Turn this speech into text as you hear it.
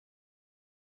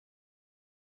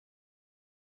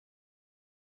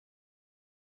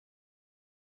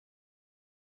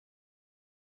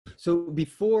So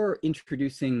before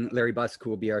introducing Larry Busk, who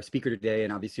will be our speaker today,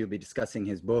 and obviously we'll be discussing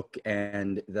his book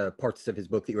and the parts of his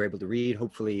book that you were able to read,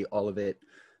 hopefully all of it,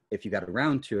 if you got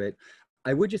around to it,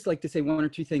 I would just like to say one or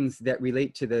two things that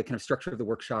relate to the kind of structure of the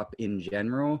workshop in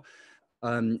general.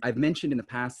 I've mentioned in the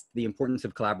past the importance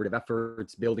of collaborative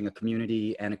efforts, building a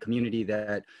community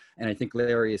that, and I think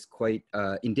Larry is quite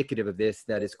indicative of this,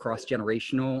 that is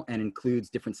cross-generational and includes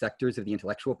different sectors of the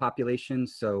intellectual population.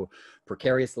 So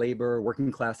precarious labor,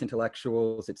 working class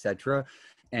intellectuals, etc.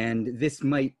 And this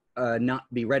might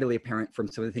not be readily apparent from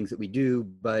some of the things that we do,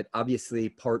 but obviously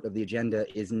part of the agenda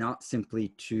is not simply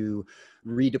to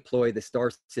redeploy the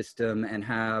star system and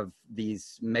have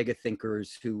these mega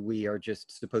thinkers who we are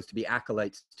just supposed to be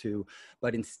acolytes to,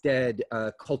 but instead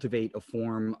cultivate a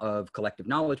form of collective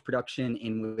knowledge production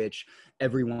in which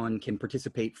everyone can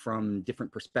participate from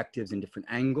different perspectives and different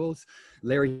angles.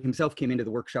 Larry himself came into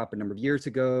the workshop a number of years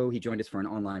ago. He joined us for an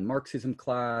online Marxism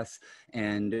class,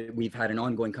 and we've had an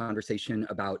ongoing conversation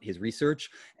about his research,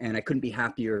 and I couldn't be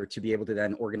happier to be able to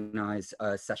then organize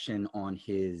a session on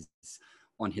his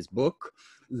book.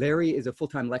 Larry is a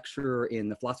full-time lecturer in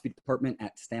the philosophy department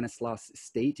at Stanislaus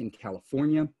State in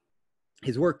California.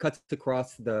 His work cuts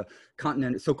across the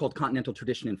so-called continental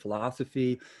tradition in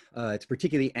philosophy. It's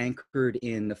particularly anchored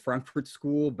in the Frankfurt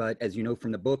School, but as you know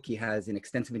from the book, he has an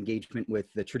extensive engagement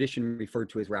with the tradition referred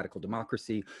to as radical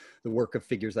democracy, the work of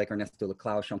figures like Ernesto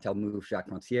Laclau, Chantal Mouffe,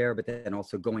 Jacques Rancière, but then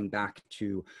also going back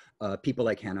to people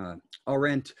like Hannah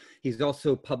Arendt. He's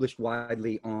also published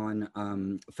widely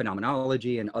on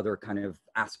phenomenology and other kind of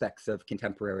aspects of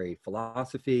contemporary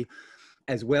philosophy,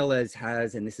 as well as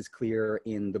has, and this is clear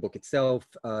in the book itself,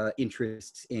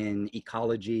 interests in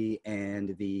ecology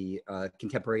and the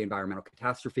contemporary environmental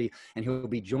catastrophe. And he'll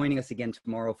be joining us again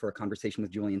tomorrow for a conversation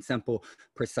with Julian Semple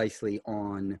precisely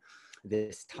on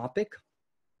this topic.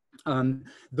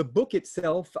 The book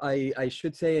itself, I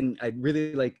should say, and I'd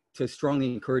really like to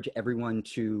strongly encourage everyone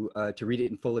to read it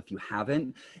in full if you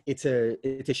haven't. It's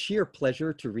a sheer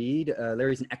pleasure to read.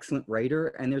 Larry's an excellent writer,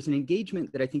 and there's an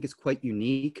engagement that I think is quite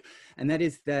unique, and that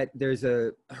is that there's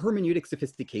a hermeneutic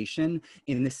sophistication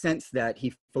in the sense that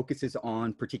he focuses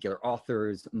on particular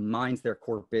authors, mines their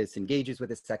corpus, engages with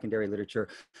his secondary literature,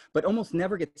 but almost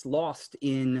never gets lost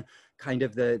in kind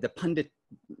of the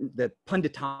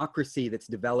punditocracy that's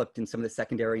developed in some of the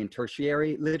secondary and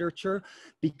tertiary literature,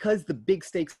 because the big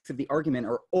stakes of the argument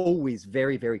are always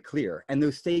very, very clear. And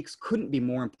those stakes couldn't be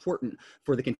more important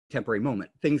for the contemporary moment.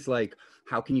 Things like,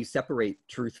 how can you separate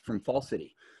truth from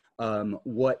falsity?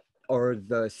 What are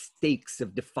the stakes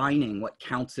of defining what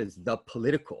counts as the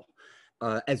political?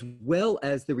 As well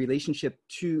as the relationship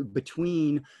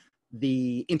between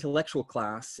the intellectual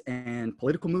class and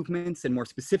political movements, and more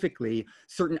specifically,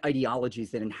 certain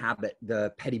ideologies that inhabit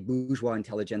the petty bourgeois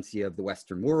intelligentsia of the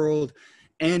Western world,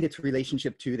 and its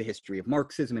relationship to the history of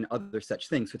Marxism and other such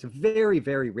things. So it's a very,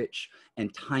 very rich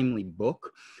and timely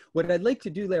book. What I'd like to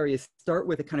do, Larry, is start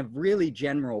with a kind of really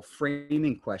general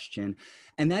framing question,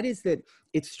 and that is that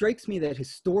it strikes me that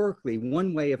historically,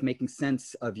 one way of making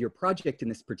sense of your project in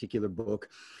this particular book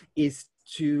is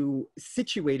to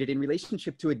situate it in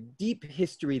relationship to a deep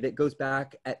history that goes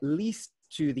back at least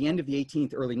to the end of the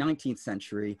 18th, early 19th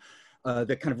century,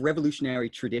 the kind of revolutionary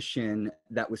tradition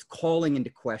that was calling into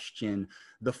question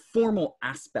the formal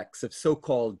aspects of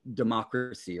so-called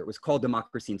democracy, or it was called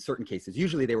democracy in certain cases.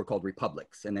 Usually they were called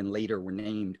republics, and then later were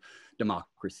named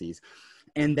democracies.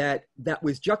 And that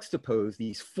was juxtaposed,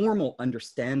 these formal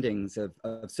understandings of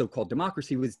so-called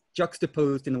democracy was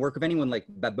juxtaposed in the work of anyone like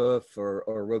Babeuf or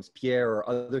Robespierre or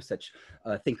other such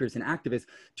thinkers and activists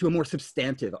to a more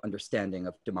substantive understanding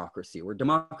of democracy, where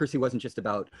democracy wasn't just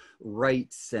about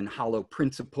rights and hollow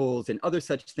principles and other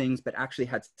such things, but actually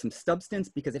had some substance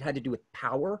because it had to do with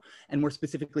power, and more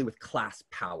specifically with class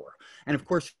power. And of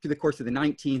course, through the course of the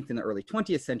 19th and the early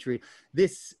 20th century,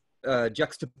 this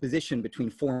juxtaposition between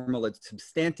formal and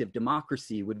substantive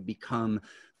democracy would become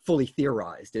fully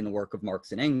theorized in the work of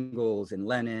Marx and Engels and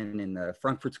Lenin and the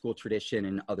Frankfurt School tradition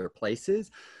and other places.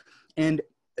 And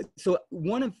so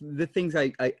one of the things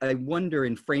I wonder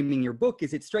in framing your book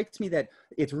is it strikes me that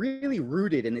it's really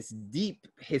rooted in this deep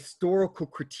historical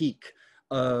critique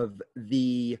of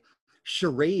the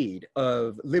charade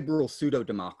of liberal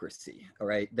pseudo-democracy, all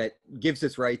right, that gives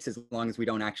us rights as long as we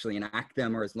don't actually enact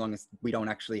them, or as long as we don't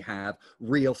actually have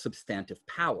real substantive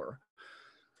power.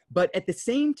 But at the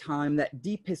same time, that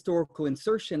deep historical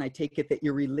insertion, I take it that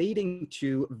you're relating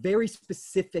to very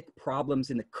specific problems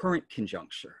in the current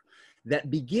conjuncture that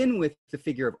begin with the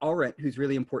figure of Arendt, who's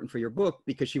really important for your book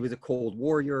because she was a Cold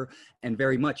Warrior, and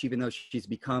very much, even though she's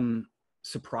become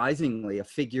surprisingly a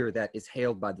figure that is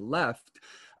hailed by the left,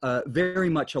 very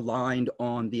much aligned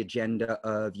on the agenda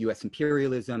of US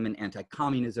imperialism and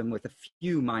anti-communism, with a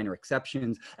few minor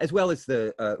exceptions, as well as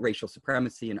the racial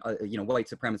supremacy and white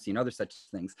supremacy and other such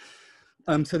things.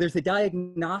 So there's a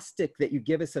diagnostic that you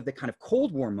give us of the kind of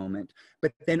Cold War moment,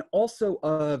 but then also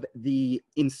of the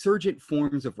insurgent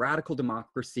forms of radical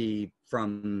democracy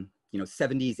from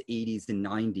 70s, 80s, and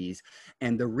 90s,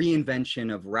 and the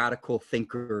reinvention of radical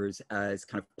thinkers as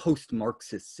kind of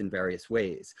post-Marxists in various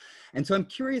ways. And so I'm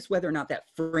curious whether or not that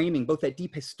framing, both that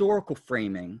deep historical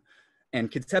framing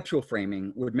and conceptual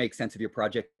framing, would make sense of your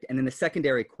project. And then the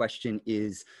secondary question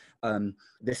is the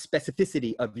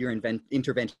specificity of your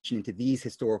intervention into these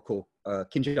historical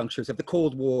conjunctures of the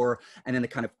Cold War, and then the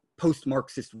kind of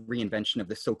post-Marxist reinvention of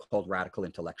the so-called radical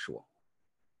intellectual.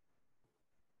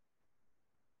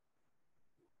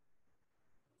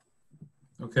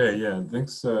 Okay, yeah,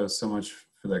 thanks so much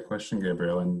for that question,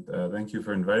 Gabriel, and thank you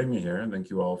for inviting me here, and thank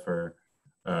you all for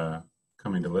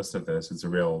coming to listen to this. It's a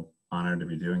real honor to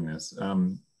be doing this.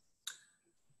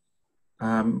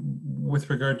 With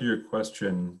regard to your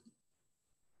question,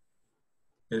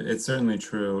 it's certainly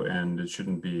true, and it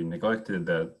shouldn't be neglected,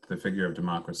 that the figure of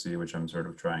democracy, which I'm sort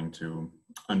of trying to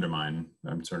undermine,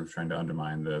 the sort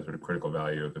of critical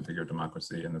value of the figure of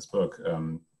democracy in this book,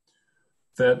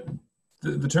 that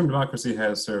the term democracy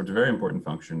has served a very important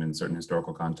function in certain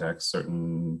historical contexts,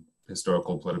 certain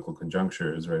historical political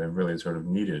conjunctures, right, have really sort of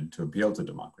needed to appeal to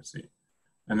democracy.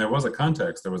 And there was a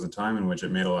context, there was a time in which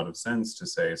it made a lot of sense to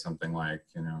say something like,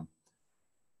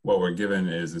 what we're given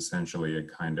is essentially a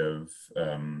kind of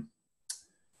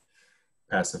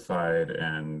pacified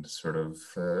and sort of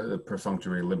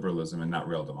perfunctory liberalism and not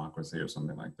real democracy, or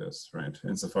something like this, right?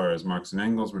 Insofar as Marx and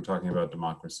Engels were talking about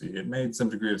democracy, it made some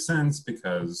degree of sense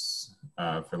because,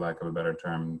 for lack of a better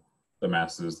term, the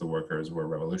masses, the workers, were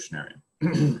revolutionary.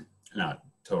 Not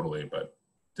totally, but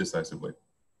decisively.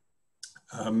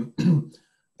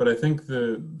 But I think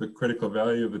the critical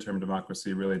value of the term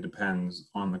democracy really depends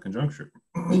on the conjuncture.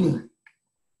 And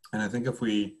I think if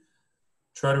we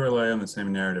try to rely on the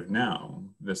same narrative now,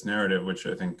 this narrative, which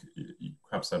I think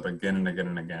crops up again and again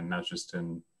and again, not just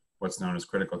in what's known as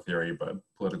critical theory, but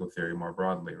political theory more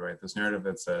broadly, right? This narrative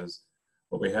that says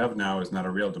what we have now is not a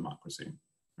real democracy,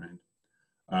 right?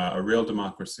 A real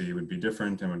democracy would be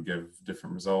different and would give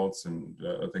different results, and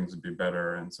things would be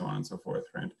better, and so on and so forth,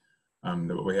 right?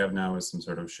 That what we have now is some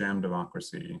sort of sham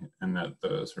democracy, and that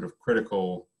the sort of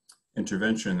critical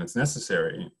intervention that's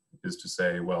necessary is to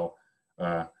say, well,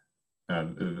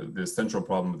 the central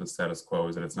problem with the status quo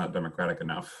is that it's not democratic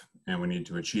enough, and we need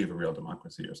to achieve a real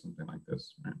democracy, or something like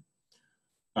this, right?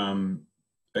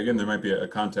 Again, there might be a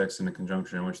context and a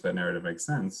conjunction in which that narrative makes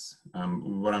sense.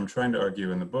 What I'm trying to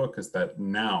argue in the book is that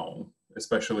now,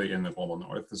 especially in the global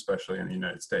north, especially in the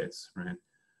United States, right,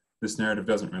 this narrative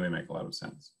doesn't really make a lot of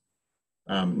sense.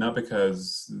 Not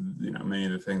because many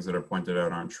of the things that are pointed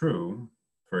out aren't true.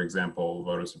 For example,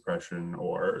 voter suppression,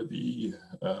 or the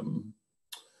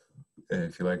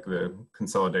if you like, the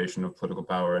consolidation of political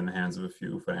power in the hands of a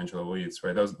few financial elites,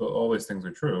 right? All these things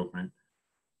are true, right?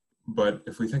 But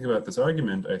if we think about this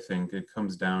argument, I think it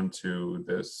comes down to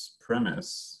this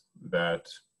premise that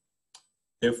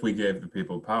if we gave the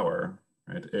people power,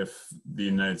 right, if the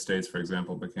United States, for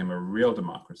example, became a real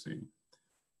democracy,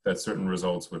 that certain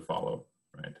results would follow,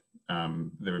 right?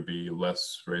 There would be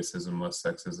less racism, less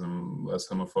sexism, less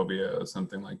homophobia,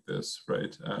 something like this,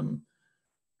 right?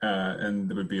 And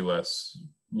there would be less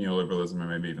neoliberalism, or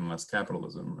maybe even less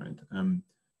capitalism, right?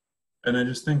 And I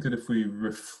just think that if we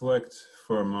reflect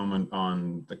for a moment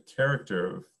on the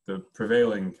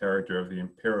prevailing character of the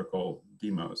empirical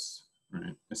demos,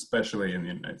 right, especially in the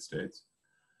United States,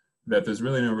 that there's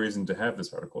really no reason to have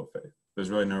this article of faith. There's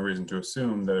really no reason to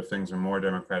assume that if things are more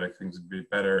democratic, things would be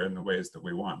better in the ways that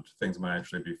we want. Things might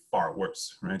actually be far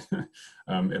worse, right?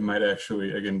 It might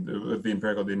actually, again, the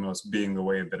empirical demos being the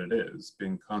way that it is,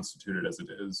 being constituted as it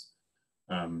is,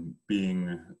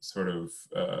 being sort of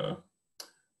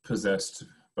possessed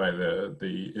by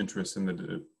the interest and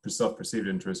the self-perceived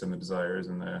interest and the desires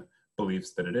and the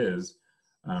beliefs that it is,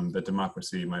 that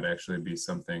democracy might actually be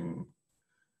something,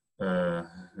 how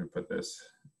do I put this?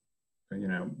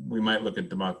 We might look at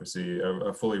democracy,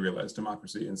 a fully realized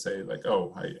democracy, and say like,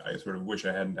 oh, I sort of wish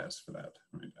I hadn't asked for that,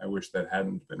 right? I wish that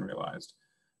hadn't been realized,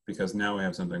 because now we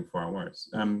have something far worse.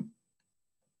 And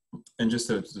just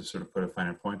to sort of put a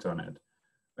finer point on it,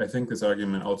 I think this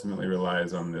argument ultimately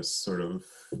relies on this sort of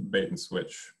bait and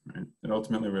switch, right? It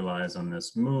ultimately relies on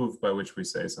this move by which we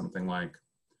say something like,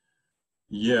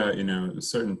 yeah,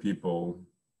 certain people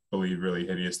believe really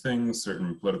hideous things,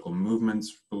 certain political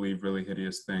movements believe really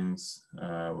hideous things,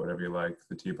 whatever you like,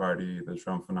 the Tea Party, the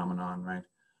Trump phenomenon, right?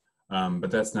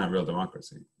 But that's not real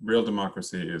democracy. Real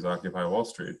democracy is Occupy Wall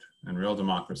Street, and real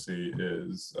democracy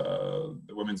is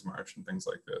the Women's March and things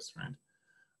like this, right?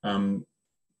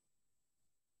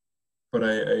 But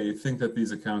I think that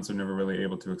these accounts are never really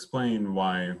able to explain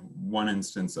why one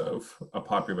instance of a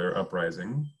popular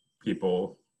uprising,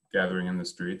 people gathering in the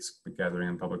streets, gathering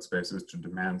in public spaces to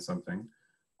demand something,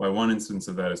 why one instance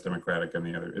of that is democratic and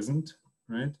the other isn't,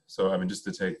 right? So, I mean, just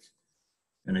to take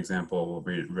an example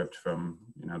ripped from,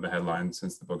 the headlines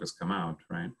since the book has come out,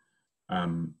 right?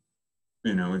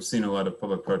 We've seen a lot of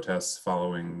public protests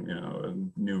following, a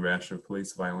new rash of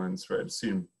police violence, right?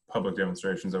 Seen public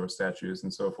demonstrations over statues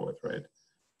and so forth, right?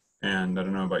 And I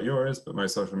don't know about yours, but my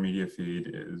social media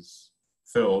feed is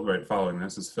filled, right, following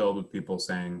this, is filled with people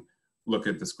saying, look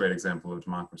at this great example of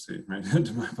democracy, right?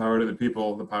 Power to the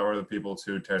people, the power of the people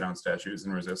to tear down statues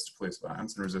and resist police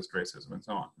violence and resist racism and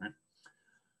so on, right?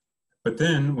 But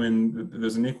then when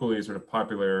there's an equally sort of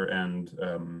popular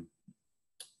and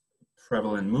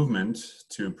prevalent movement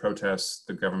to protest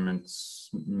the government's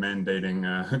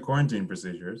mandating quarantine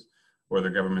procedures, or the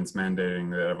government's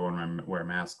mandating that everyone wear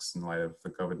masks in light of the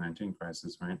COVID-19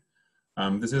 crisis, right?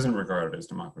 This isn't regarded as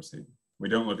democracy. We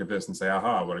don't look at this and say,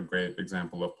 aha, what a great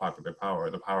example of popular power,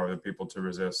 the power of the people to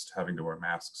resist having to wear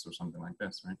masks or something like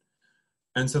this, right?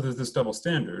 And so there's this double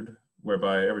standard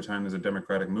whereby every time there's a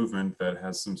democratic movement that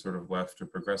has some sort of left or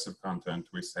progressive content,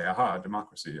 we say, aha,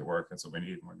 democracy at work, that's what we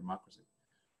need, more democracy.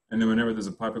 And then whenever there's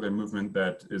a popular movement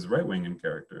that is right-wing in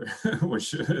character,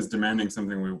 which is demanding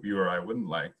something you or I wouldn't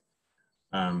like,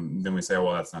 then we say,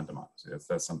 well, that's not democracy,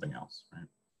 that's something else, right?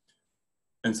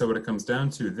 And so what it comes down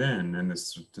to then, and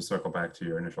this to circle back to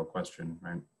your initial question,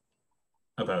 right,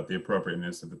 about the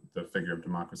appropriateness of the figure of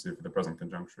democracy for the present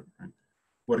conjuncture, right?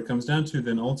 What it comes down to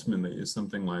then ultimately is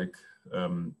something like,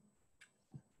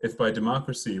 if by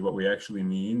democracy what we actually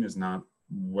mean is not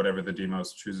whatever the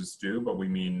demos chooses to do, but we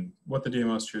mean what the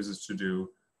demos chooses to do,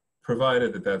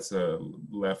 provided that that's a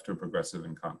left or progressive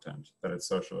in content, that it's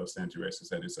socialist,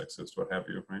 anti-racist, anti-sexist, what have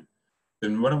you, right?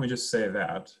 Then why don't we just say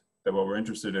that what we're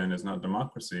interested in is not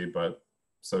democracy, but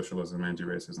socialism,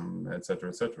 anti-racism, et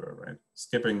cetera, right?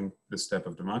 Skipping the step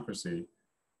of democracy,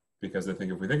 because I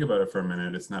think if we think about it for a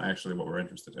minute, it's not actually what we're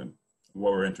interested in.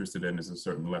 What we're interested in is a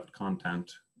certain left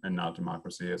content and not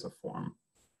democracy as a form.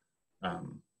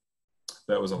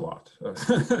 That was a lot.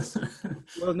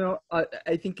 Well, no,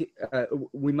 I think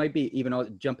we might be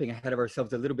even jumping ahead of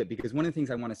ourselves a little bit, because one of the things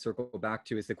I want to circle back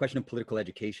to is the question of political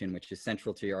education, which is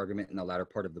central to your argument in the latter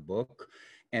part of the book.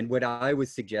 And what I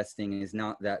was suggesting is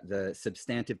not that the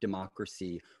substantive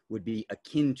democracy would be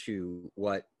akin to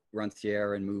what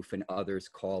Rancière and Mouffe and others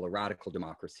call a radical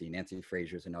democracy, Nancy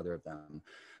Fraser's another of them,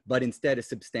 but instead a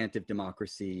substantive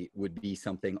democracy would be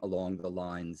something along the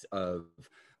lines of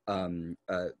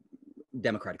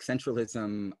democratic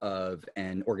centralism, of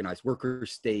an organized worker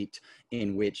state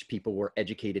in which people were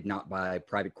educated not by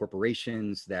private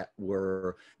corporations that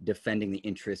were defending the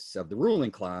interests of the ruling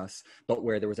class, but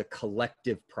where there was a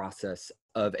collective process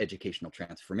of educational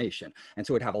transformation. And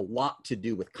so it would have a lot to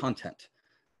do with content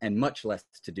and much less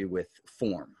to do with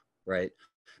form, right?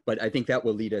 But I think that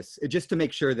will lead us, just to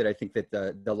make sure that I think that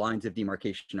the lines of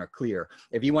demarcation are clear.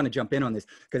 If you want to jump in on this,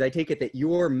 because I take it that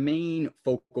your main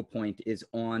focal point is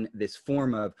on this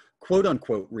form of quote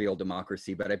unquote real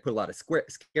democracy, but I put a lot of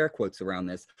scare quotes around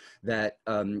this, that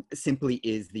simply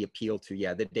is the appeal to,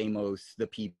 the demos, the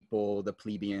people, the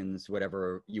plebeians,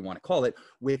 whatever you want to call it,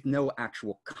 with no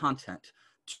actual content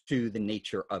to the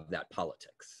nature of that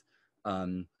politics.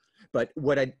 But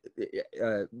what I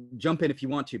jump in if you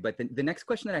want to, but the next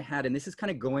question that I had, and this is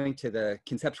kind of going to the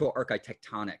conceptual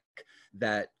architectonic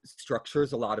that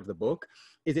structures a lot of the book,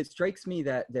 is it strikes me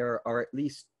that there are at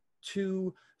least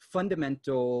two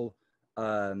fundamental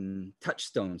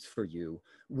touchstones for you.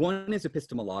 One is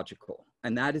epistemological,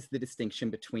 and that is the distinction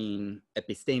between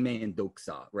episteme and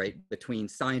doxa, right? Between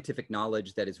scientific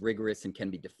knowledge that is rigorous and can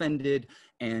be defended,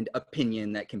 and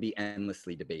opinion that can be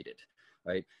endlessly debated.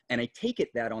 Right. And I take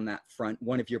it that on that front,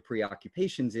 one of your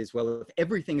preoccupations is, well, if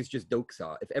everything is just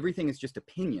doxa, if everything is just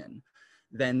opinion,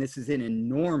 then this is an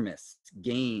enormous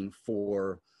gain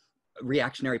for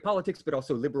reactionary politics, but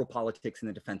also liberal politics in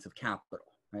the defense of capital,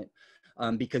 right?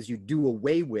 Because you do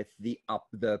away with the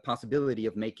possibility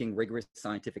of making rigorous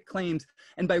scientific claims.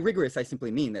 And by rigorous, I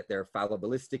simply mean that they're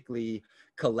fallibilistically,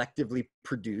 collectively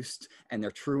produced, and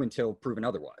they're true until proven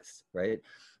otherwise, right?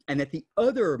 And that the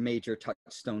other major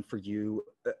touchstone for you,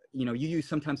 you use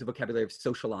sometimes the vocabulary of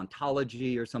social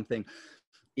ontology or something,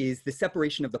 is the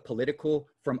separation of the political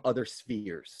from other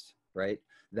spheres, right?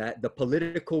 that the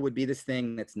political would be this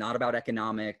thing that's not about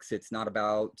economics, it's not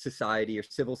about society or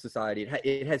civil society.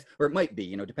 It has, or it might be,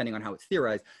 you know, depending on how it's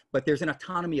theorized, but there's an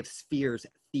autonomy of spheres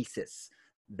thesis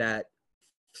that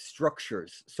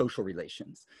structures social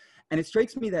relations. And it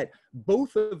strikes me that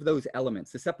both of those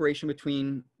elements, the separation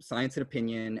between science and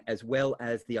opinion, as well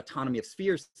as the autonomy of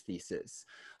spheres thesis,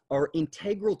 are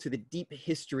integral to the deep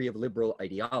history of liberal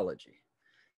ideology.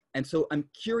 And so I'm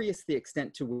curious the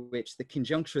extent to which the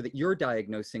conjuncture that you're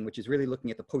diagnosing, which is really looking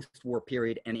at the post-war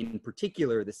period, and in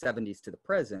particular the 70s to the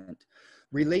present,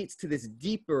 relates to this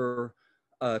deeper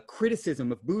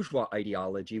criticism of bourgeois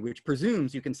ideology, which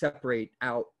presumes you can separate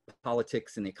out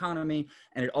politics and the economy,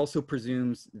 and it also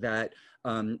presumes that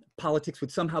politics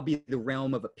would somehow be the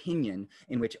realm of opinion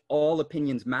in which all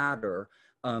opinions matter,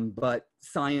 but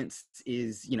science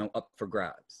is, you know, up for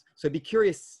grabs. So I'd be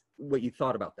curious what you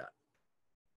thought about that.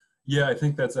 Yeah, I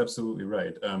think that's absolutely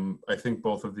right. I think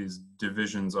both of these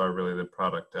divisions are really the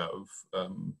product of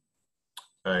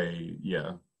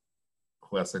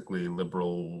classically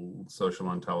liberal social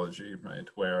ontology, right?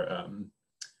 Where,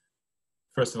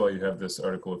 first of all, you have this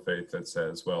article of faith that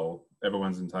says, well,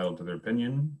 everyone's entitled to their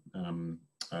opinion.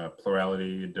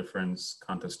 Plurality, difference,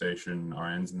 contestation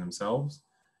are ends in themselves.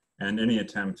 And any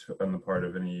attempt on the part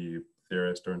of any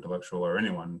theorist or intellectual or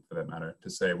anyone for that matter to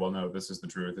say, well, no, this is the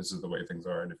truth, this is the way things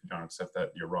are, and if you don't accept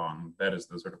that, you're wrong. That is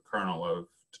the sort of kernel of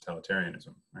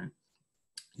totalitarianism, right?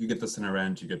 You get this in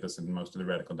Arendt, you get this in most of the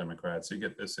radical Democrats, you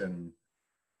get this in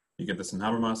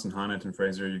Habermas and Hannett and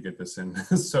Fraser, you get this in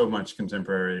so much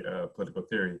contemporary political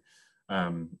theory.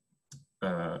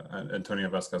 Antonio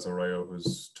Vasquez Arroyo,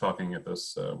 who's talking at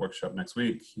this workshop next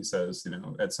week, he says, you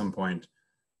know, at some point,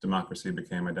 democracy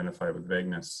became identified with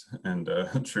vagueness, and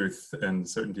truth and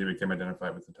certainty became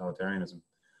identified with totalitarianism.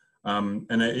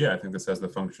 I think this has the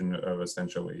function of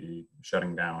essentially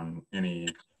shutting down any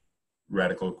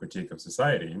radical critique of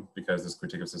society, because this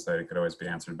critique of society could always be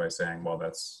answered by saying, well,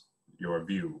 that's your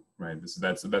view, right?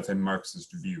 That's a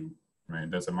Marxist view, right?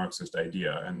 That's a Marxist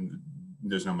idea, and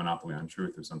there's no monopoly on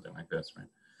truth or something like this, right?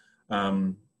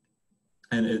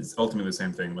 And it's ultimately the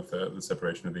same thing with the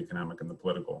separation of the economic and the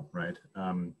political, right?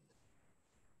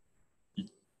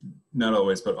 Not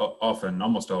always, but often,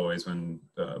 almost always, when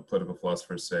political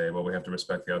philosophers say, well, we have to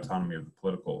respect the autonomy of the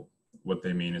political, what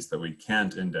they mean is that we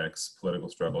can't index political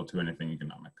struggle to anything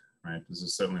economic, right? This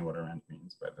is certainly what Arendt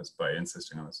means by this, by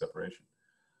insisting on the separation.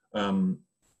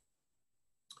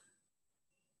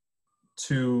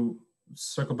 To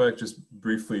circle back just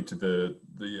briefly to the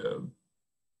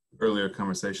earlier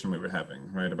conversation we were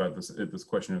having, right, about this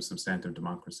question of substantive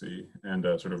democracy and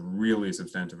a sort of really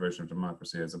substantive version of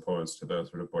democracy as opposed to the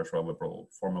sort of bourgeois liberal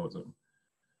formalism.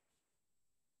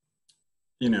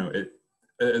 You know,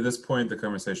 at this point, the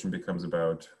conversation becomes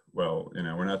about, well, you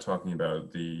know, we're not talking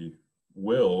about the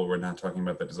will, we're not talking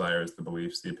about the desires, the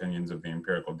beliefs, the opinions of the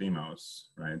empirical demos,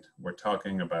 right? We're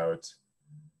talking about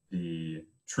the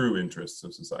true interests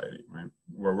of society, right?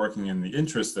 We're working in the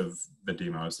interest of the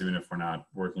demos, even if we're not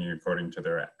working according to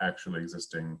their actually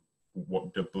existing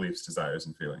beliefs, desires,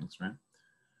 and feelings, right?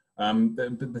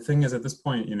 The thing is, at this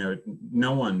point, you know,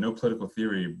 no political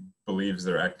theory believes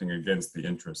they're acting against the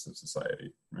interests of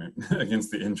society, right?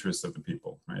 Against the interests of the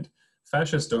people, right?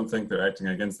 Fascists don't think they're acting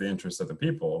against the interests of the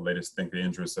people. They just think the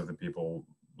interests of the people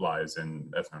lies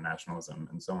in ethno-nationalism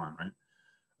and so on, right?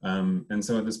 And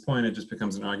so at this point, it just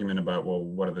becomes an argument about, well,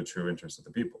 what are the true interests of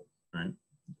the people, right?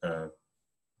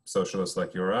 Socialists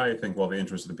like you or I think, well, the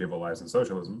interest of the people lies in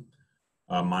socialism.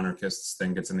 Monarchists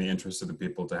think it's in the interest of the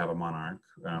people to have a monarch.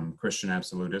 Christian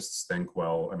absolutists think,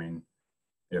 well, I mean,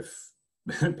 if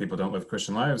people don't live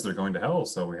Christian lives, they're going to hell.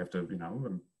 So we have to, you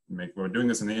know, we're doing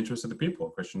this in the interest of the people,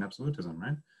 Christian absolutism,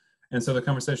 right? And so the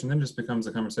conversation then just becomes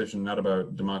a conversation not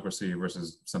about democracy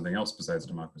versus something else besides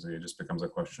democracy. It just becomes a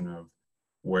question of,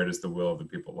 where does the will of the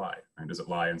people lie? Right? Does it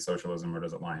lie in socialism or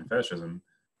does it lie in fascism?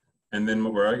 And then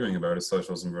what we're arguing about is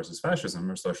socialism versus fascism,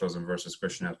 or socialism versus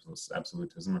Christian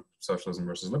absolutism, or socialism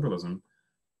versus liberalism.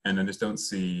 And I just don't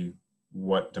see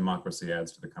what democracy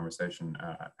adds to the conversation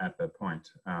at that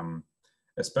point,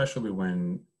 especially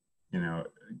when, you know,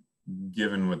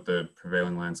 given what the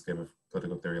prevailing landscape of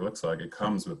political theory looks like, it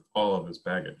comes with all of this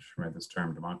baggage, right? This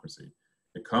term democracy.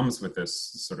 It comes with this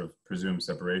sort of presumed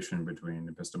separation between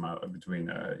the episteme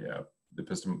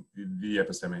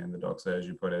and the doxa, as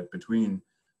you put it, between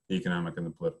the economic and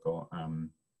the political.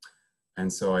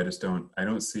 And so I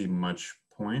don't see much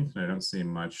point, and I don't see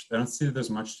that there's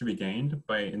much to be gained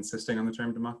by insisting on the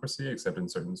term democracy, except in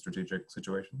certain strategic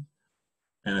situations.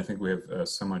 And I think we have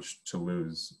so much to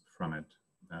lose from it.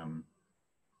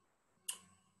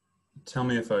 Tell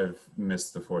me if I've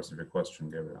missed the force of your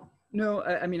question, Gabriel. No,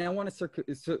 I mean, I want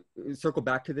to circle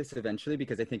back to this eventually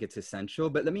because I think it's essential.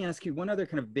 But let me ask you one other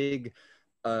kind of big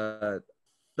uh,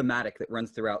 thematic that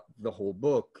runs throughout the whole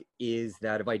book is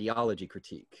that of ideology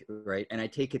critique, right? And I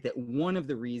take it that one of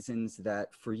the reasons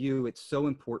that for you it's so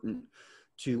important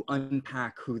to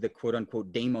unpack who the quote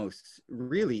unquote demos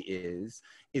really is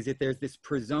that there's this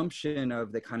presumption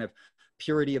of the kind of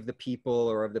purity of the people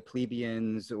or of the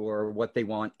plebeians or what they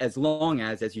want, as long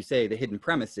as you say, the hidden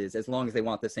premises, as long as they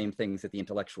want the same things that the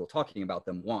intellectual talking about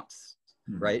them wants,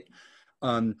 right?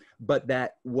 But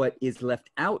that what is left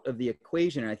out of the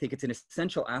equation, and I think it's an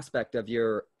essential aspect of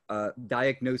your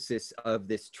diagnosis of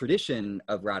this tradition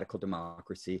of radical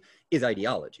democracy, is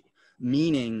ideology,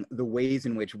 meaning the ways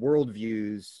in which the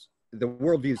worldviews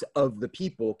of the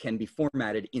people can be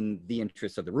formatted in the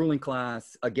interests of the ruling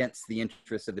class against the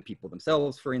interests of the people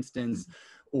themselves, for instance,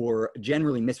 or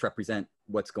generally misrepresent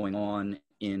what's going on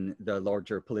in the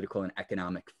larger political and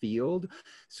economic field.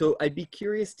 So I'd be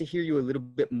curious to hear you a little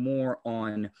bit more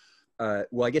on,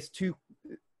 well, I guess two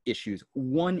issues.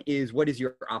 One is, what is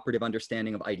your operative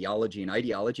understanding of ideology and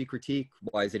ideology critique?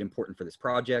 Why is it important for this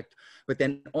project? But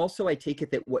then also I take it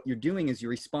that what you're doing is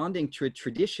you're responding to a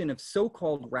tradition of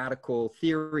so-called radical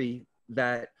theory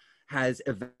that has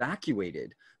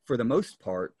evacuated, for the most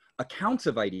part, accounts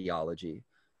of ideology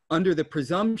under the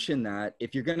presumption that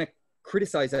if you're going to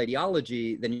criticize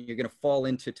ideology, then you're going to fall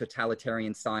into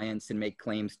totalitarian science and make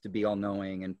claims to be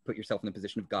all-knowing and put yourself in the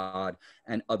position of God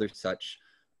and other such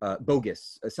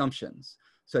bogus assumptions.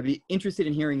 So I'd be interested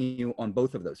in hearing you on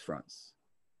both of those fronts.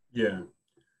 Yeah.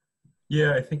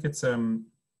 Yeah, I think it's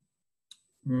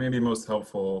maybe the most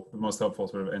helpful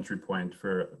sort of entry point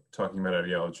for talking about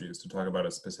ideology is to talk about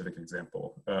a specific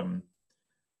example.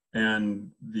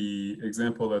 And the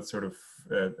example that's sort of,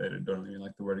 I don't even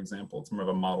like the word example, it's more of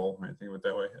a model, right? Think of it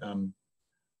that way.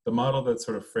 The model that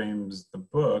sort of frames the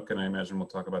book, and I imagine we'll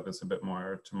talk about this a bit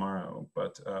more tomorrow,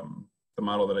 but the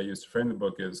model that I use to frame the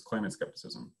book is climate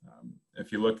skepticism.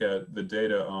 If you look at the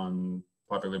data on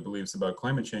popular beliefs about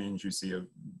climate change, you see a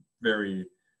very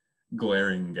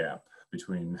glaring gap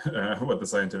between what the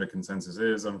scientific consensus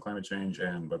is on climate change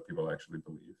and what people actually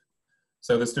believe.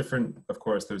 So there's different, of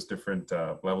course, there's different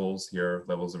levels here,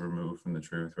 levels of remove from the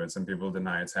truth, right? Some people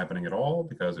deny it's happening at all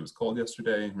because it was cold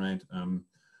yesterday, right?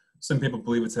 Some people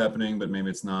believe it's happening, but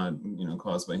maybe it's not,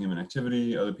 caused by human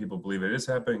activity. Other people believe it is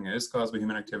happening, it is caused by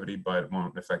human activity, but it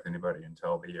won't affect anybody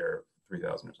until the year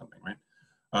 3000 or something, right?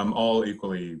 All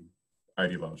equally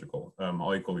ideological,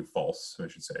 all equally false, I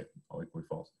should say, all equally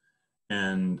false.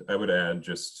 And I would add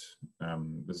just,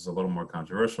 this is a little more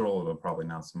controversial, although probably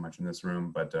not so much in this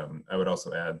room, but I would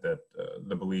also add that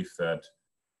the belief that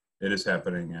it is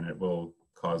happening and it will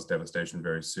cause devastation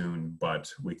very soon, but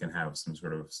we can have some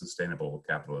sort of sustainable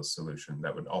capitalist solution,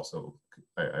 that would also,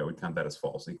 I would count that as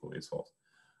false, equally as false.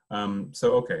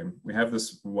 So, okay, we have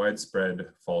this widespread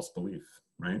false belief,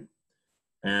 right?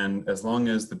 And as long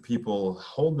as the people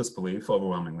hold this belief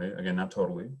overwhelmingly, again, not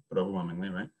totally, but overwhelmingly,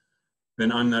 right?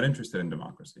 Then I'm not interested in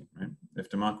democracy, right? If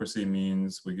democracy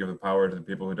means we give the power to the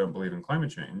people who don't believe in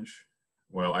climate change,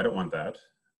 well, I don't want that.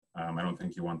 I don't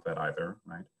think you want that either,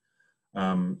 right?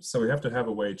 So we have to have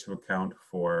a way to account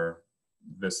for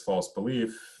this false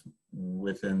belief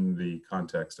within the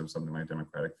context of something like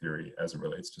democratic theory as it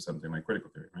relates to something like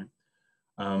critical theory, right?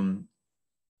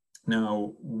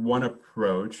 Now, one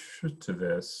approach to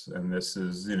this, and this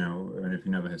is, I mean, if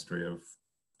you know the history of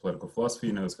political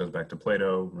philosophy, this goes back to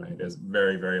Plato, right? It's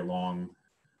very, very long,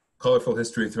 colorful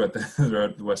history throughout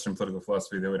the Western political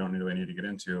philosophy that we don't really need to get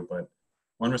into. But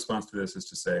one response to this is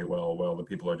to say, well, the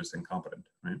people are just incompetent,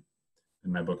 right?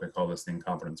 In my book, I call this the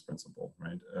incompetence principle,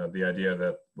 right? The idea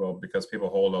that, well, because people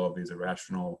hold all of these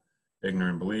irrational,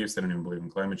 ignorant beliefs, they don't even believe in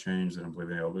climate change, they don't believe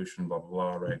in evolution, blah, blah,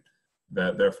 blah, right?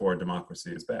 That therefore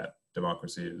democracy is bad.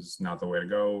 Democracy is not the way to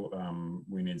go.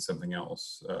 We need something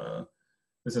else.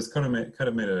 This has kind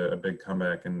of made a big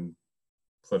comeback in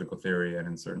political theory and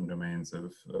in certain domains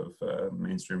of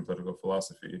mainstream political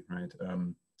philosophy, right?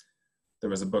 There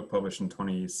was a book published in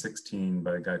 2016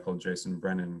 by a guy called Jason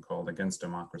Brennan called Against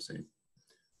Democracy.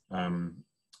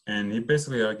 And he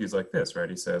basically argues like this, right?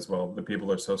 He says, well, the people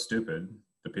are so stupid.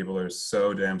 The people are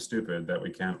so damn stupid that we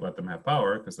can't let them have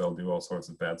power because they'll do all sorts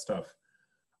of bad stuff.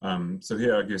 So he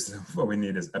argues that what we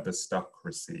need is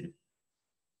epistocracy,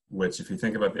 which, if you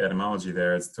think about the etymology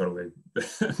there, it's totally,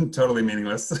 totally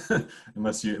meaningless,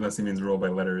 unless he means rule by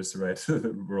letters, right?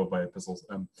 Rule by epistles.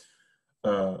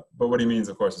 But what he means,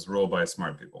 of course, is rule by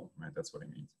smart people, right? That's what he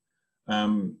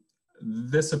means.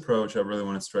 This approach, I really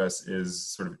want to stress, is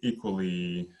sort of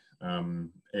equally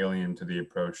alien to the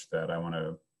approach that I want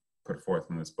to put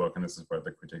forth in this book, and this is where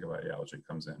the critique of ideology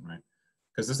comes in, right?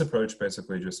 Because this approach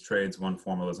basically just trades one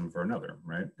formalism for another,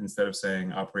 right? Instead of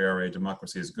saying a priori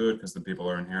democracy is good because the people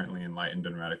are inherently enlightened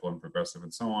and radical and progressive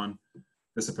and so on,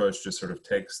 this approach just sort of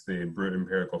takes the brute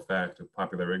empirical fact of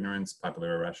popular ignorance,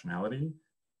 popular irrationality,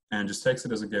 and just takes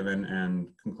it as a given and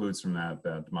concludes from that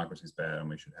that democracy is bad and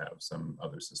we should have some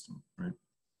other system, right?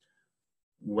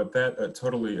 What that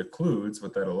totally occludes,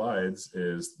 what that elides,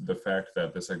 is the fact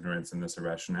that this ignorance and this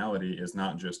irrationality is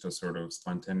not just a sort of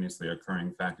spontaneously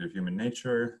occurring fact of human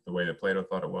nature, the way that Plato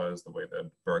thought it was, the way that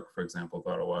Burke, for example,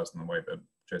 thought it was, and the way that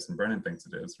Jason Brennan thinks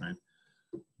it is, right?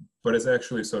 But it's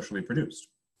actually socially produced.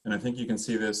 And I think you can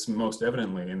see this most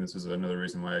evidently, and this is another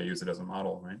reason why I use it as a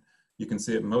model, right? You can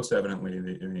see it most evidently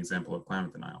in the example of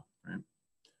climate denial, right?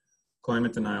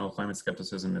 Climate denial, climate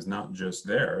skepticism is not just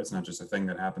there. It's not just a thing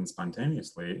that happens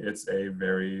spontaneously. It's a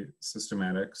very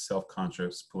systematic,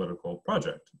 self-conscious political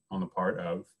project on the part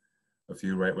of a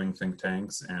few right-wing think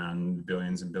tanks and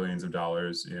billions of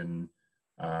dollars in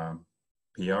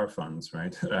PR funds,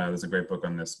 right? There's a great book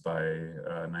on this by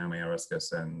Naomi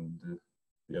Oreskes, and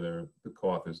the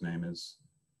co-author's name is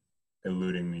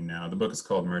eluding me now. The book is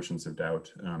called Merchants of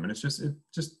Doubt, and it just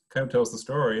kind of tells the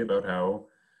story about how,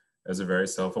 as a very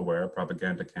self-aware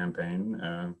propaganda campaign,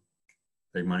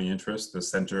 big money interests, the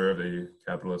center of the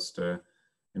capitalist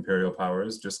imperial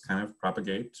powers, just kind of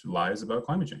propagate lies about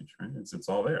climate change, right? It's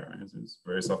all there, right? It's a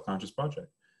very self-conscious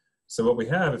project. So what we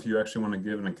have, if you actually want to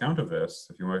give an account of this,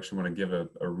 if you actually want to give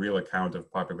a real account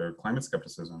of popular climate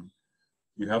skepticism,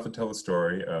 you have to tell the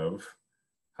story of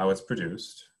how it's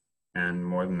produced, and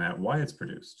more than that, why it's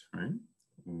produced, right?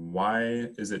 Why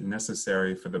is it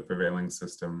necessary for the prevailing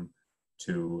system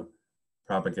to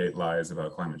propagate lies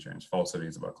about climate change,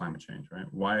 falsities about climate change, right?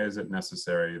 Why is it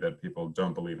necessary that people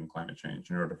don't believe in climate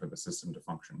change in order for the system to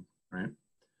function, right?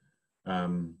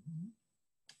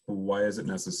 Why is it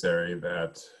necessary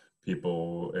that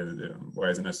why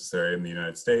is it necessary in the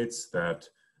United States that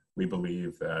we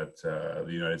believe that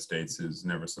the United States has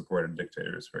never supported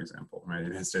dictators, for example, right? The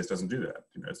United States doesn't do that.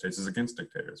 The United States is against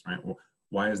dictators, right? Well,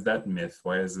 why is that myth?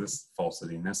 Why is this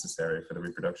falsity necessary for the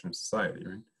reproduction of society,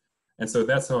 right? And so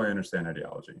that's how I understand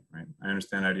ideology, right? I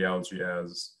understand ideology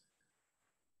as,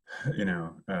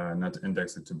 not to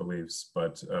index it to beliefs,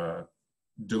 but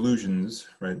delusions,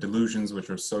 right? Delusions which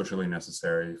are socially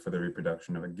necessary for the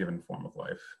reproduction of a given form of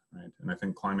life, right? And I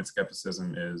think climate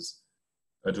skepticism is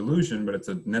a delusion, but it's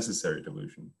a necessary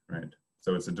delusion, right?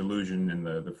 So it's a delusion in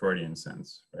the Freudian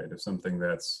sense, right? Of something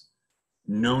that's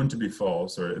known to be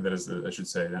false, or that is, I should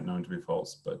say, not known to be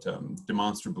false, but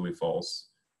demonstrably false,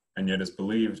 and yet is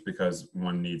believed because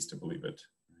one needs to believe it.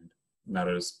 Right? Not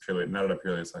at a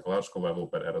purely psychological level,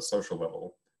 but at a social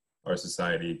level. Our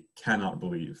society cannot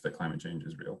believe that climate change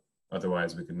is real.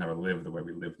 Otherwise, we could never live the way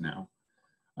we live now.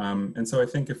 And so I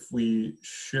think if we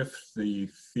shift the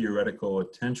theoretical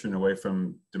attention away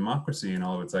from democracy and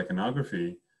all of its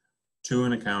iconography to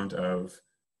an account of,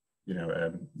 you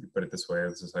put it this way,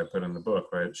 this is how I put it in the book,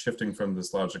 right? Shifting from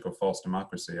this logical false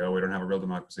democracy, oh, we don't have a real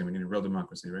democracy, we need a real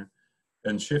democracy, right?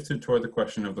 And shifted toward the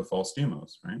question of the false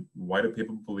demos, right? Why do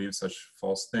people believe such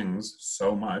false things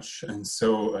so much and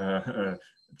so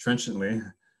trenchantly?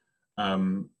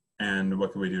 And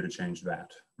what can we do to change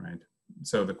that, right?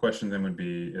 So the question then would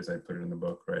be, as I put it in the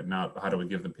book, right, not how do we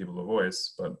give the people a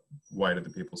voice, but why do the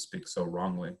people speak so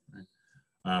wrongly, right?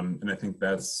 And I think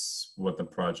that's what the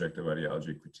project of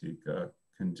ideology critique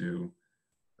can do.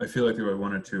 I feel like there were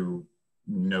one or two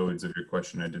nodes of your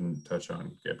question I didn't touch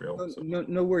on, Gabriel. So.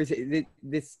 No worries.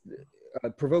 This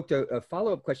provoked a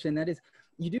follow-up question. That is,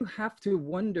 you do have to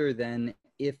wonder then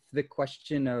if the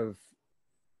question of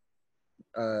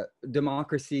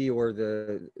democracy or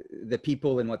the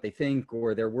people and what they think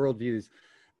or their worldviews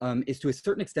is to a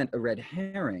certain extent a red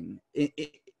herring,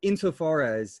 insofar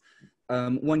as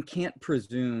one can't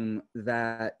presume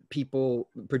that people,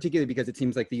 particularly because it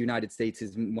seems like the United States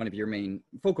is one of your main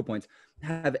focal points,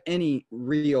 have any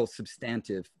real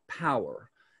substantive power,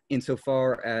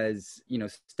 insofar as,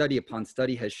 study upon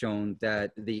study has shown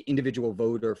that the individual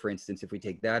voter, for instance, if we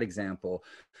take that example,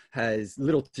 has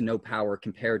little to no power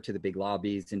compared to the big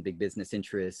lobbies and big business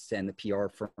interests and the PR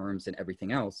firms and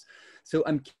everything else. So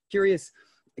I'm curious,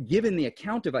 given the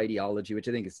account of ideology, which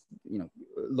I think is,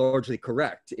 largely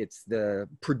correct, it's the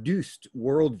produced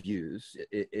worldviews,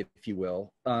 if you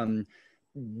will,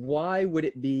 why would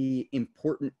it be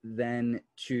important then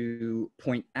to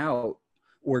point out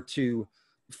or to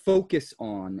focus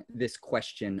on this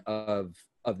question of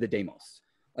the demos?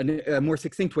 A more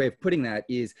succinct way of putting that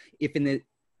is, if in the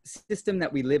system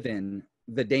that we live in,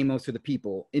 the demos, or the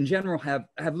people in general, have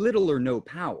little or no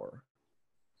power,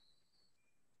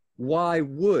 why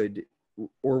would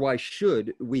or why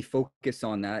should we focus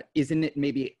on that? Isn't it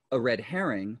maybe a red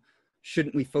herring?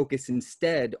 Shouldn't we focus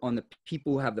instead on the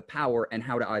people who have the power and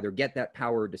how to either get that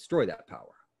power or destroy that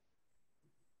power?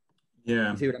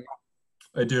 Yeah, You see what I mean?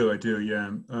 I do,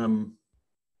 yeah.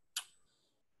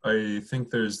 I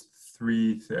think there's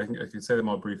I can say them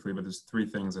all briefly, but there's three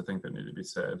things I think that need to be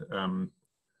said.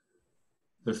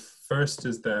 The first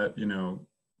is that,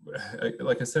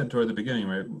 like I said toward the beginning,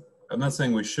 right? I'm not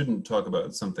saying we shouldn't talk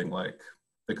about something like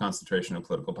the concentration of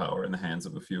political power in the hands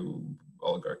of a few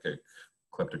oligarchic,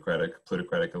 kleptocratic,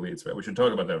 plutocratic elites, right? We should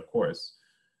talk about that, of course.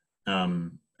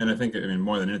 And I think,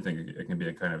 more than anything, it can be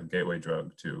a kind of gateway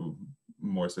drug to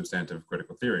more substantive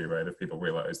critical theory, right? If people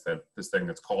realize that this thing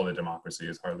that's called a democracy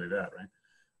is hardly that, right?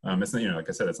 It's not, like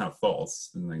I said, it's not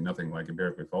false, and nothing like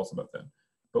empirically false about that.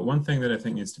 But one thing that I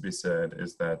think needs to be said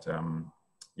is that,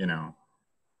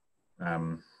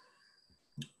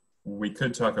 we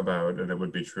could talk about, and it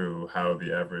would be true, how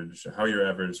your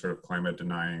average sort of climate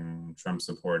denying, Trump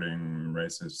supporting,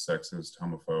 racist, sexist,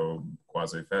 homophobe,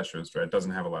 quasi-fascist, right,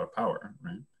 doesn't have a lot of power,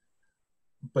 right?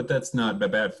 But that's not a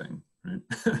bad thing, right?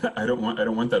 I don't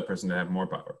want that person to have more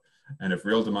power. And if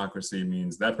real democracy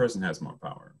means that person has more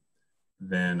power,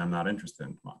 then I'm not interested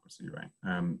in democracy, right?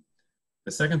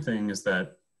 The second thing is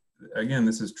that, again,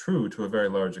 this is true to a very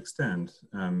large extent,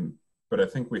 but I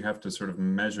think we have to sort of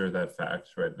measure that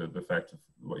fact, right? The fact of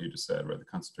what you just said, right? The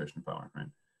concentration of power, right?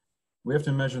 We have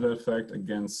to measure that fact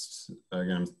against,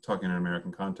 again, I'm talking in an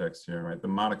American context here, right? The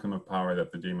modicum of power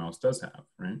that the demos does have,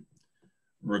 right?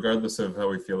 Regardless of how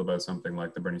we feel about something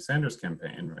like the Bernie Sanders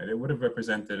campaign, right? It would have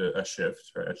represented a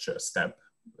shift, right? A step,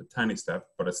 a tiny step,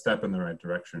 but a step in the right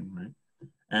direction, right?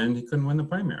 And he couldn't win the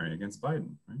primary against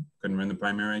Biden, right? Couldn't win the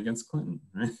primary against Clinton,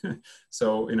 right?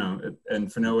 So,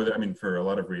 and for no other, for a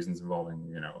lot of reasons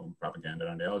involving, propaganda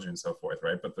and ideology and so forth,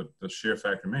 right? But the sheer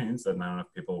fact remains that not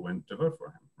enough people went to vote for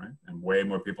him, right? And way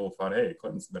more people thought, hey,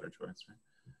 Clinton's the better choice, right?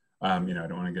 I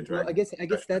don't want to get dragged. Well, I guess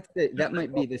that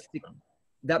might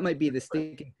be the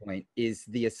sticking point, is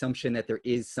the assumption that there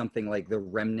is something like the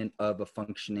remnant of a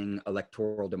functioning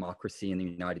electoral democracy in the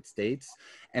United States.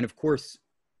 And of course,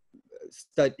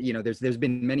 there's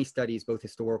been many studies, both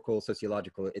historical,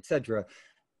 sociological, etc.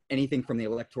 Anything from the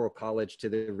Electoral College to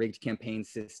the rigged campaign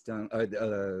system,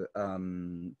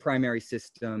 primary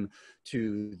system,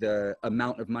 to the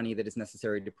amount of money that is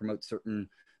necessary to promote certain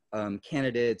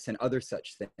candidates and other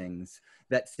such things,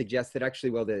 that suggest that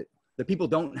actually, well, the people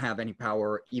don't have any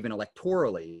power even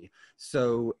electorally.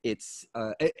 So it's,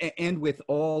 and with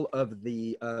all of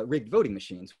the rigged voting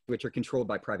machines, which are controlled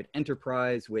by private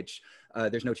enterprise, which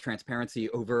there's no transparency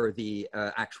over the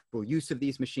actual use of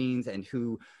these machines, and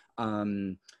who,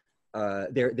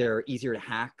 they're easier to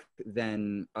hack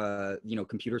than,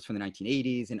 computers from the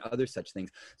 1980s and other such things.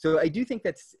 So I do think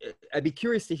I'd be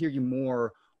curious to hear you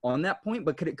more on that point,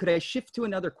 but could I shift to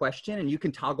another question, and you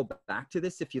can toggle back to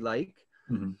this if you like?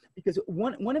 Mm-hmm. Because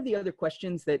one of the other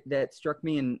questions that struck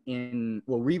me in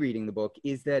rereading the book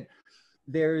is that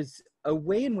there's a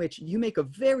way in which you make a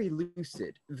very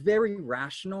lucid, very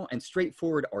rational and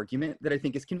straightforward argument that I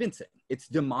think is convincing. It's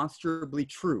demonstrably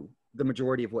true, the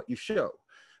majority of what you show.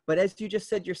 But as you just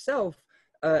said yourself,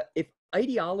 if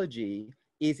ideology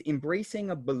is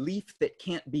embracing a belief that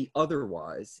can't be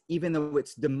otherwise, even though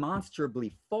it's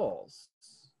demonstrably false,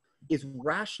 is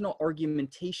rational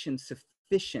argumentation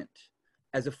sufficient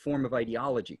as a form of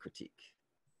ideology critique?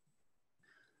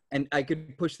 And I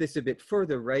could push this a bit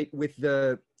further, right? With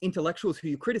the intellectuals who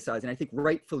you criticize, and I think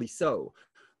rightfully so,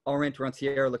 Arendt,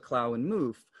 Rancière, Laclau, and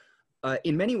Mouffe,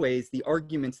 in many ways, the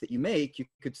arguments that you make, you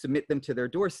could submit them to their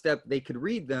doorstep, they could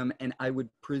read them, and I would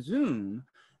presume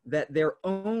that their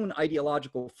own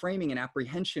ideological framing and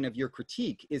apprehension of your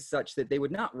critique is such that they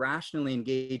would not rationally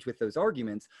engage with those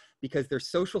arguments, because their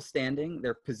social standing,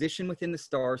 their position within the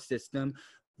star system,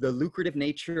 the lucrative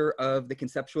nature of the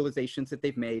conceptualizations that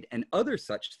they've made, and other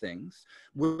such things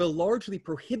will largely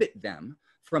prohibit them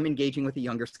from engaging with a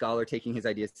younger scholar, taking his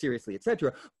ideas seriously,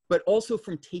 etc., but also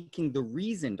from taking the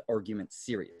reasoned arguments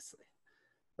seriously,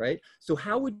 right? So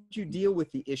how would you deal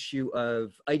with the issue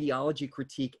of ideology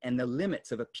critique and the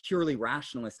limits of a purely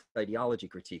rationalist ideology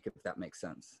critique, if that makes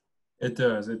sense? It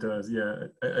does, yeah.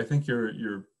 I think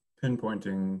you're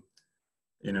pinpointing,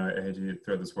 I hate to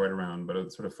throw this word around, but a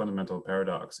sort of fundamental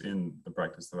paradox in the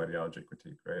practice of ideology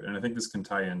critique, right? And I think this can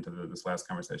tie into this last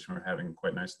conversation we're having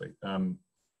quite nicely.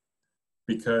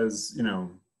 Because,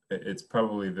 it's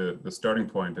probably the starting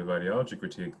point of ideology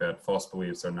critique that false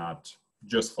beliefs are not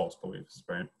just false beliefs,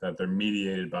 right? That they're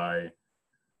mediated by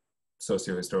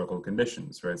socio-historical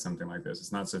conditions, right? Something like this.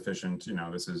 It's not sufficient, you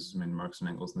know, this is, I mean, Marx and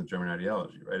Engels and the German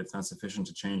ideology, right? It's not sufficient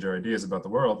to change our ideas about the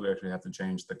world. We actually have to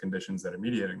change the conditions that are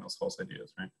mediating those false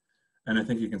ideas, right? And I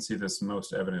think you can see this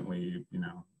most evidently, you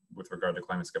know, with regard to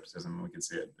climate skepticism. We can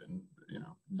see it in, you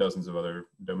know, dozens of other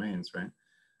domains, right?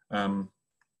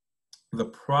 The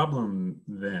problem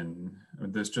then,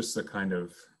 there's just a kind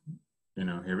of, you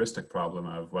know, heuristic problem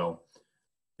of, well,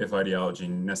 if ideology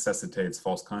necessitates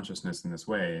false consciousness in this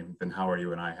way, then how are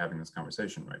you and I having this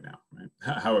conversation right now, right?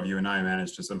 How have you and I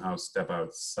managed to somehow step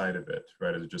outside of it,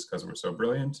 right? Is it just because we're so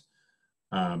brilliant?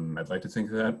 I'd like to think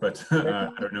that, but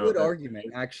I don't know. Good argument,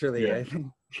 actually. Yeah. I think.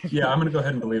 Yeah, I'm going to go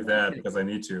ahead and believe that because I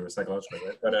need to psychologically,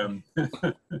 right?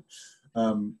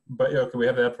 But yeah, okay, we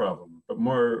have that problem, but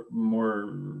more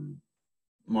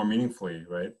meaningfully,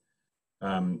 right?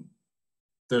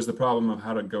 There's the problem of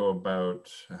how to go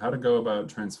about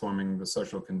transforming the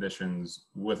social conditions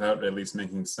without at least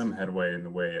making some headway in the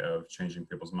way of changing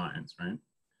people's minds, right?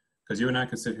 Because you and I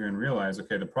could sit here and realize,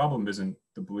 okay, the problem isn't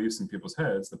the beliefs in people's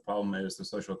heads, the problem is the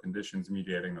social conditions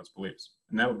mediating those beliefs.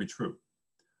 And that would be true.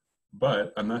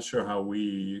 But I'm not sure how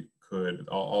we could,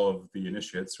 all of the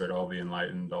initiates, right, all the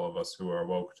enlightened, all of us who are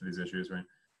woke to these issues, right?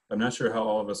 I'm not sure how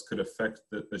all of us could affect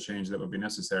the change that would be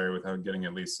necessary without getting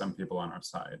at least some people on our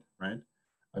side, right?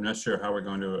 I'm not sure how we're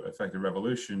going to affect a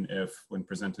revolution if, when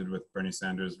presented with Bernie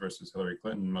Sanders versus Hillary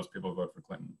Clinton, most people vote for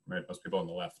Clinton, right? Most people on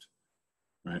the left,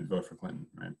 right, vote for Clinton,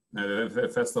 right? Now,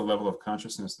 if that's the level of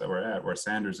consciousness that we're at, where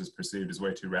Sanders is perceived as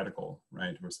way too radical,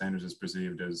 right? Where Sanders is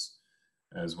perceived as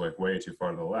like way too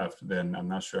far to the left, then I'm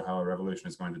not sure how a revolution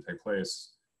is going to take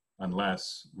place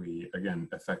unless we, again,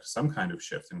 affect some kind of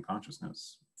shift in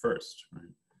consciousness first,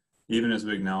 right? Even as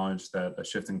we acknowledge that a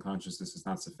shift in consciousness is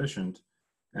not sufficient,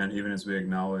 and even as we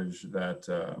acknowledge that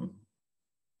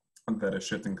that a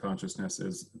shift in consciousness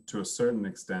is, to a certain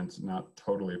extent, not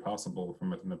totally possible from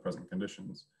within the present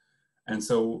conditions. And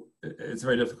so it's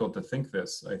very difficult to think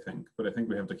this, I think, but I think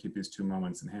we have to keep these two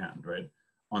moments in hand, right?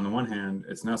 On the one hand,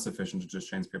 it's not sufficient to just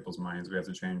change people's minds. We have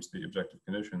to change the objective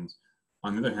conditions.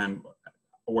 On the other hand,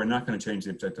 we're not going to change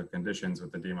the objective conditions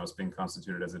with the demos being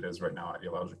constituted as it is right now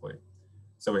ideologically.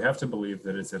 So we have to believe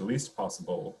that it's at least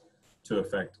possible to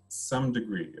affect some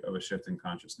degree of a shift in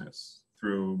consciousness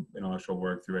through intellectual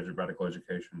work, through radical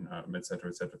education, et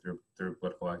cetera, through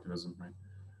political activism,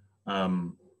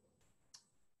 right?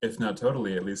 If not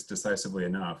totally, at least decisively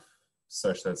enough,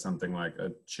 such that something like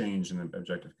a change in the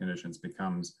objective conditions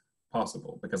becomes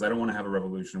possible. Because I don't want to have a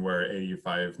revolution where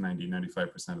 85, 90,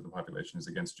 95% of the population is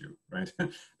against you, right?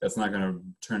 That's not going to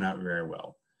turn out very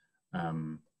well.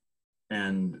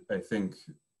 And I think,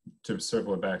 to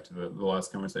circle it back to the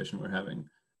last conversation we're having,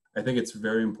 I think it's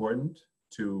very important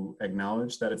to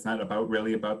acknowledge that it's not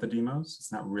really about the demos.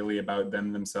 It's not really about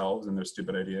them themselves and their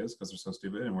stupid ideas because they're so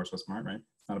stupid and we're so smart, right?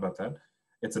 It's not about that.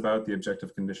 It's about the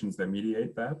objective conditions that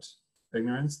mediate that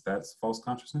ignorance, that's false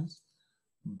consciousness.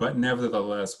 But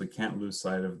nevertheless, we can't lose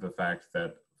sight of the fact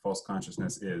that false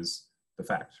consciousness is the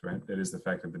fact, right? It is the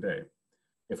fact of the day.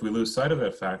 If we lose sight of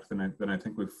that fact, then I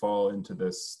think we fall into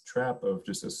this trap of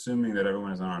just assuming that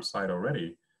everyone is on our side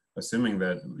already, assuming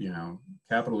that, you know,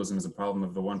 capitalism is a problem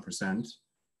of the 1%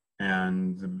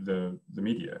 and the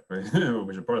media, right?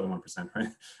 Which are part of the 1%, right?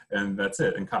 And that's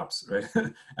it, and cops, right?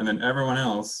 And then everyone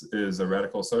else is a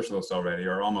radical socialist already,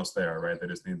 or almost there, right? They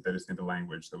just need the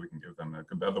language that we can give them.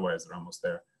 Otherwise, they're almost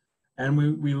there. And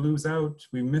we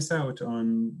miss out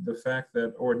on the fact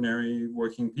that ordinary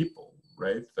working people,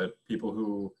 right? That people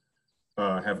who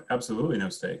have absolutely no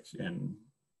stake in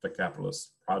the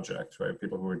capitalist project, right?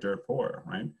 People who are dirt poor,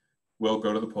 right? Will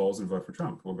go to the polls and vote for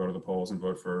Trump. We'll go to the polls and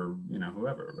vote for, you know,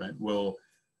 whoever, right? We'll,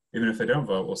 even if they don't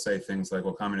vote, we'll say things like,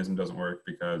 well, communism doesn't work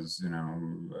because, you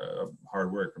know,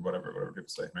 hard work or whatever people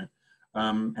say, right?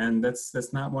 And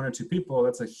that's not one or two people.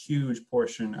 That's a huge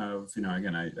portion of, you know,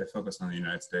 again, I focus on the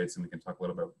United States, and we can talk a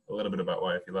little bit about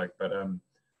why if you like, but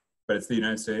it's the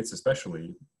United States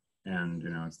especially, and, you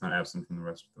know, it's not absent from the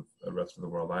rest of the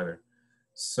world either.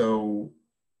 So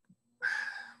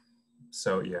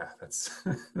yeah, that's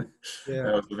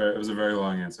Yeah. it was a very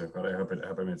long answer, but I hope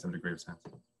it made some degree of sense.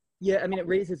 Yeah, I mean, it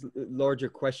raises larger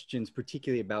questions,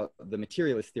 particularly about the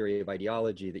materialist theory of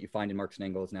ideology that you find in Marx and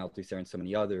Engels and Althusser and so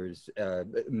many others.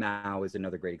 Mao is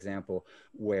another great example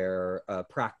where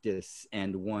practice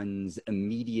and one's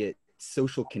immediate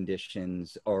social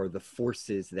conditions are the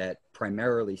forces that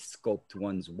primarily sculpt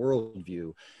one's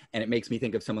worldview. And it makes me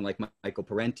think of someone like Michael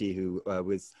Parenti, who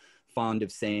was fond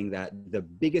of saying that the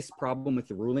biggest problem with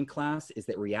the ruling class is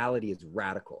that reality is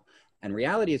radical. And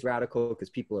reality is radical because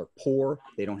people are poor,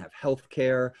 they don't have health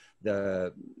care,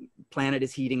 the planet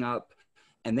is heating up,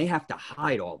 and they have to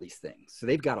hide all these things. So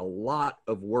they've got a lot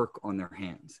of work on their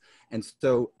hands. And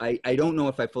so I don't know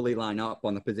if I fully line up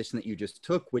on the position that you just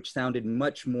took, which sounded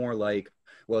much more like,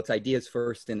 well, it's ideas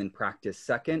first and then practice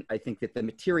second. I think that the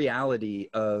materiality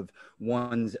of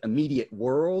one's immediate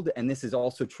world, and this is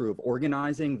also true of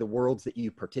organizing, the worlds that you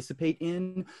participate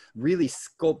in, really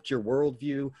sculpt your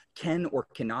worldview, can or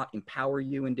cannot empower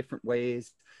you in different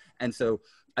ways. And so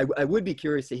I would be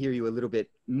curious to hear you a little bit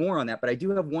more on that, but I do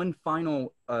have one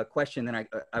final question that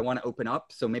I want to open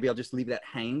up. So maybe I'll just leave that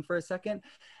hanging for a second.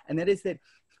 And that is that,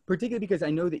 particularly because I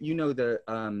know that you know the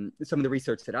some of the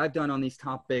research that I've done on these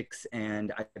topics,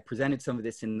 and I presented some of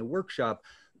this in the workshop,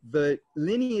 the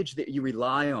lineage that you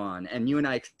rely on, and you and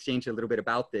I exchanged a little bit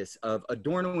about this, of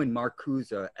Adorno and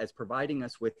Marcuse as providing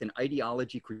us with an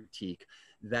ideology critique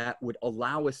that would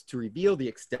allow us to reveal the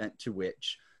extent to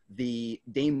which the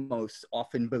demos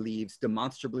often believes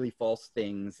demonstrably false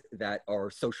things that are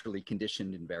socially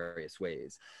conditioned in various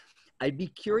ways. I'd be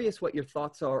curious what your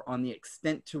thoughts are on the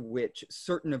extent to which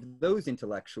certain of those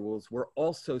intellectuals were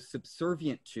also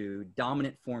subservient to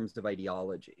dominant forms of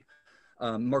ideology.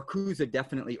 Marcuse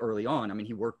definitely early on. I mean,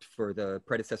 he worked for the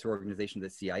predecessor organization of the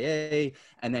CIA,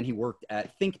 and then he worked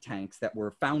at think tanks that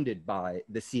were founded by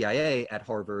the CIA at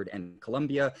Harvard and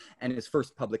Columbia, and his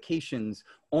first publications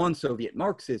on Soviet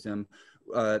Marxism,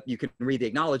 you can read the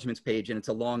acknowledgements page, and it's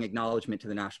a long acknowledgement to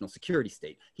the national security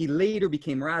state. He later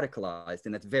became radicalized,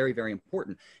 and that's very, very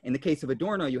important. In the case of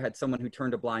Adorno, you had someone who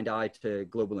turned a blind eye to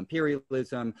global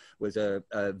imperialism, was a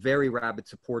very rabid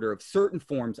supporter of certain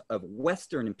forms of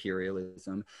Western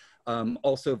imperialism,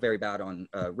 also very bad on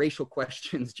racial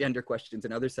questions, gender questions,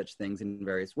 and other such things in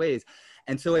various ways.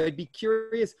 And so I'd be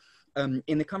curious,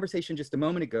 in the conversation just a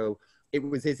moment ago, it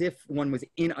was as if one was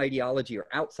in ideology or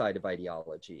outside of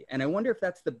ideology. And I wonder if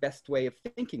that's the best way of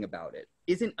thinking about it.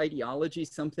 Isn't ideology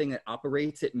something that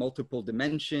operates at multiple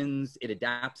dimensions? It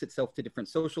adapts itself to different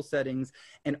social settings.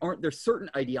 And aren't there certain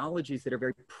ideologies that are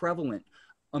very prevalent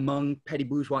among petty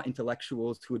bourgeois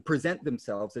intellectuals who would present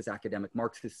themselves as academic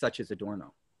Marxists, such as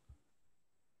Adorno?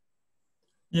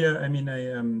 Yeah, I mean,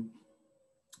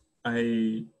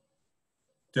 I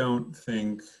don't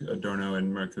think Adorno and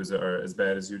Marcuse are as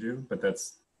bad as you do, but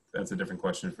that's a different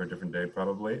question for a different day,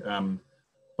 probably.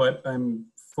 But I'm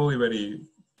fully ready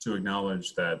to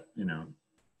acknowledge that, you know,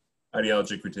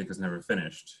 ideology critique is never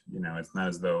finished. You know, it's not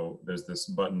as though there's this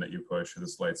button that you push or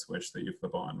this light switch that you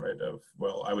flip on, right? Of,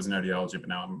 well, I was in ideology, but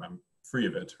now I'm free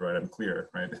of it, right? I'm clear,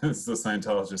 right? As the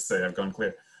Scientologists say, I've gone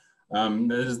clear.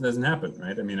 That just doesn't happen,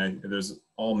 right? I mean, there's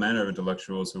all manner of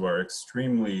intellectuals who are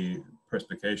extremely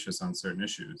perspicacious on certain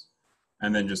issues,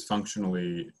 and then just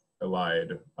functionally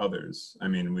allied others. I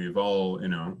mean, we've all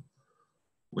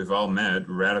met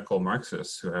radical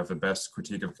Marxists who have the best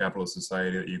critique of capitalist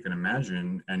society that you can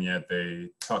imagine, and yet they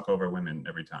talk over women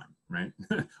every time, right?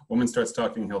 Woman starts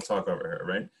talking, he'll talk over her,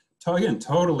 right? Again,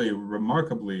 totally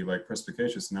remarkably like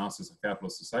perspicacious analysis of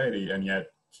capitalist society, and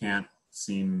yet can't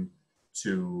seem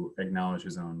to acknowledge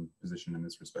his own position in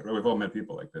this respect. We've all met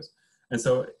people like this. And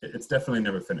so it's definitely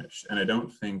never finished. And I don't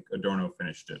think Adorno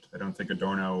finished it. I don't think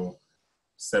Adorno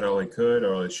said all he could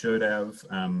or all he should have.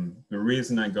 The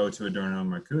reason I go to Adorno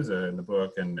and Marcuse in the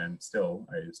book, and still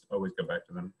I just always go back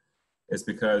to them, is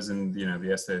because in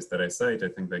the essays that I cite, I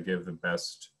think they give the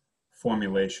best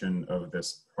formulation of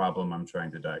this problem I'm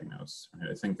trying to diagnose.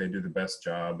 I think they do the best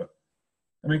job.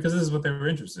 I mean, because this is what they were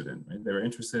interested in, right? They were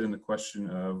interested in the question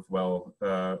of, well,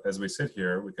 as we sit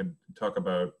here, we could talk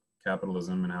about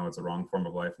capitalism and how it's a wrong form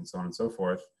of life and so on and so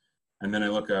forth. And then I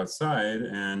look outside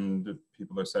and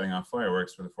people are setting off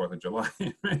fireworks for the 4th of July,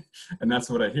 right? And that's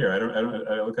what I hear.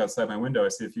 I look outside my window, I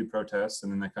see a few protests,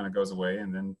 and then that kind of goes away.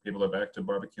 And then people are back to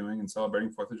barbecuing and celebrating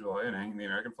 4th of July and hanging the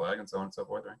American flag and so on and so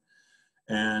forth, right?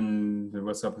 And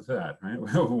what's up with that, right?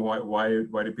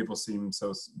 Why do people seem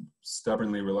so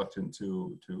stubbornly reluctant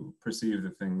to perceive the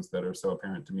things that are so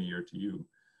apparent to me or to you?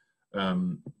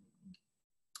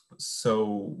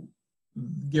 So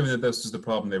given that this is the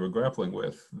problem they were grappling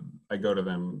with, I go to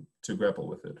them to grapple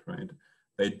with it, right?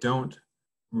 They don't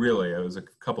really, as a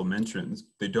couple mentions,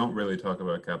 they don't really talk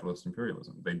about capitalist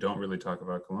imperialism. They don't really talk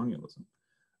about colonialism.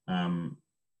 And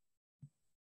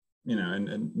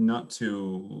not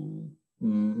to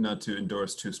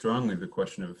endorse too strongly the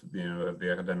question of the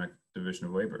academic division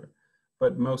of labor,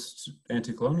 but most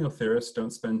anti-colonial theorists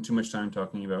don't spend too much time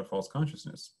talking about false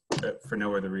consciousness for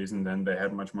no other reason than they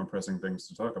had much more pressing things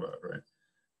to talk about, right?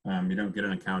 You don't get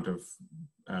an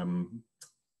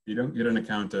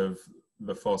account of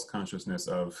the false consciousness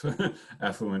of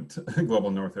affluent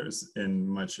global northers in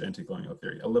much anti-colonial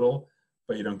theory. A little,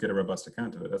 but you don't get a robust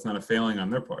account of it. That's not a failing on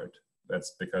their part.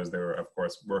 That's because they were, of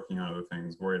course, working on other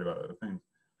things, worried about other things.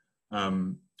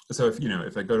 So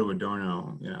if I go to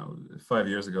Adorno, 5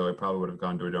 years ago, I probably would have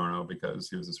gone to Adorno because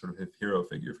he was a sort of hero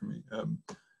figure for me.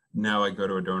 Now I go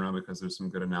to Adorno because there's some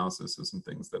good analysis of some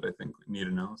things that I think need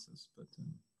analysis. But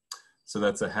so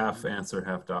that's a half answer,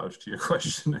 half dodge to your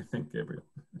question, I think, Gabriel.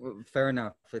 Well, fair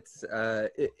enough.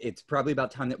 It's probably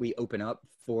about time that we open up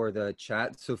for the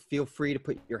chat. So feel free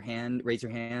to raise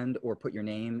your hand, or put your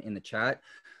name in the chat.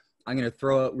 I'm going to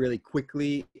throw out really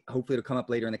quickly, hopefully it'll come up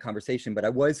later in the conversation, but I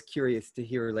was curious to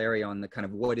hear Larry on the kind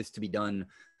of what is to be done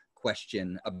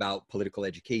question about political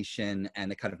education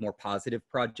and the kind of more positive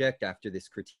project after this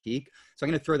critique. So I'm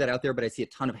going to throw that out there, but I see a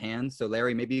ton of hands. So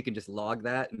Larry, maybe you can just log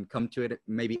that and come to it.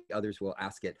 Maybe others will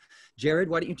ask it. Jared,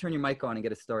 why don't you turn your mic on and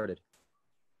get us started?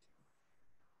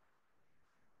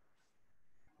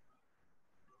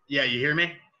 Yeah, you hear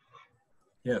me?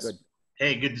 Yes. Good.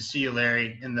 Hey, good to see you,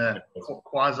 Larry, in the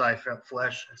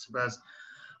quasi-flesh, I suppose.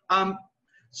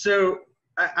 So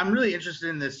I'm really interested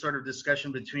in this sort of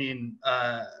discussion between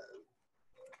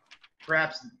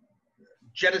perhaps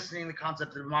jettisoning the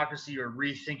concept of democracy or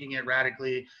rethinking it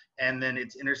radically, and then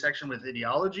its intersection with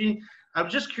ideology. I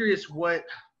was just curious what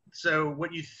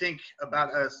you think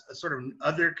about a sort of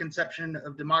other conception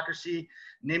of democracy,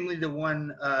 namely the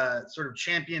one sort of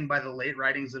championed by the late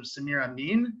writings of Samir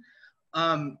Amin.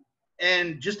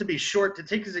 And just to be short, to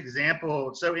take his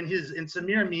example, so in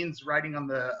Samir Amin's writing on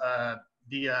the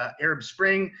Arab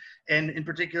Spring, and in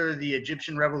particular the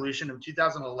Egyptian Revolution of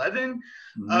 2011,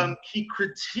 he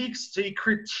critiques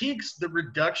the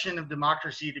reduction of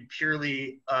democracy to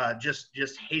purely just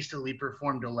hastily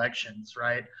performed elections,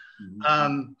 right?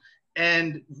 And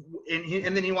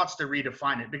then he wants to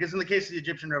redefine it, because in the case of the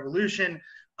Egyptian Revolution,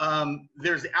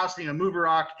 there's the ousting of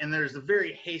Mubarak, and there's the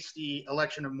very hasty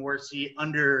election of Morsi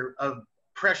under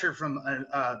pressure from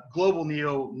global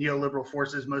neoliberal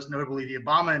forces, most notably the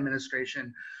Obama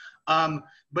administration.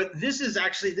 But this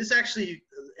actually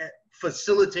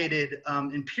facilitated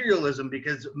imperialism,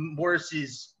 because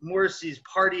Morsi's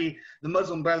party, the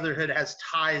Muslim Brotherhood, has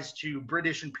ties to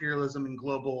British imperialism and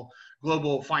global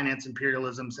finance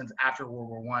imperialism since after World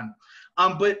War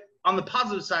I. But on the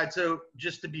positive side, so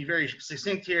just to be very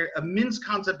succinct here, Amin's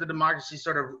concept of democracy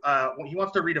sort of, he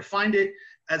wants to redefine it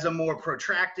as a more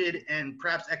protracted, and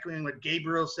perhaps echoing what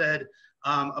Gabriel said,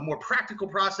 a more practical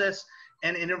process.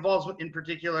 And it involves, in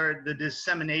particular, the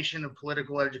dissemination of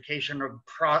political education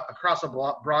across a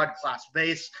broad class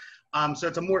base. So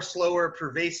it's a more slower,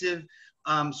 pervasive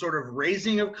sort of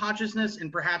raising of consciousness,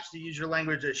 and perhaps, to use your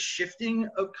language, a shifting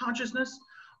of consciousness.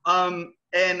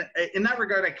 And in that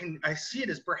regard, I see it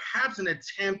as perhaps an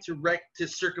attempt to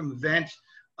circumvent,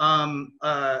 to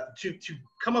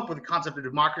come up with a concept of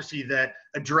democracy that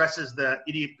addresses the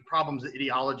problems of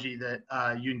ideology that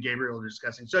you and Gabriel are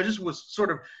discussing. So I just was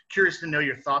sort of curious to know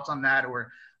your thoughts on that,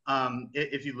 or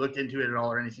if you looked into it at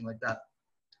all or anything like that.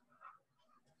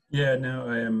 Yeah, no,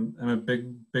 I'm a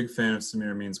big fan of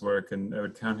Samir Amin's work, and I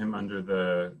would count him under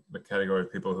the category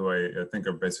of people who I think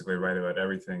are basically right about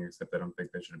everything, except I don't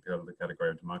think they should appeal to the category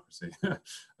of democracy.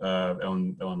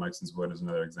 Ellen Meikson's Wood is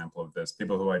another example of this.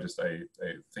 People who I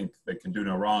think they can do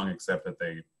no wrong, except that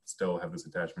they still have this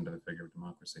attachment to the figure of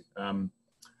democracy.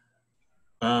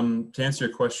 To answer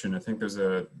your question, I think there's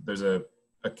a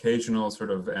occasional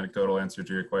sort of anecdotal answer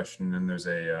to your question, and there's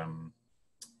a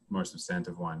more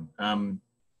substantive one.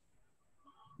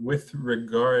 With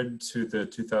regard to the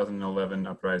 2011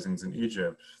 uprisings in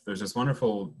Egypt, there's this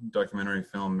wonderful documentary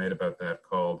film made about that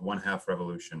called One Half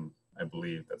Revolution, I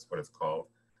believe that's what it's called.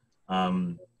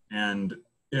 And,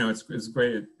 it's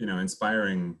great,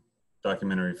 inspiring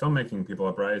documentary filmmaking,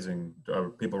 people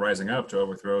rising up to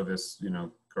overthrow this,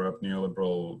 corrupt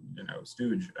neoliberal,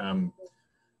 stooge.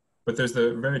 But there's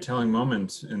the very telling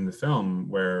moment in the film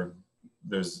where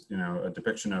there's a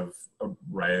depiction of a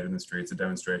riot in the streets, a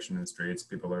demonstration in the streets.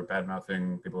 People are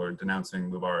bad-mouthing, people are denouncing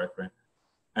Mubarak, right?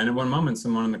 And at one moment,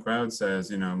 someone in the crowd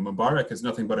says, Mubarak is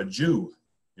nothing but a Jew,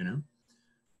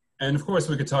 And of course,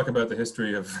 we could talk about the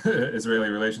history of Israeli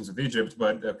relations with Egypt,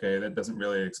 but okay, that doesn't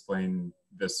really explain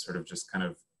this sort of just kind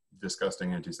of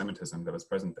disgusting anti-Semitism that was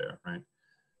present there, right?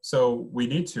 So we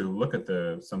need to look at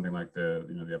something like the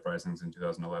uprisings in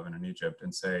 2011 in Egypt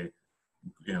and say,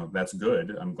 that's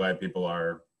good. I'm glad people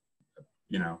are,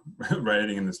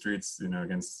 rioting in the streets,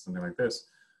 against something like this.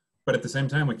 But at the same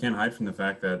time, we can't hide from the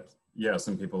fact that, yeah,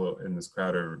 some people in this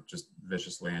crowd are just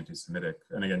viciously anti-Semitic.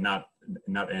 And again, not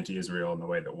anti-Israel in the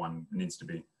way that one needs to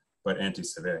be, but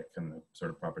anti-civic in the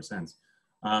sort of proper sense.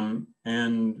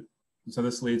 And so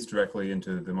this leads directly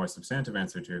into the more substantive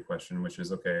answer to your question, which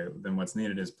is, okay, then what's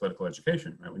needed is political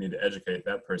education, right? We need to educate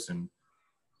that person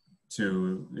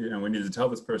to, we need to tell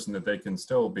this person that they can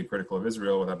still be critical of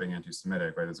Israel without being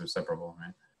anti-Semitic, right? Those are separable,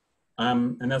 right?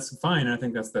 And that's fine. I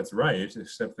think that's right,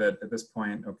 except that at this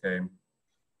point, okay,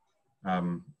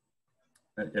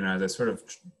 as I sort of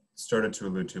started to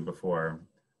allude to before,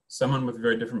 someone with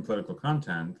very different political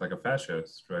content, like a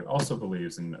fascist, right, also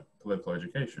believes in political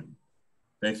education.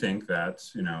 They think that,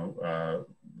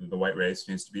 the white race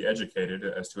needs to be educated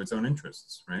as to its own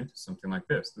interests, right? Something like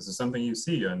this. This is something you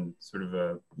see on sort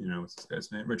of what's this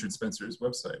guy's name? Richard Spencer's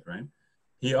website, right?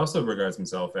 He also regards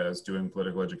himself as doing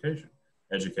political education,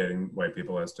 educating white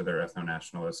people as to their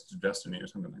ethno-nationalist destiny or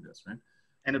something like this, right?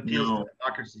 And appeals to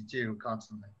democracy too,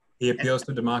 constantly. He appeals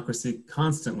to democracy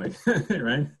constantly,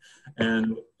 right?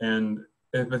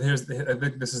 But I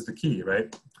think this is the key,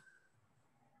 right?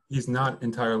 He's not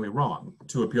entirely wrong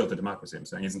to appeal to democracy. I'm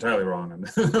saying he's entirely wrong on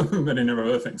many number of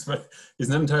other things, but he's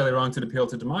not entirely wrong to appeal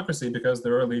to democracy because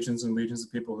there are legions and legions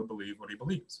of people who believe what he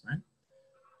believes, right?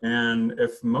 And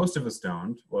if most of us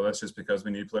don't, well, that's just because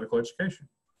we need political education.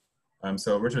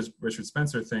 So Richard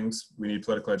Spencer thinks we need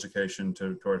political education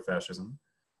toward fascism.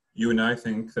 You and I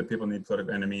think that people need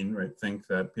think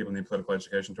that people need political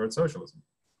education towards socialism.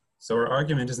 So our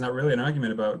argument is not really an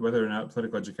argument about whether or not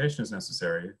political education is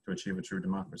necessary to achieve a true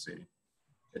democracy.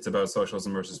 It's about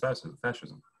socialism versus fascism.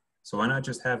 So why not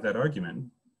just have that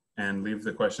argument and leave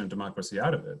the question of democracy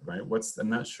out of it, right? I'm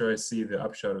not sure I see the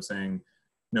upshot of saying,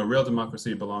 no, real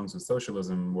democracy belongs with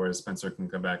socialism, whereas Spencer can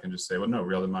come back and just say, well, no,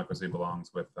 real democracy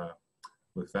belongs with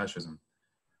fascism.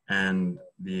 And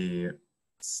the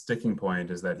sticking point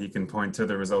is that he can point to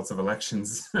the results of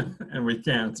elections and we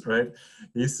can't, right?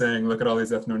 He's saying, look at all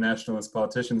these ethno-nationalist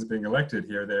politicians being elected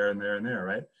here, there, and there, and there,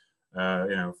 right?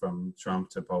 From Trump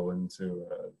to Poland to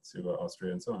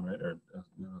Austria and so on, right? Or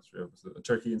Austria,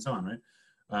 Turkey and so on, right?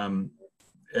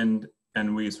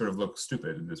 And we sort of look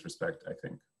stupid in this respect, I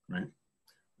think, right?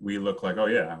 We look like, oh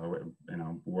yeah,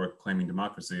 we're claiming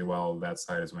democracy while that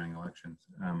side is winning elections.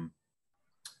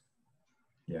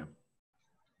 Yeah.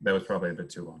 That was probably a bit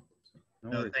too long.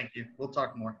 No, thank you. We'll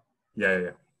talk more. Yeah.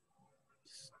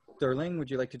 Sterling, would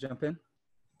you like to jump in?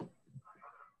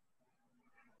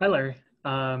 Hi, Larry.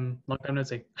 Long time no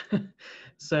see.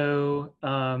 So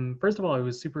first of all, it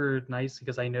was super nice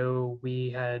because I know we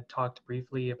had talked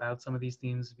briefly about some of these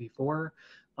themes before,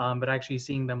 but actually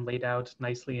seeing them laid out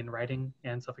nicely in writing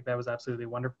and stuff like that was absolutely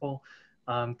wonderful.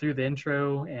 Through the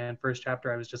intro and first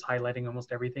chapter, I was just highlighting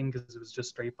almost everything because it was just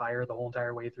straight fire the whole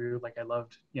entire way through. Like I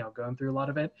loved, going through a lot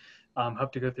of it.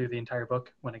 Hope to go through the entire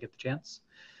book when I get the chance.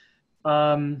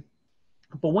 But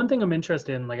one thing I'm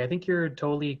interested in, like I think you're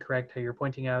totally correct how you're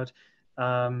pointing out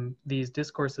these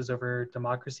discourses over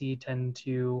democracy tend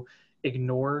to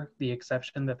ignore the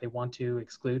exception that they want to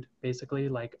exclude, basically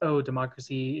like, oh,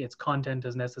 democracy, its content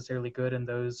is necessarily good and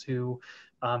those who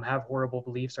have horrible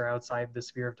beliefs are outside the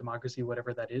sphere of democracy,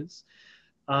 whatever that is.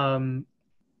 And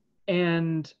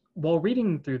while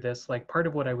reading through this, like part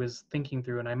of what I was thinking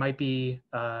through, and I might be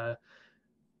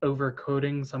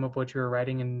overcoding some of what you were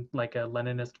writing in like a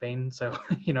Leninist vein, so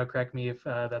correct me if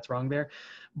that's wrong there,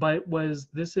 but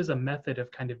this is a method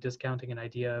of kind of discounting an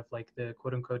idea of like the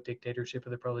quote unquote dictatorship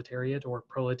of the proletariat or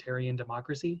proletarian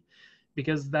democracy,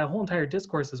 because that whole entire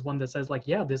discourse is one that says like,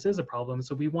 yeah, this is a problem,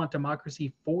 so we want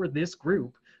democracy for this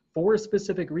group for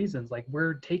specific reasons. Like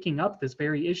we're taking up this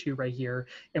very issue right here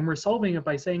and we're solving it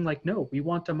by saying like, no, we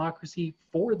want democracy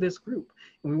for this group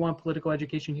and we want political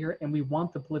education here and we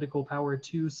want the political power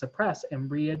to suppress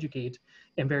and re-educate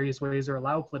in various ways or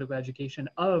allow political education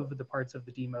of the parts of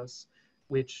the demos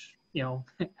which,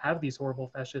 have these horrible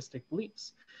fascistic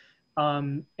beliefs.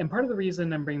 And part of the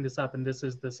reason I'm bringing this up, and this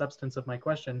is the substance of my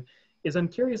question, is I'm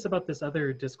curious about this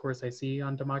other discourse I see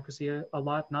on democracy a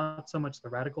lot, not so much the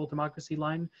radical democracy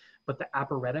line, but the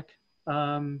apparetic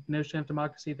notion of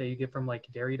democracy that you get from like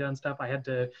Derrida and stuff. I had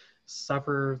to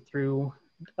suffer through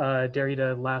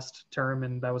Derrida last term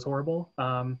and that was horrible.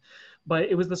 But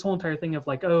it was this whole entire thing of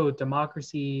like, oh,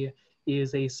 democracy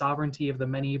is a sovereignty of the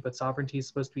many, but sovereignty is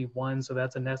supposed to be one, so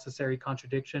that's a necessary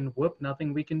contradiction. Whoop,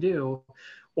 nothing we can do.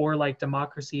 Or like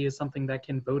democracy is something that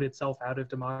can vote itself out of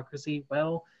democracy.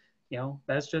 Well,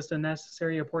 that's just a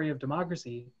necessary aporia of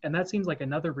democracy. And that seems like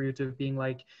another route of being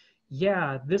like,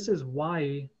 yeah, this is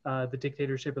why the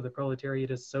dictatorship of the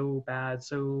proletariat is so bad,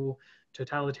 so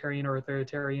totalitarian or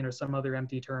authoritarian or some other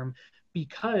empty term,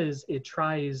 because it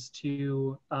tries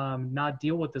to not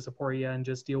deal with this aporia and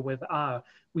just deal with,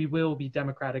 we will be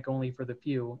democratic only for the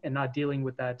few, and not dealing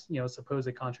with that,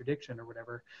 supposed contradiction or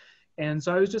whatever. And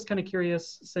so I was just kind of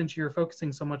curious, since you're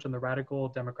focusing so much on the radical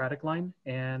democratic line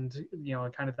and, you know,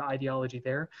 kind of the ideology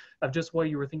there, of just what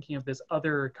you were thinking of this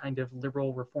other kind of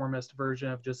liberal reformist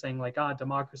version of just saying like,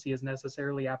 democracy is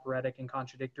necessarily apparatic and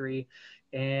contradictory.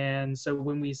 And so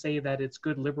when we say that it's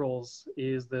good liberals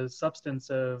is the substance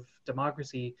of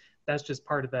democracy, that's just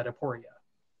part of that aporia,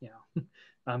 you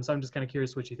know. So I'm just kind of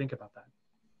curious what you think about that.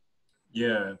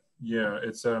 Yeah,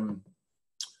 it's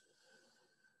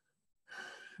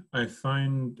I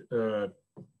find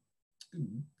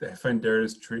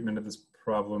Derrida's treatment of this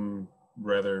problem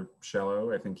rather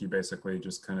shallow. I think he basically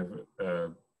just kind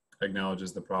of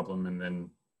acknowledges the problem and then,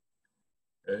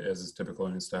 as is typical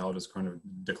in his style, just kind of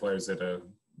declares it a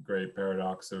great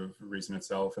paradox of reason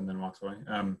itself and then walks away.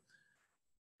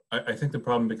 I think the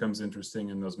problem becomes interesting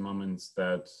in those moments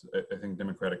that I think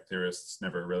democratic theorists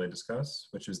never really discuss,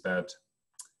 which is that,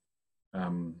 how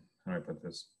do I put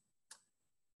this?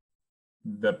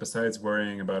 That besides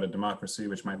worrying about a democracy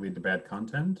which might lead to bad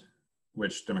content,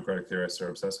 which democratic theorists are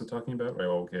obsessed with talking about, right?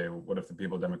 Well, okay, what if the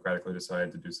people democratically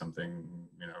decide to do something,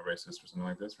 you know, racist or something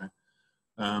like this, right?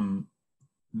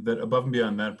 That above and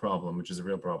beyond that problem, which is a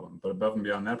real problem, but above and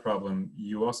beyond that problem,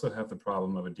 you also have the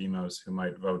problem of a demos who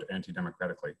might vote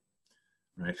anti-democratically,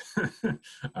 right?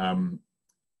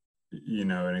 You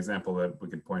know, an example that we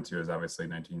could point to is obviously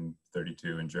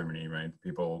 1932 in Germany, right?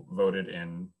 People voted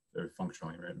in,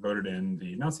 functionally, right, voted in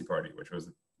the Nazi Party, which was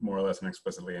more or less an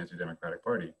explicitly anti-democratic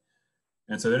party.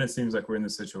 And so then it seems like we're in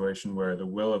this situation where the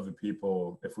will of the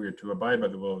people, if we are to abide by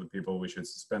the will of the people, we should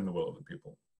suspend the will of the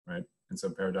people, right? And so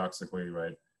paradoxically,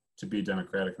 right, to be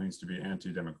democratic means to be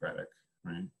anti-democratic,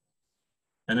 right?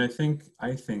 And I think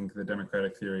the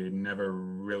democratic theory never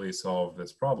really solved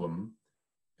this problem.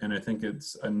 And I think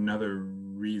it's another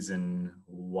reason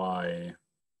why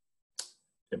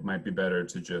it might be better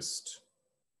to just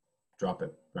drop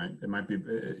it, right? It might be,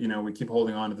 you know, we keep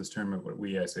holding on to this term of what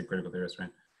I say critical theorists, right?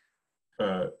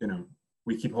 You know,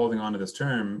 we keep holding on to this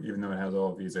term, even though it has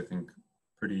all of these,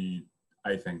 pretty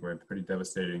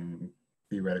devastating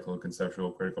theoretical,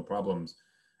 conceptual, critical problems.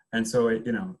 And so,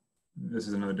 you know, this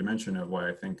is another dimension of why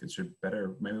I think it should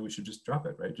maybe we should just drop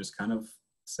it, right? Just kind of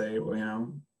say, well, you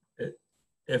know,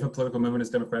 if a political movement is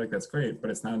democratic, that's great,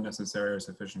 but it's not a necessary or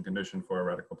sufficient condition for a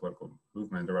radical political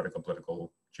movement, a radical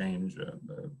political change,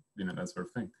 you know, that sort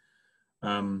of thing.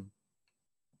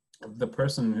 The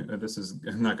person, this is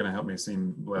not going to help me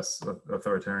seem less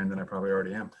authoritarian than I probably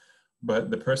already am,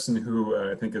 but the person who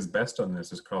I think is best on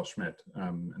this is Carl Schmitt.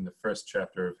 In the first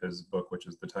chapter of his book, which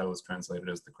is, the title is translated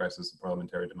as The Crisis of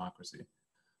Parliamentary Democracy.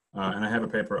 And I have a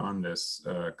paper on this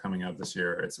coming out this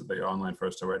year. It's the online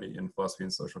first already in Philosophy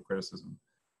and Social Criticism.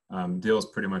 Deals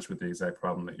pretty much with the exact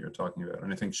problem that you're talking about.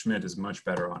 And I think Schmitt is much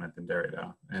better on it than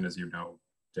Derrida. And as you know,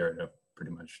 Derrida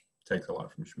pretty much takes a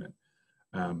lot from Schmitt.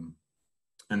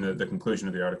 And the conclusion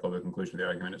of the article, the conclusion of the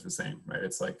argument is the same, right?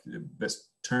 It's like, this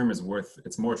term is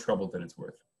it's more trouble than it's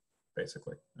worth,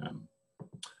 basically.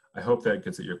 I hope that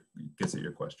gets at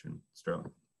your question,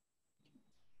 Sterling.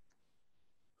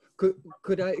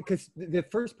 Could I, because the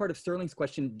first part of Sterling's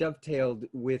question dovetailed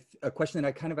with a question that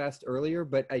I kind of asked earlier,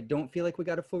 but I don't feel like we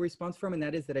got a full response from, and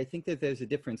that is that I think that there's a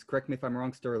difference, correct me if I'm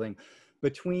wrong, Sterling,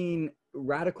 between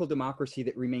radical democracy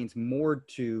that remains moored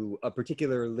to a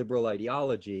particular liberal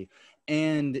ideology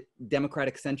and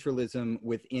democratic centralism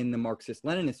within the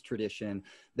Marxist-Leninist tradition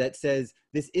that says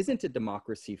this isn't a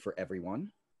democracy for everyone.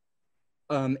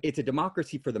 It's a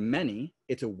democracy for the many.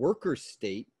 It's a worker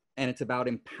state, and it's about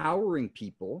empowering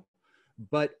people,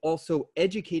 but also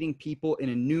educating people in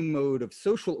a new mode of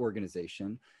social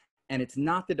organization. And it's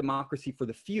not the democracy for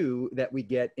the few that we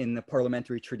get in the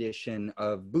parliamentary tradition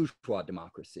of bourgeois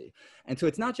democracy. And so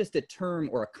it's not just a term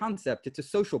or a concept, it's a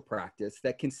social practice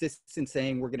that consists in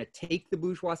saying we're going to take the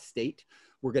bourgeois state,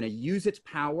 we're going to use its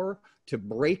power to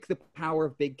break the power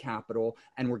of big capital,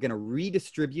 and we're going to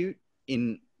redistribute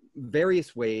in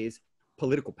various ways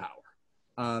political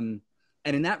power.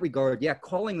 And in that regard, yeah,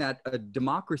 calling that a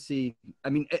democracy,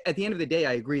 I mean, at the end of the day,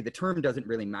 I agree, the term doesn't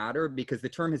really matter because the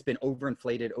term has been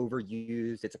overinflated,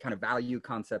 overused, it's a kind of value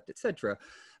concept, et cetera.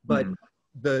 But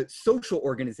the social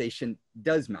organization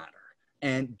does matter.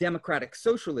 And democratic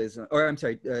socialism, or I'm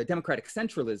sorry, democratic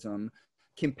centralism,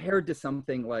 compared to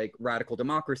something like radical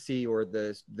democracy or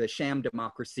the sham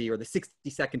democracy or the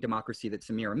 60-second democracy that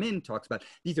Samir Amin talks about,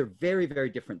 these are very, very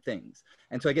different things.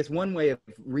 And so I guess one way of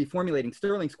reformulating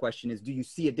Sterling's question is, do you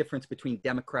see a difference between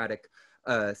democratic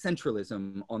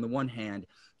centralism on the one hand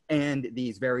and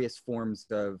these various forms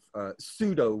of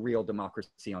pseudo-real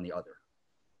democracy on the other?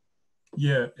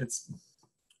 Yeah,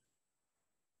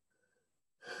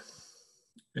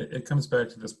 it comes back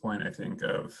to this point, I think,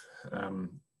 of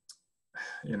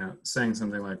saying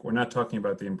something like, we're not talking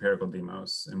about the empirical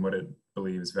demos and what it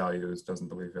believes, values, doesn't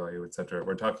believe, value, etc.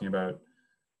 We're talking about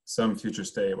some future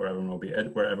state where everyone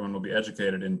will be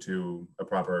educated into a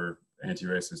proper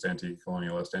anti-racist,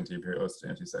 anti-colonialist, anti-imperialist,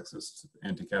 anti-sexist,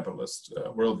 anti-capitalist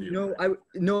worldview. No,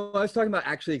 I was talking about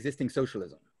actually existing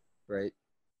socialism, right?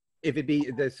 If it be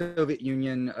the Soviet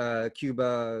Union,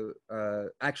 Cuba,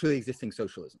 actually existing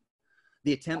socialism.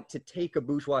 The attempt to take a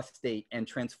bourgeois state and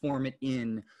transform it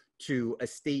into a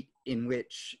state in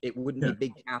which it wouldn't be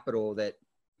big capital that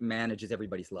manages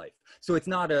everybody's life. So it's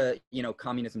not a,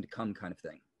 communism to come kind of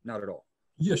thing. Not at all.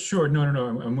 Yeah, sure. No.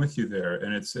 I'm with you there.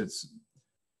 And it's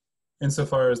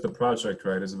insofar as the project,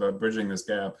 right, is about bridging this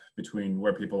gap between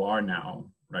where people are now,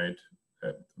 right?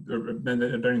 I don't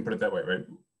even put it that way, right?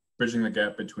 Bridging the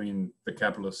gap between the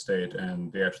capitalist state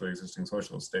and the actually existing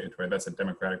socialist state, right? That's a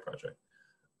democratic project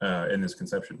in this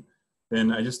conception.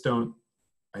 Then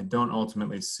I don't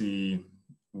ultimately see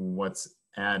what's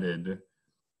added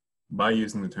by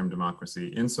using the term democracy,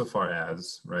 insofar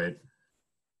as, right,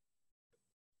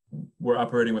 we're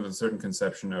operating with a certain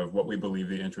conception of what we believe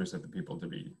the interests of the people to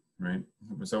be, right?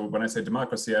 So when I say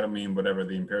democracy, I don't mean whatever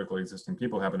the empirical existing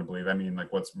people happen to believe. I mean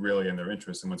like what's really in their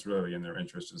interest, and what's really in their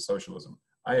interest is socialism.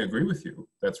 I agree with you.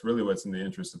 That's really what's in the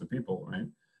interest of the people, right?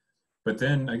 But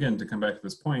then again, to come back to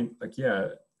this point, like, yeah,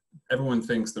 everyone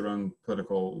thinks their own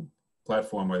political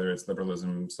platform, whether it's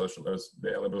liberalism,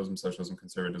 socialism,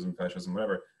 conservatism, fascism,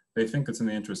 whatever, they think it's in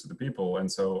the interest of the people. And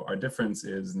so our difference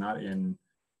is not in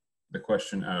the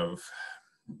question of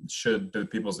should the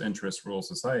people's interests rule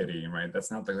society, right?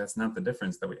 That's not the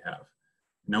difference that we have.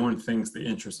 No one thinks the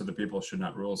interests of the people should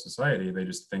not rule society. They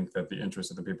just think that the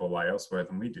interests of the people lie elsewhere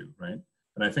than we do, right?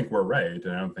 And I think we're right.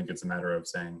 And I don't think it's a matter of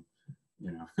saying,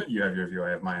 you have your view, I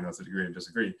have mine, let's agree or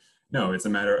disagree. No, it's a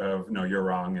matter of, no, you're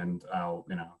wrong, and I'll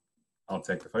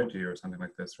take the fight to you, or something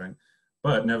like this, right?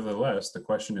 But nevertheless, the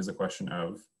question is a question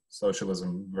of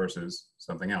socialism versus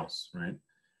something else, right?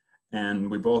 And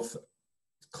we both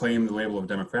claim the label of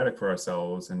democratic for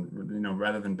ourselves, and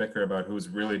rather than bicker about who's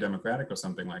really democratic or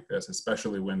something like this,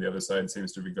 especially when the other side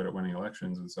seems to be good at winning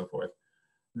elections and so forth,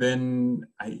 then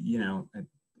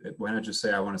why not just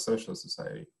say I want a socialist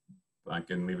society? I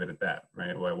can leave it at that,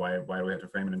 right? Why do we have to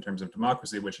frame it in terms of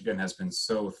democracy, which again has been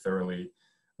so thoroughly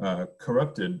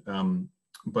corrupted?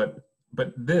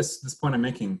 But this point I'm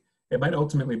making, it might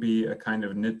ultimately be a kind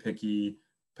of nitpicky,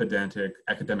 pedantic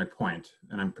academic point,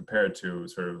 and I'm prepared to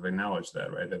sort of acknowledge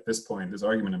that, right? At this point, this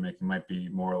argument I'm making might be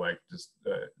more like just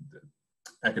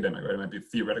academic, right? It might be a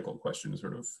theoretical question,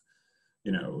 sort of,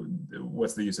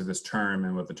 what's the use of this term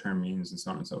and what the term means and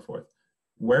so on and so forth.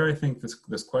 Where I think this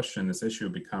issue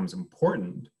becomes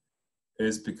important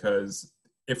is because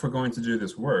if we're going to do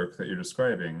this work that you're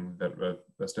describing, that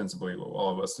ostensibly all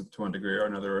of us to one degree or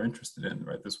another are interested in,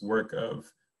 right? This work of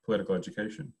political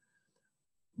education,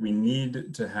 we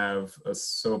need to have a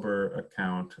sober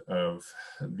account of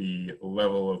the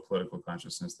level of political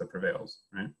consciousness that prevails,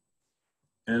 right?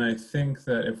 And I think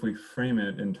that if we frame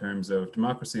it in terms of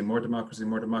democracy, more democracy,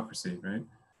 right?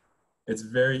 It's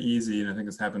very easy, and I think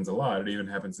this happens a lot. It even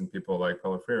happens in people like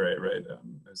Paulo Freire, right?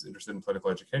 Who's interested in political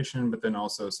education, but then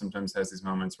also sometimes has these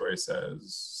moments where he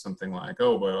says something like,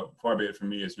 "Oh, well, far be it from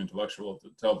me as an intellectual to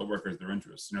tell the workers their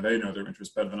interests. They know their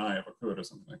interests better than I ever could," or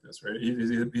something like this, right?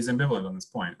 He's ambivalent on this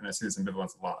point, and I see this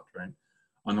ambivalence a lot, right?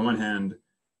 On the one hand,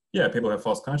 yeah, people have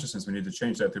false consciousness. We need to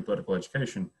change that through political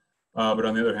education. But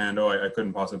on the other hand, I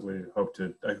couldn't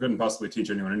possibly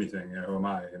teach anyone anything. Who am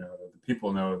I? The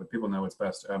people know what's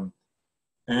best.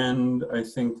 And I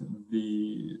think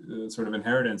the sort of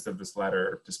inheritance of this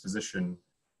latter disposition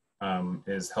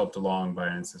is helped along by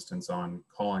an insistence on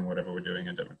calling whatever we're doing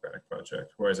a democratic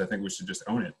project. Whereas I think we should just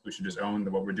own it. We should just own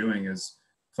that what we're doing is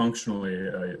functionally,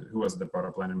 who was it that brought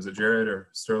up Lenin? Was it Jared or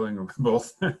Sterling or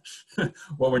both?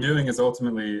 What we're doing is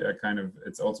ultimately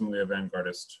it's ultimately a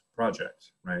vanguardist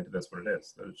project, right? That's what it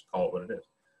is. Let's call it what it is.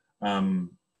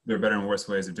 There are better and worse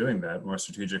ways of doing that, more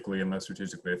strategically and less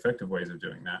strategically effective ways of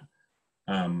doing that.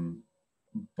 And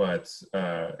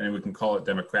we can call it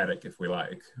democratic if we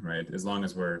like, right? As long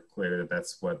as we're clear that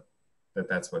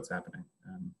that's what's happening.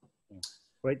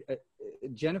 Right.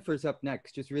 Jennifer's up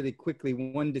next. Just really quickly,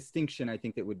 one distinction I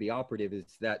think that would be operative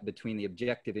is that between the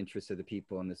objective interests of the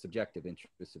people and the subjective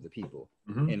interests of the people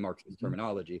in Marxist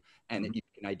terminology, and that you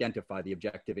can identify the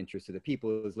objective interests of the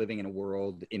people as living in a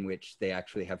world in which they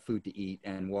actually have food to eat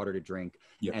and water to drink,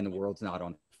 and the world's not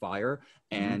on fire,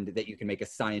 and that you can make a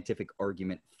scientific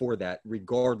argument for that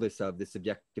regardless of the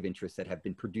subjective interests that have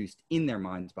been produced in their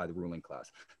minds by the ruling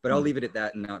class. But I'll leave it at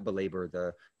that and not belabor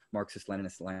the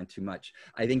Marxist-Leninist line too much.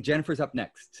 I think Jennifer's up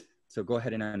next, so go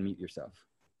ahead and unmute yourself.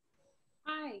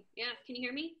 Hi, yeah, can you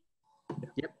hear me?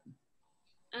 Yep.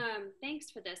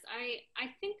 Thanks for this. I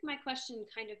think my question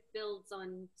kind of builds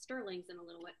on Sterling's in a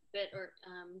little bit, or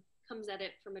comes at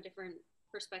it from a different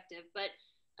perspective. But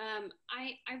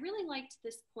I really liked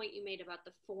this point you made about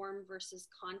the form versus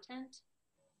content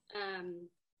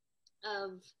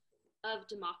of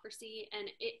democracy, and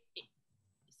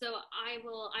so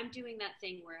I'm doing that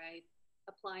thing where I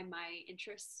apply my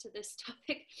interests to this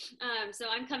topic. So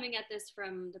I'm coming at this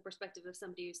from the perspective of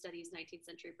somebody who studies 19th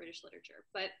century British literature.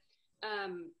 But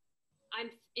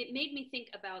it made me think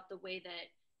about the way that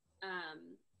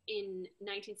in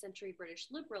 19th century British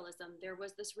liberalism, there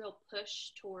was this real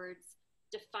push towards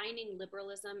defining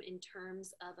liberalism in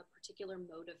terms of a particular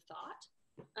mode of thought.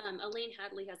 Elaine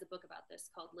Hadley has a book about this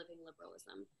called Living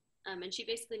Liberalism. And she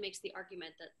basically makes the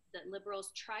argument that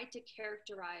liberals tried to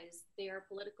characterize their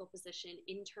political position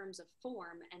in terms of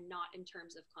form and not in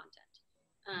terms of content.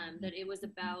 That it was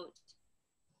about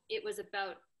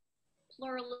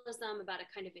pluralism, about a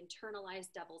kind of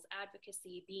internalized devil's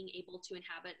advocacy, being able to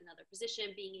inhabit another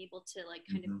position, being able to like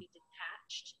kind of be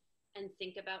detached and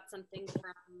think about something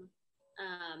from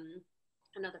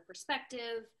another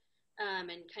perspective,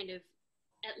 and kind of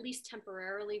at least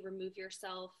temporarily remove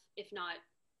yourself, if not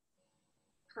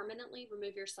permanently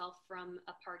remove yourself from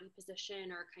a party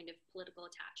position or kind of political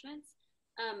attachments.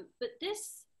 But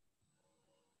this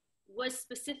was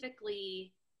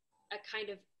specifically a kind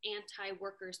of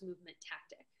anti-workers movement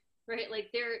tactic, right?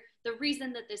 Like the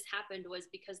reason that this happened was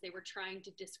because they were trying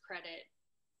to discredit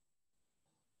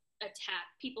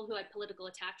people who had political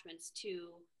attachments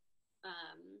to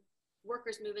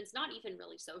workers movements, not even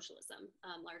really socialism,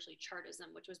 largely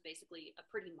Chartism, which was basically a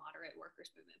pretty moderate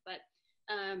workers movement. But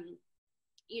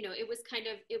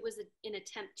it was an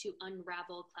attempt to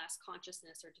unravel class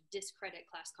consciousness or to discredit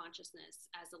class consciousness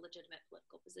as a legitimate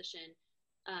political position,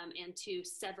 and to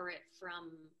sever it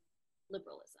from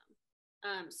liberalism.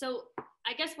 So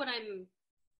I guess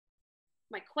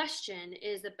my question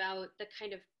is about the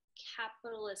kind of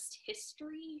capitalist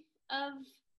history of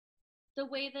the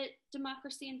way that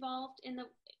democracy evolved in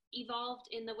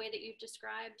the way that you've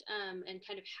described, and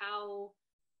kind of how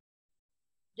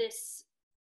this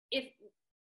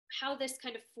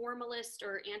kind of formalist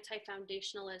or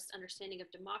anti-foundationalist understanding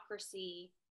of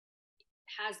democracy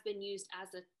has been used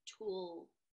as a tool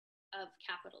of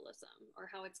capitalism, or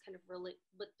how it's kind of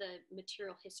what the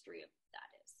material history of that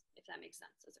is, if that makes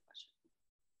sense as a question.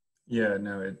 Yeah,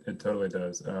 no, it totally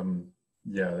does.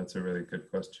 Yeah, that's a really good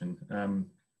question.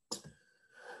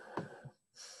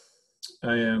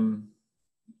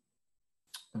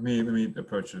 Let me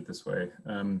approach it this way.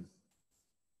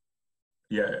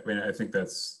 Yeah, I mean, I think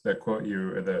that quote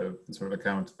or the sort of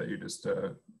account that you just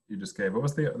gave. What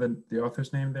was the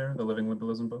author's name there? The Living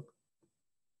Liberalism book.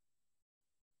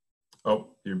 Oh,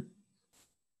 you.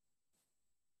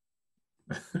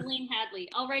 Elaine Hadley.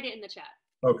 I'll write it in the chat.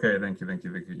 Okay, thank you.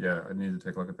 Yeah, I need to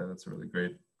take a look at that. That's a really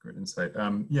great insight.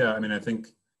 Yeah, I mean, I think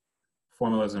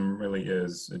formalism really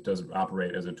it does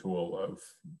operate as a tool of,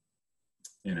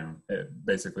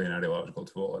 basically an ideological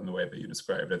tool in the way that you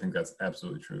described. I think that's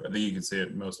absolutely true. I think you can see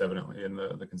it most evidently in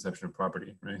the conception of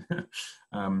property, right?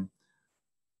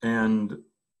 And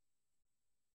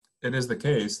it is the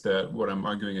case that what I'm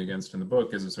arguing against in the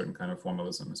book is a certain kind of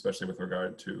formalism, especially with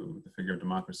regard to the figure of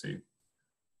democracy.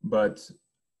 But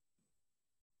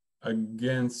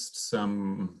against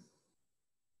some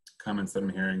comments that I'm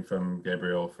hearing from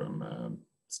Gabriel, from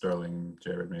Sterling,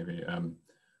 Jared maybe,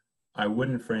 I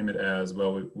wouldn't frame it as,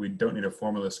 well, we don't need a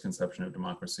formalist conception of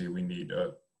democracy, we need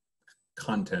a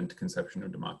content conception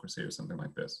of democracy or something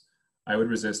like this. I would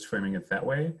resist framing it that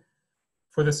way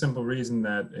for the simple reason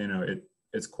that,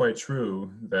 it's quite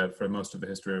true that for most of the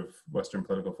history of Western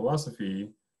political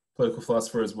philosophy, political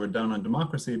philosophers were down on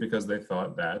democracy because they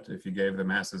thought that if you gave the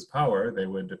masses power, they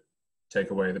would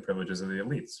take away the privileges of the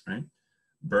elites, right?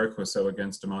 Burke was so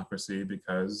against democracy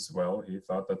because, well, he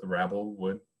thought that the rabble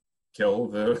would kill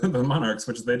the monarchs,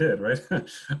 which they did, right?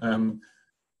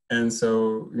 And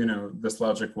so, this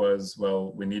logic was,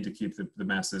 well, we need to keep the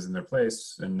masses in their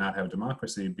place and not have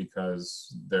democracy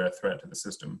because they're a threat to the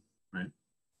system, right?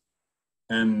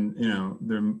 And,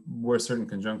 there were certain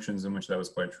conjunctions in which that was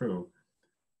quite true.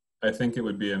 I think it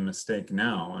would be a mistake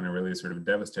now, and a really sort of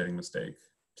devastating mistake,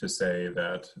 to say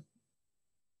that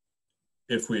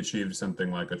if we achieved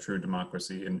something like a true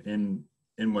democracy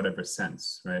in whatever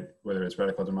sense, right? Whether it's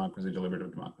radical democracy,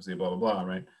 deliberative democracy, blah, blah, blah,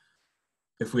 right?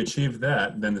 If we achieved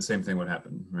that, then the same thing would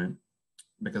happen, right?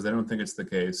 Because I don't think it's the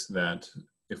case that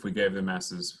if we gave the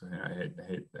masses, I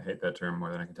hate that term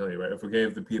more than I can tell you, right? If we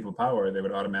gave the people power, they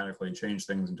would automatically change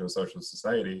things into a socialist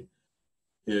society,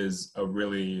 is a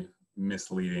really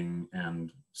misleading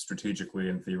and strategically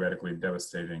and theoretically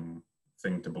devastating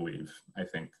thing to believe, I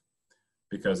think,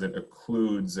 because it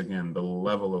occludes, again, the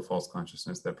level of false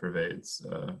consciousness that prevails,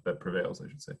 I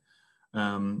should say.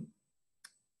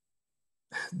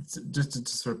 Just to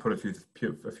sort of put a few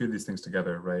of these things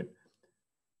together, right?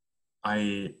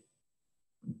 I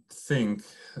think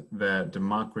that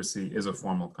democracy is a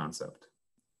formal concept,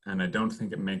 and I don't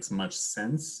think it makes much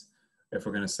sense if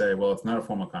we're going to say, well, it's not a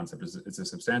formal concept, it's a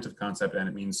substantive concept and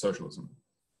it means socialism.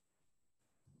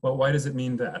 Well, why does it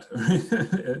mean that?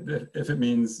 If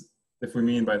we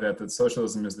mean by that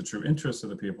socialism is the true interest of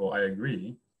the people, I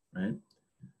agree, right?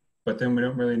 But then we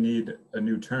don't really need a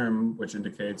new term which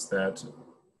indicates that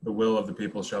the will of the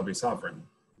people shall be sovereign,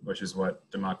 which is what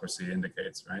democracy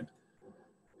indicates, right?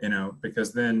 You know,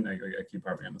 because then, I keep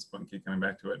harping on this point and keep coming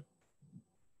back to it.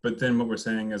 But then what we're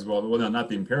saying is, well, no, not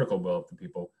the empirical will of the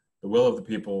people, the will of the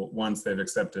people once they've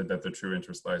accepted that their true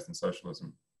interest lies in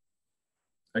socialism.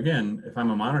 Again, if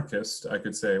I'm a monarchist, I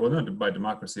could say, well, no, by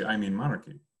democracy, I mean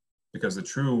monarchy, because the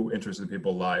true interest of the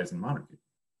people lies in monarchy.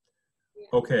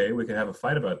 Okay, we could have a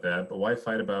fight about that, but why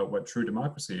fight about what true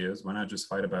democracy is? Why not just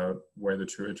fight about where the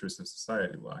true interests of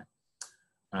society lie?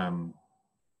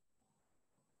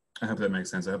 I hope that makes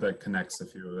sense. I hope that connects a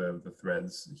few of the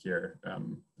threads here.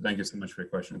 Thank you so much for your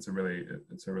question. It's a really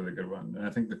good one. And I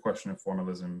think the question of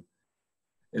formalism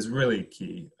is really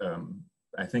key.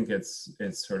 I think it's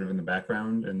sort of in the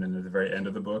background, and then at the very end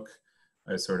of the book,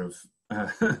 I sort of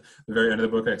the very end of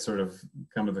the book, I sort of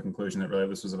come to the conclusion that really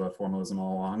this was about formalism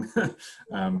all along.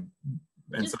 And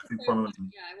just so I think formalism.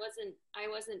 Yeah, I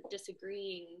wasn't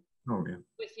disagreeing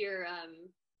with your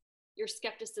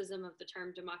skepticism of the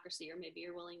term democracy, or maybe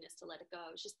your willingness to let it go.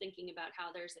 I was just thinking about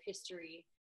how there's a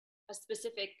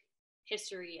specific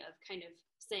history of kind of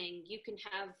saying you can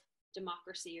have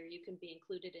democracy or you can be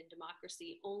included in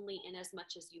democracy only in as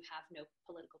much as you have no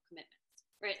political commitments,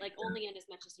 right? Like only in as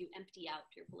much as you empty out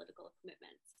your political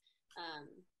commitments.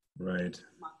 Right.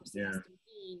 Democracy has to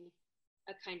mean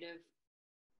a kind of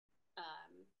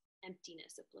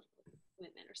emptiness of political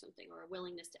commitment or something, or a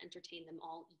willingness to entertain them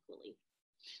all equally.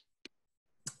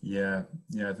 Yeah,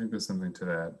 I think there's something to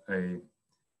that.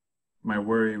 My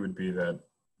worry would be that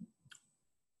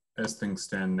as things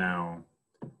stand now,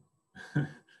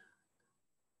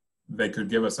 they could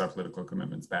give us our political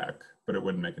commitments back, but it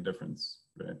wouldn't make a difference,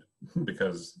 right?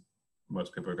 Because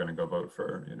most people are going to go vote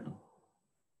for,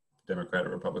 Democrat or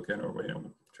Republican, or,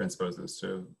 transpose this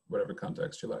to whatever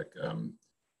context you like.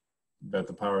 That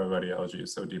the power of ideology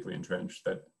is so deeply entrenched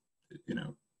that,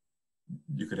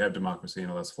 you could have democracy in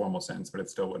a less formal sense, but it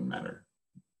still wouldn't matter.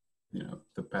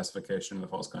 The pacification of the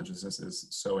false consciousness is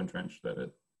so entrenched that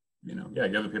it,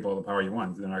 give the people all the power you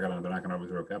want. They're not gonna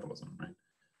overthrow capitalism, right?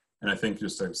 And I think,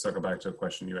 just to circle back to a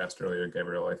question you asked earlier,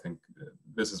 Gabriel, I think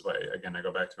this is why, again, I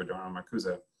go back to Adorno and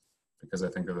Marcuse, because I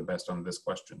think they're the best on this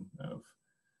question of,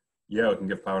 we can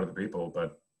give power to the people,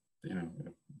 but the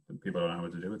people don't know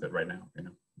what to do with it right now.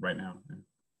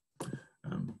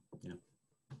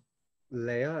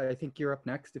 Leah, I think you're up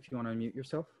next if you want to unmute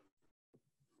yourself.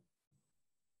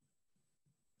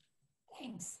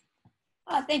 Thanks.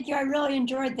 Thank you. I really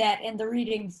enjoyed that and the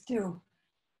readings too.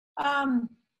 I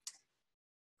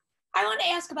want to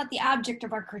ask about the object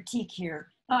of our critique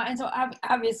here. And so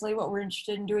obviously what we're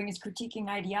interested in doing is critiquing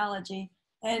ideology.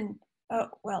 And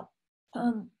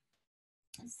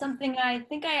something I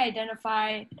think I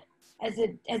identify as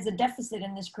a deficit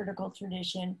in this critical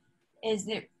tradition is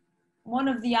that one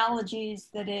of the ologies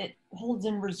that it holds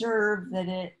in reserve, that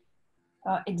it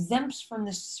exempts from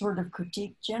this sort of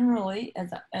critique generally,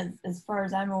 as far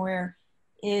as I'm aware,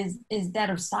 is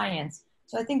that of science.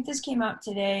 So I think this came out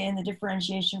today in the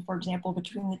differentiation, for example,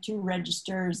 between the two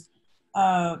registers, two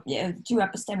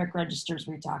epistemic registers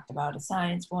we talked about, a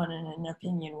science one and an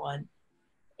opinion one.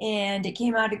 And it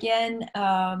came out again,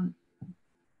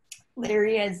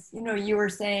 Larry, as you were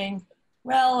saying,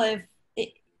 well, if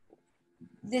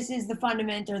this is the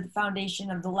fundament or the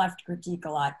foundation of the left critique a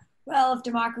lot. Well, if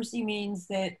democracy means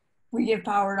that we give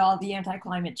power to all the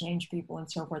anti-climate change people and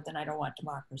so forth, then I don't want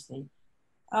democracy.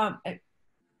 The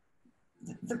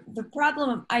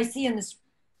problem I see in this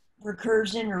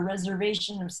recursion or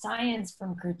reservation of science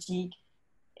from critique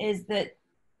is that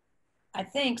I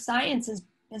think science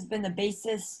has been the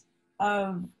basis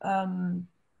of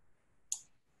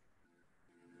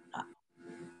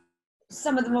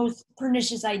some of the most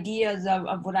pernicious ideas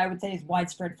of what I would say is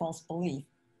widespread false belief.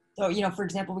 So, for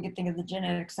example, we could think of the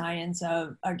genetic science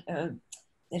of that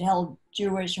held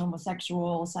Jewish,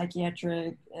 homosexual,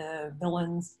 psychiatric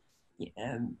villains,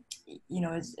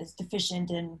 as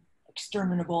deficient and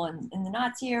exterminable in the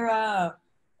Nazi era,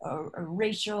 a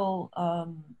racial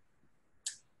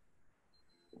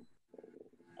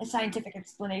scientific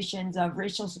explanations of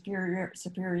racial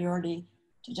superiority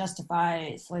to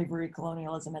justify slavery,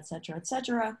 colonialism, et cetera, et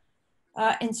cetera.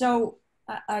 And so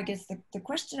I guess the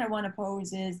question I want to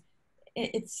pose is,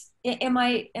 am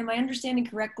I understanding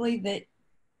correctly that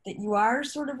you are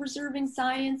sort of reserving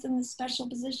science in this special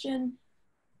position?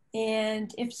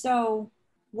 And if so,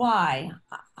 why?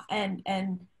 And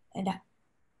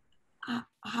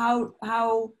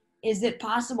how is it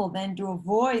possible then to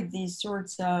avoid these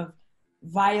sorts of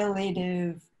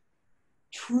violative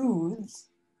truths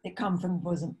that come from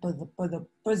the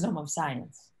bosom of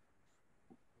science?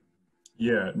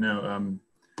 Yeah, no,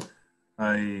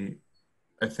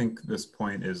 I think this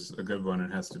point is a good one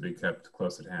and has to be kept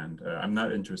close at hand. I'm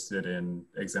not interested in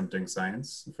exempting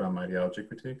science from ideology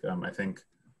critique. I think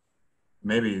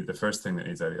maybe the first thing that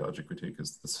needs ideology critique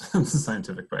is the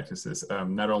scientific practices,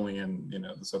 not only in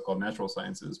the so-called natural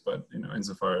sciences, but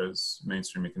insofar as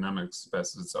mainstream economics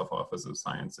passes itself off as a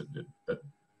science, that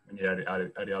we need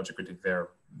ideology critique there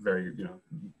very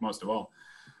most of all.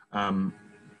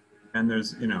 And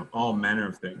there's all manner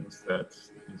of things that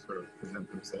sort of present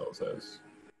themselves as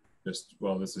just,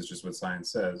 well, this is just what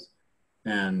science says.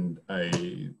 And I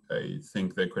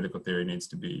think that critical theory needs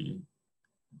to be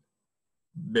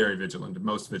very vigilant,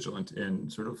 most vigilant in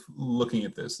sort of looking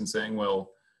at this and saying,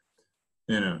 well,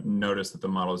 notice that the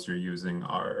models you're using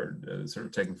are sort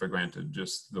of taken for granted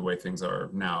just the way things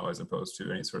are now, as opposed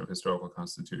to any sort of historical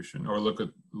constitution. Or look at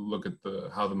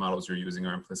how the models you're using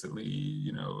are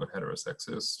implicitly,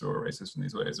 heterosexist or racist in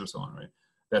these ways, or so on, right?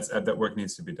 That work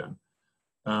needs to be done.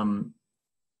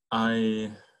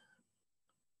 The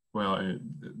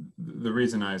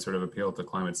reason I sort of appeal to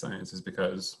climate science is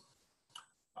because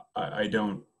I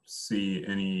don't see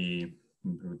any,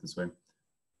 let me put it this way,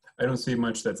 I don't see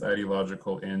much that's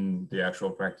ideological in the actual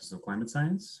practice of climate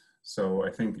science. So I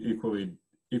think equally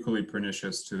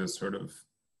pernicious to this sort of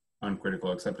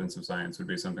uncritical acceptance of science would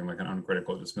be something like an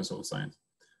uncritical dismissal of science,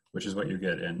 which is what you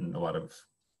get in a lot of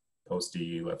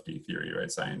posty lefty theory,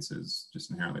 right? Science is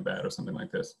just inherently bad or something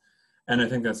like this. And I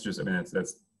think that's just,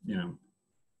 that's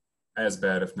as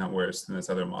bad, if not worse, than this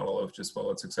other model of just, well,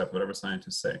 let's accept whatever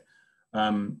scientists say.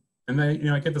 And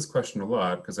I get this question a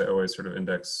lot because I always sort of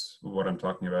index what I'm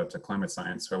talking about to climate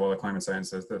science. Right? Well, the climate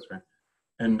science says this, right?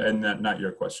 And not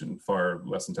your question, far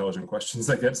less intelligent questions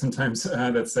I get sometimes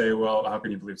that say, well, how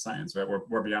can you believe science, right?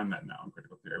 We're beyond that now in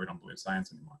critical theory. We don't believe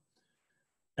science anymore.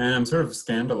 And I'm sort of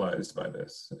scandalized by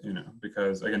this,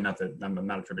 because again, not that I'm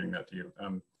not attributing that to you,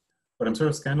 but I'm sort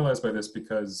of scandalized by this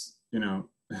because,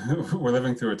 we're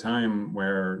living through a time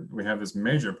where we have this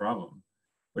major problem,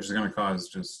 which is going to cause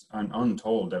just an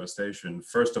untold devastation,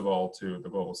 first of all, to the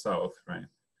global south, right?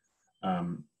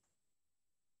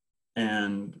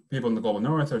 And people in the global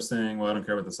north are saying, well, I don't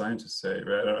care what the scientists say,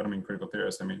 right? I don't mean critical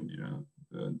theorists, I mean,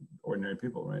 the ordinary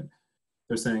people, right?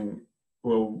 They're saying,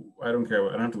 well, I don't care,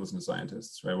 I don't have to listen to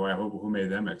scientists, right? Why, who made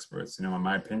them experts? In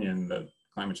my opinion, that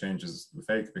climate change is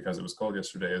fake because it was cold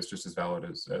yesterday is just as valid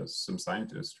as some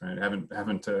scientists, right? Haven't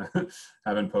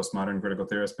postmodern critical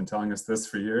theorists been telling us this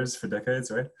for years, for decades,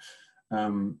 right?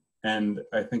 And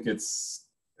I think it's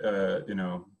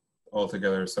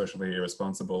altogether socially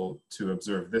irresponsible to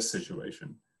observe this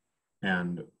situation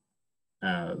and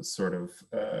sort of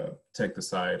take the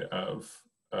side of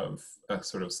a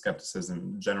sort of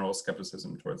skepticism, general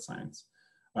skepticism towards science.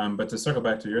 But to circle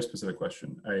back to your specific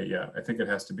question, I think it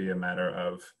has to be a matter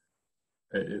of,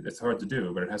 it's hard to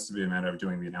do, but it has to be a matter of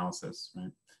doing the analysis,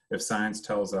 right? If science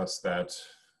tells us that,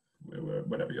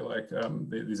 whatever you like,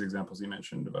 these examples you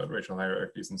mentioned about racial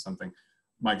hierarchies and something,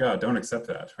 my God, don't accept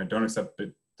that, right? Don't accept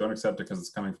it because it's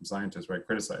coming from scientists, right?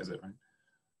 Criticize it, right?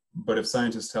 But if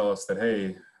scientists tell us that,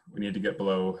 hey, we need to get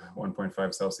below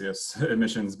 1.5 Celsius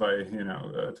emissions by,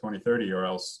 2030, or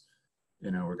else,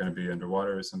 we're going to be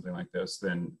underwater or something like this,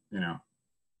 then,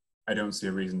 I don't see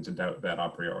a reason to doubt that a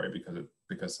priori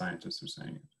because scientists are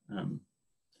saying it.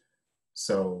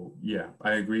 So yeah,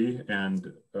 I agree.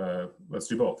 And let's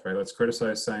do both, right? Let's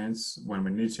criticize science when we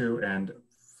need to, and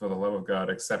for the love of God,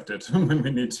 accept it when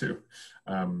we need to,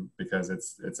 because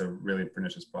it's a really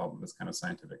pernicious problem, this kind of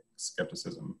scientific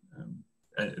skepticism,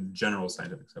 general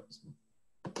scientific skepticism.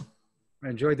 I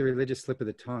enjoyed the religious slip of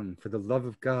the tongue. For the love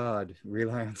of God,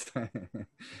 rely on science.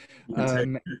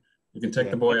 You can take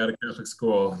the boy out of Catholic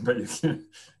school, but you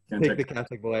can't take the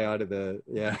Catholic boy out of the,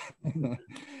 yeah.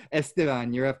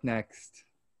 Esteban, you're up next.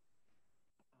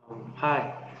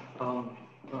 Hi.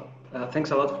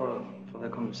 Thanks a lot for the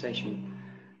conversation.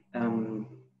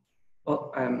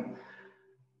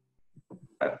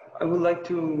 I would like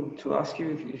to ask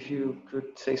you if you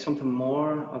could say something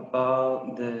more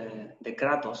about the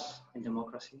kratos in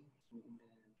democracy,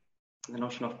 the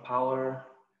notion of power,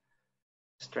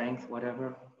 strength,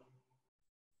 whatever.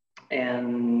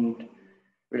 And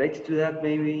related to that,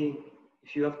 maybe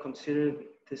if you have considered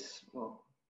this, well,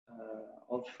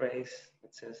 old phrase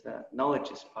that says that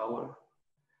knowledge is power,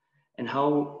 and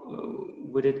how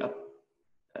would it,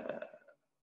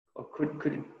 or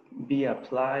could it be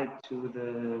applied to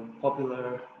the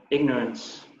popular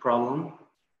ignorance problem?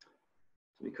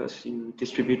 Because you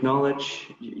distribute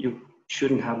knowledge, you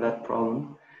shouldn't have that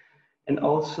problem. And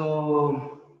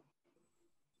also,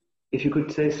 if you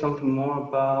could say something more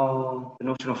about the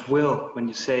notion of will, when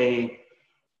you say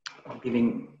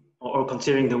giving or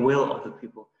considering the will of the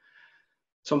people,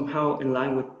 somehow in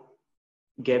line with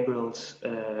Gabriel's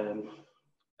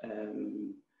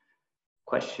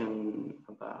question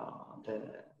about the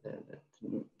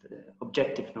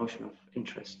objective notion of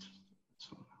interest.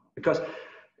 Because,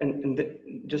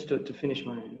 just to finish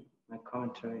my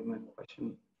commentary, my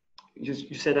question, you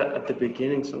said at the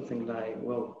beginning something like,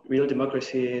 well, real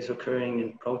democracy is occurring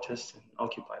in protests and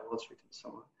Occupy Wall Street and so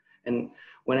on. And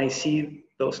when I see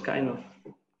those kinds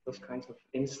of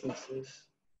instances,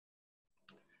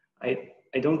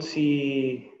 I don't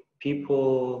see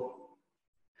people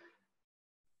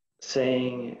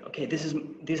saying, okay,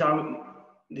 these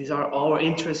are our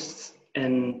interests,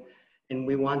 and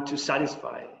we want to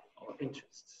satisfy our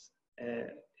interests.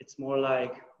 It's more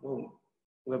like, well,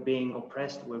 we're being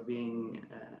oppressed, we're being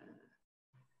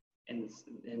in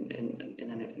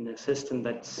a system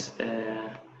that's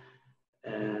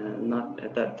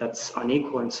not that's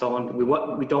unequal and so on.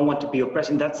 We don't want to be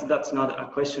oppressed, and that's not a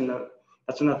question of,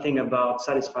 that's not a thing about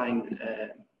satisfying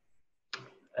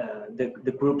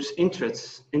the group's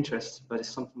interests, but it's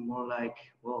something more like,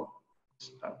 well,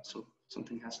 so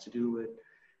something has to do with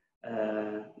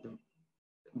the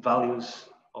values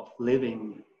of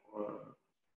living or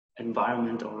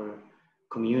environment or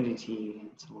community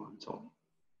and so on. So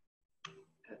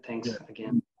thanks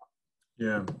again.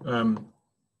 Yeah.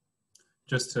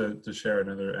 Just to share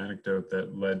another anecdote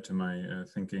that led to my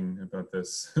thinking about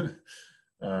this.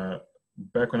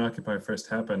 Back when Occupy first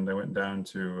happened, I went down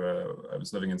to, I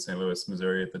was living in St. Louis,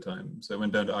 Missouri at the time. So I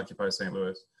went down to Occupy St.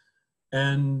 Louis,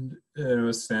 and I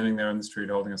was standing there on the street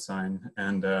holding a sign,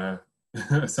 and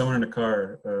someone in a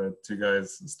car, two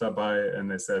guys stopped by and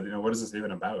they said, what is this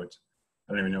even about?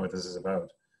 I don't even know what this is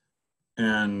about.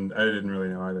 And I didn't really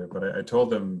know either, but I told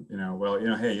them, well,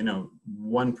 hey,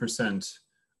 1%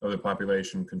 of the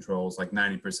population controls like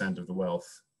 90% of the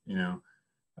wealth,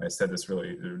 I said this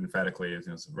really emphatically,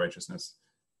 as righteousness.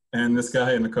 And this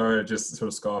guy in the car just sort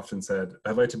of scoffed and said,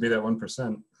 I'd like to be that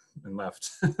 1%, and left,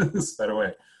 sped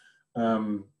away.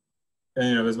 And,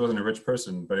 this wasn't a rich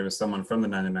person, but it was someone from the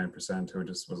 99% who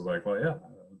just was like, well, yeah,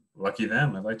 lucky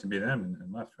them, I'd like to be them,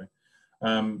 and left, right?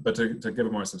 But to give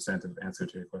a more substantive answer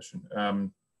to your question,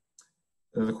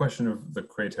 the question of the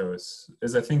Kratos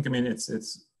is, I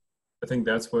think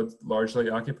that's what largely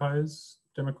occupies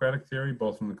democratic theory,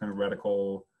 both from the kind of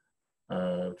radical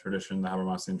tradition, the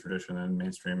Habermasian tradition, and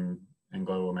mainstream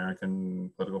Anglo-American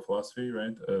political philosophy,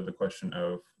 right? The question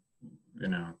of,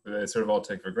 they sort of all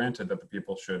take for granted that the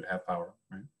people should have power,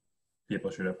 right?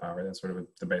 People should have power. That's sort of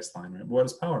the baseline, right? But what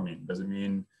does power mean? Does it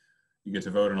mean you get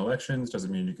to vote in elections? Does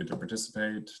it mean you get to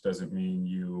participate? Does it mean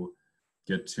you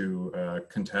get to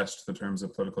contest the terms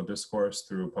of political discourse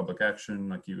through public action,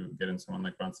 like you get in someone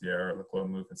like Rancière or the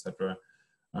Clone Move, etc.?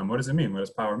 What does it mean? What does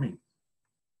power mean?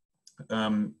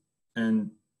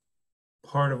 And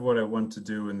part of what I want to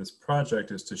do in this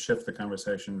project is to shift the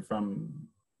conversation from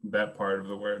that part of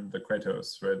the word, the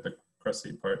Kratos, right, the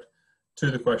crusty part, to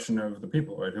the question of the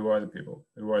people, right? Who are the people?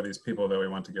 Who are these people that we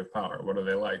want to give power? What are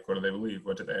they like? What do they believe?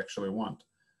 What do they actually want?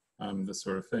 This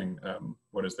sort of thing.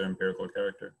 What is their empirical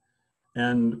character?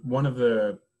 And one of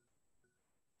the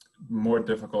more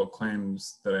difficult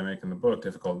claims that I make in the book,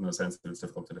 difficult in the sense that it's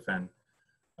difficult to defend,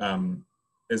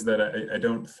 is that I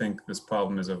don't think this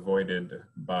problem is avoided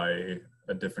by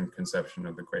a different conception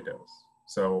of the Kratos.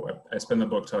 So I spend the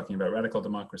book talking about radical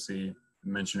democracy,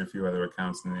 mention a few other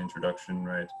accounts in the introduction,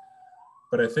 right?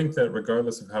 But I think that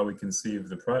regardless of how we conceive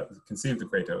the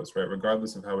Kratos, right,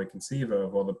 regardless of how we conceive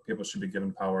of, well, the people should be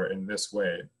given power in this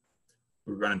way,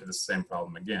 we run into the same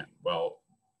problem again. Well,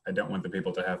 I don't want the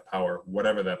people to have power,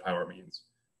 whatever that power means,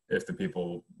 if the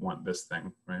people want this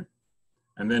thing, right?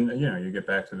 And then, you get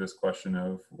back to this question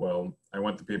of, well, I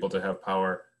want the people to have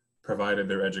power provided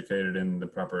they're educated in the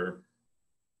proper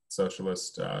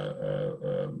socialist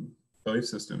belief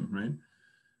system, right?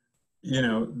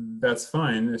 That's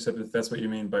fine, except if that's what you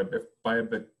mean by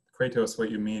the Kratos,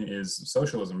 what you mean is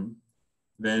socialism,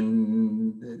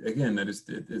 then again,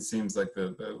 it seems like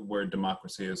the word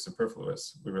democracy is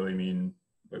superfluous. We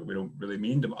don't really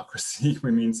mean democracy,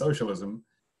 we mean socialism.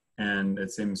 And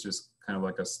it seems just kind of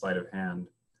like a sleight of hand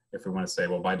if we want to say,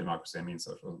 well, by democracy, I mean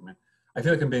socialism. I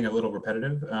feel like I'm being a little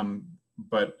repetitive,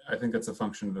 but I think that's a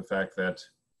function of the fact that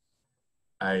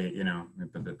let me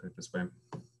put it this way.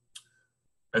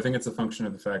 I think it's a function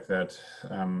of the fact that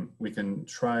we can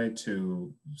try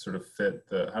to sort of fit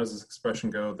how does this expression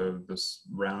go? This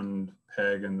round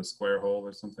peg in the square hole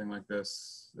or something like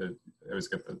this. I always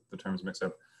get the terms mixed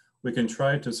up. We can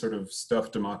try to sort of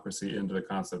stuff democracy into the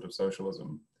concept of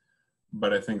socialism,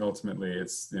 but I think ultimately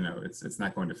it's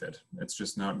not going to fit. It's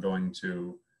just not going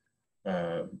to,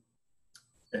 we're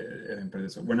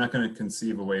not going to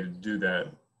conceive a way to do that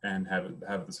and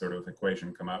have the sort of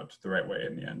equation come out the right way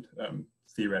in the end.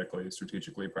 Theoretically,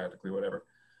 strategically, practically, whatever.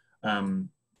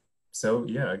 So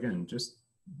yeah, again, just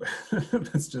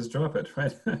let's just drop it,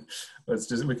 right?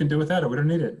 We can do without it. We don't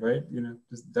need it, right?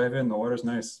 Just dive in. The water's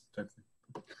nice.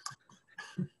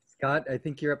 Scott, I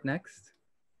think you're up next.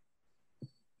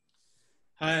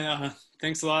 Hi,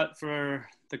 thanks a lot for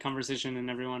the conversation and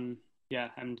everyone. Yeah,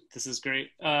 and this is great.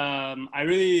 I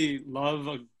really love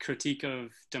a critique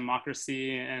of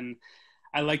democracy, and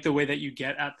I like the way that you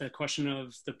get at the question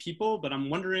of the people, but I'm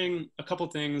wondering a couple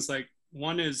things. Like,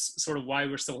 one is sort of why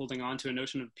we're still holding on to a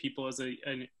notion of people as a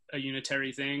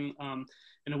unitary thing.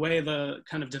 In a way, the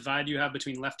kind of divide you have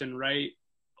between left and right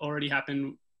already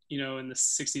happened, in the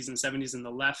 60s and 70s in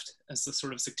the left as the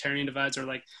sort of sectarian divides, or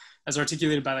like as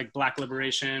articulated by like Black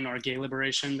liberation or gay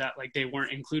liberation, that like they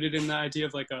weren't included in the idea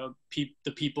of like the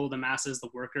people, the masses, the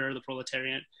worker, the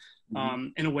proletariat,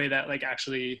 in a way that like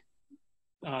actually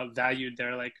valued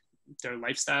their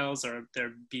lifestyles or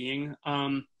their being.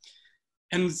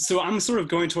 And so I'm sort of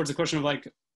going towards the question of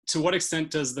like, to what extent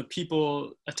does the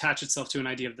people attach itself to an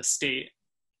idea of the state?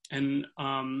 And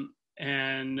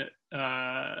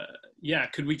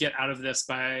could we get out of this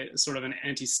by sort of an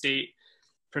anti-state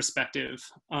perspective?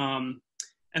 And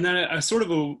then I sort of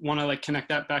want to like connect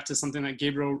that back to something that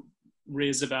Gabriel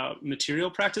raised about material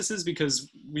practices,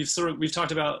 because we've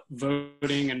talked about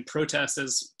voting and protest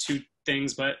as two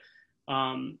things, but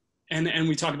and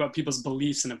we talk about people's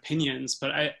beliefs and opinions,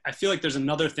 but I feel like there's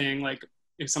another thing, like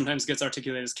it sometimes gets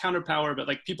articulated as counterpower, but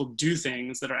like people do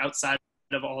things that are outside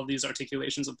of all of these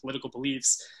articulations of political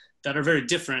beliefs that are very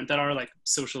different, that are like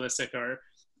socialistic, or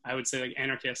I would say like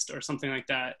anarchist or something like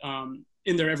that,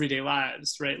 in their everyday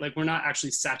lives, right? Like we're not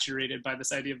actually saturated by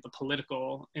this idea of the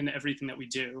political in everything that we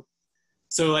do.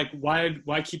 So like, why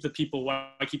keep the people?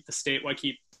 Why keep the state? Why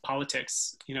keep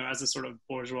politics, as a sort of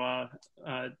bourgeois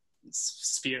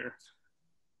sphere,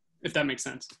 if that makes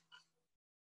sense?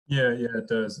 Yeah, it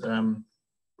does.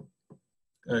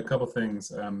 A couple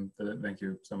things. Thank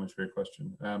you so much for your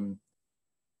question.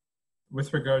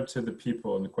 With regard to the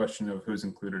people and the question of who's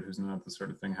included, who's not, the sort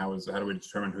of thing, how do we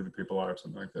determine who the people are,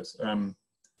 something like this? I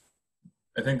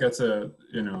think that's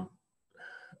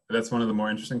that's one of the more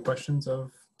interesting questions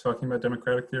of talking about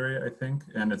democratic theory, I think,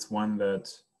 and it's one that,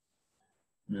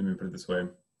 let me put it this way,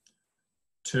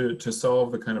 to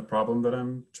solve the kind of problem that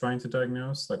I'm trying to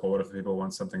diagnose, like, well, what if people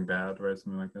want something bad, right,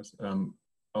 something like this?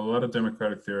 A lot of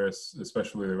democratic theorists,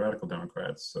 especially the radical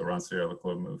Democrats, so Rancière,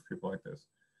 Leclerc move, people like this,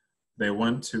 they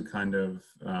want to kind of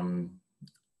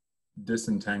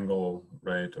disentangle,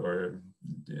 right, or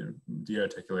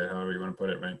de-articulate, however you want to put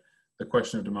it, right, the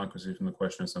question of democracy from the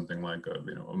question of something like a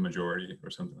majority or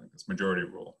something like this, majority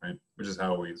rule, right, which is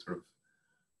how we sort of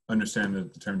understand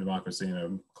the term democracy in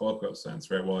a colloquial sense,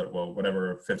 right? Well,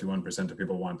 whatever 51% of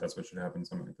people want, that's what should happen,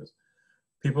 something like this.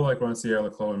 People like Rancière,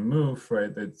 Leclerc, and Mouffe,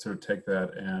 right, they sort of take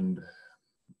that and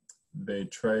they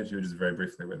try to, just very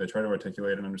briefly, but they try to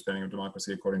articulate an understanding of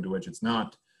democracy according to which it's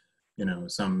not,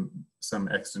 some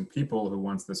extant people who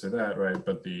wants this or that, right?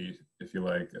 But if you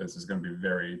like, this is going to be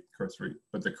very cursory,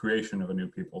 but the creation of a new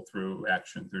people through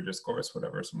action, through discourse,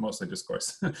 whatever, so mostly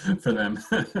discourse for them.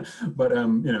 But,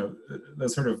 the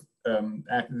sort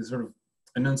of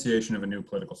enunciation of a new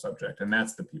political subject, and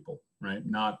that's the people, right?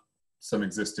 Not some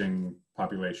existing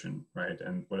population, right?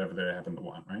 And whatever they happen to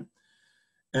want, right?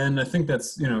 And I think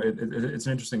that's, it's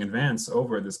an interesting advance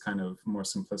over this kind of more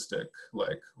simplistic,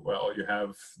 like, well, you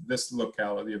have this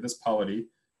locality, this polity,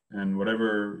 and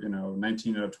whatever,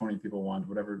 19 out of 20 people want,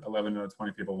 whatever 11 out of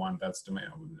 20 people want, that's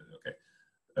demand. Okay.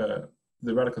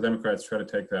 The radical Democrats try to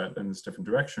take that in this different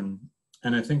direction.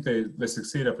 And I think they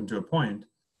succeed up until a point.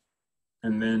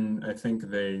 And then I think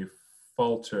they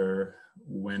falter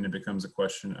when it becomes a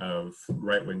question of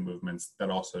right-wing movements that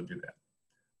also do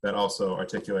that also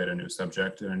articulate a new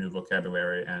subject and a new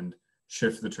vocabulary and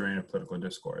shift the terrain of political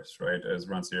discourse, right? As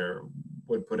Rancière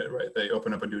would put it, right? They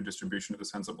open up a new distribution of the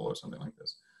sensible or something like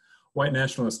this. White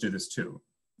nationalists do this too,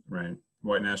 right?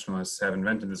 white nationalists have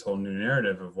invented this whole new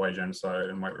narrative of white genocide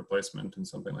and white replacement and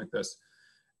something like this.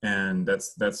 And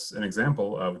that's an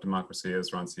example of democracy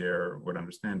as Rancière would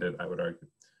understand it, I would argue.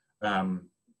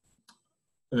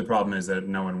 The problem is that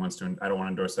no one wants to, I don't want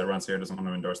to endorse that, Rancière doesn't want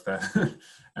to endorse that.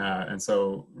 And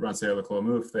so Rancière, Le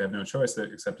Colomouf, they have no choice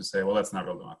except to say, well, that's not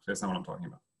real democracy, that's not what I'm talking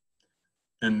about.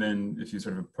 And then if you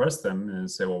sort of press them and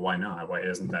say, well, why not? Why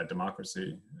isn't that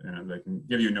democracy? You know, they can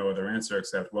give you no other answer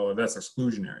except, well, that's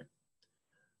exclusionary.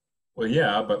 Well,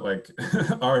 yeah, but like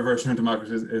our version of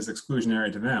democracy is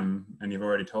exclusionary to them. And you've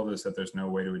already told us that there's no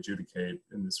way to adjudicate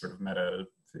in this sort of meta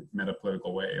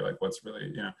political way, like what's really,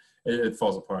 you know, it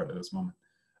falls apart at this moment.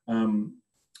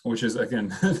 Which is, again,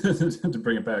 to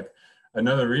bring it back,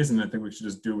 another reason I think we should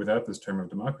just do without this term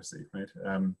of democracy, right?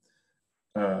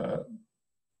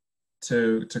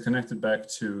 To connect it back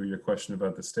to your question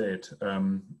about the state,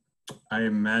 I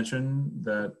imagine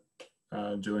that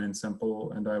Julian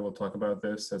Semple and I will talk about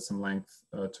this at some length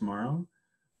tomorrow,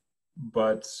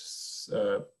 but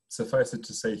suffice it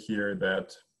to say here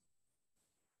that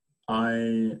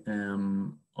I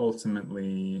am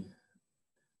ultimately,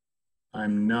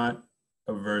 I'm not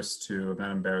averse to, I'm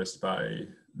not embarrassed by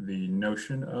the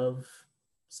notion of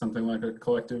something like a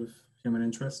collective human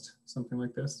interest, something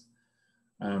like this.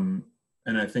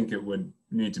 And I think it would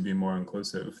need to be more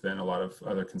inclusive than a lot of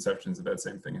other conceptions of that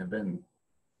same thing have been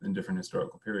in different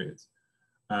historical periods.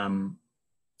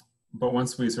 But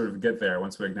once we sort of get there,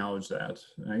 once we acknowledge that,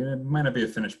 it might not be a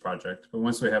finished project, but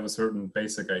once we have a certain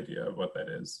basic idea of what that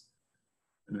is,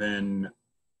 then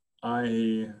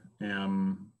I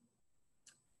am,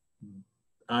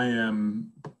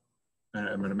 and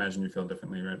I would imagine you feel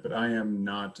differently, right? But I am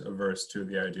not averse to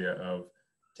the idea of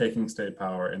taking state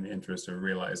power in the interest of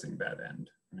realizing that end,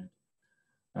 right?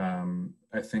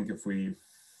 I think if we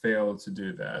fail to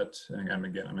do that, and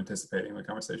again, I'm anticipating the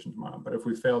conversation tomorrow, but if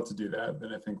we fail to do that,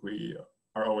 then I think we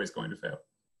are always going to fail.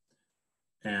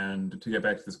 And to get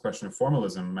back to this question of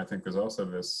formalism, I think there's also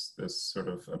this sort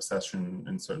of obsession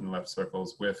in certain left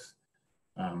circles with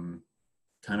kind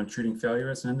of treating failure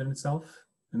as an end in itself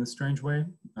in this strange way,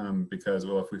 because,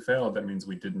 well, if we failed, that means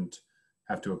we didn't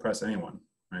have to oppress anyone,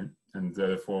 right? And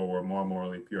therefore we're more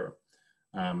morally pure.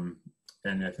 And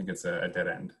I think it's a dead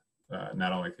end,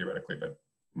 not only theoretically, but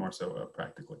more so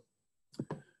practically.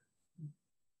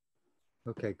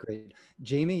 Okay, great.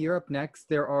 Jamie, you're up next.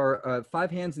 There are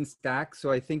 5 hands in stack.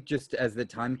 So I think just as the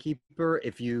timekeeper,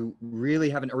 if you really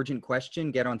have an urgent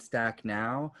question, get on stack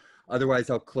now. Otherwise,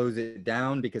 I'll close it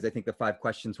down because I think the 5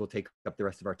 questions will take up the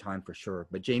rest of our time for sure.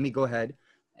 But Jamie, go ahead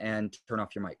and turn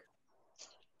off your mic.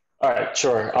 All right,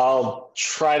 sure. I'll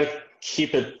try to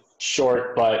keep it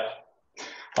short, but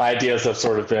my ideas have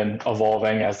sort of been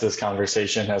evolving as this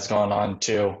conversation has gone on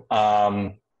too.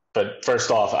 But first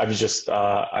off, I was just,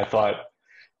 I thought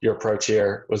your approach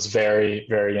here was very,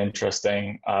 very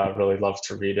interesting. Really love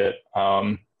to read it.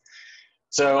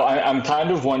 So I'm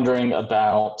kind of wondering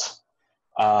about,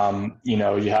 you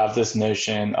know, you have this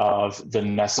notion of the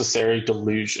necessary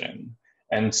delusion.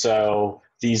 And so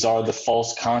these are the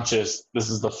this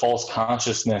is the false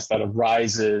consciousness that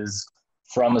arises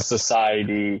from a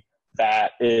society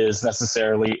that is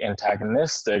necessarily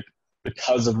antagonistic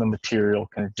because of the material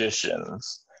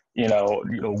conditions. You know,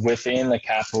 within the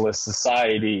capitalist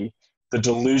society, the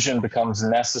delusion becomes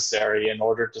necessary in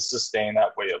order to sustain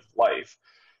that way of life.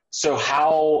 So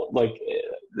how, like,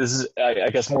 this is, I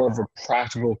guess, more of a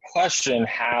practical question,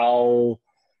 how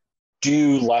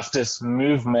do leftist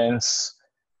movements,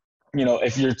 you know,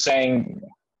 if you're saying,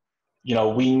 you know,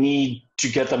 we need to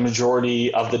get the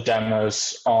majority of the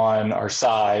demos on our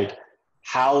side,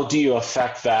 how do you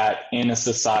affect that in a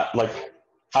society? Like,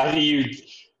 how do you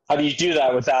do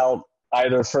that without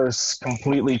either first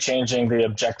completely changing the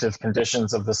objective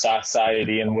conditions of the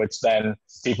society in which then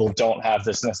people don't have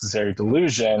this necessary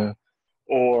delusion,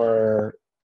 or,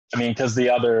 I mean, because the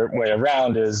other way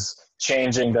around is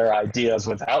changing their ideas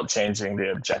without changing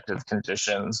the objective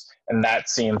conditions, and that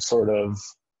seems sort of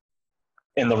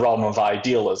in the realm of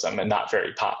idealism and not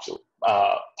very possible.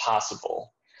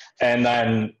 And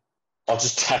then I'll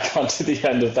just tack on to the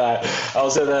end of that. I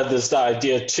also had this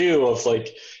idea too of, like,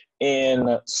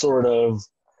 in sort of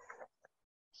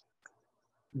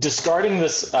discarding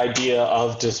this idea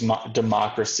of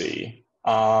democracy,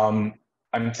 I'm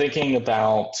thinking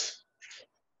about,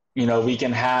 you know, we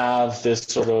can have this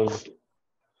sort of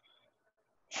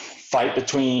fight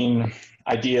between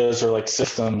ideas or like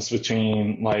systems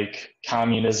between like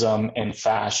communism and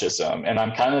fascism. And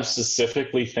I'm kind of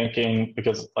specifically thinking,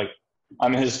 because like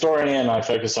I'm a historian, I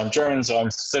focus on Germans, so I'm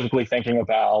specifically thinking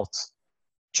about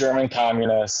German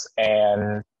communists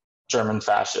and German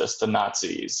fascists, the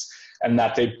Nazis. and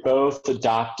that they both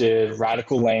adopted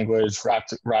radical language,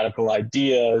 radical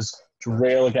ideas to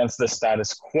rail against the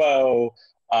status quo,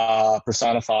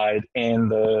 personified in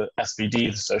the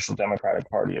SPD, the Social Democratic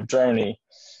Party of Germany,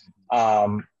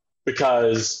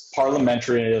 because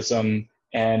parliamentarism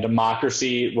and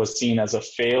democracy was seen as a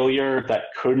failure that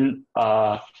couldn't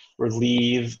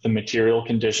relieve the material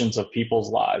conditions of people's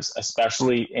lives,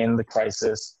 especially in the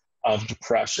crisis of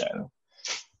depression.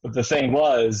 But the thing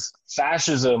was,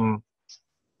 fascism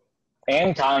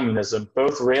and communism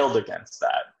both railed against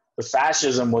that. The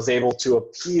fascism was able to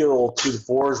appeal to the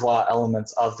bourgeois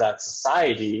elements of that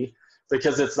society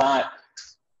because it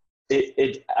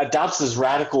adopts this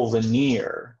radical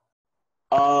veneer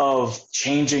of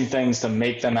changing things to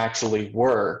make them actually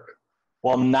work,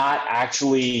 while not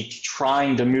actually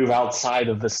trying to move outside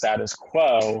of the status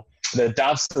quo. It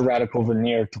adopts the radical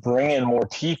veneer to bring in more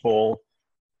people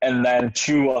and then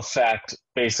to affect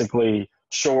basically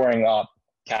shoring up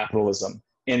capitalism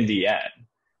in the end.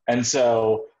 And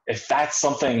so if that's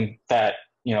something that,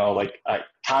 like a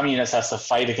communist has to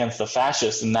fight against the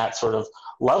fascists in that sort of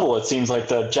level, it seems like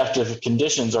the objective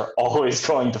conditions are always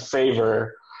going to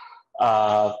favor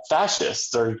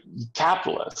fascists or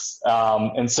capitalists.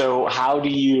 And so how do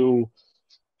you,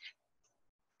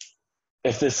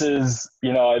 if this is,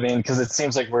 because it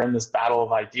seems like we're in this battle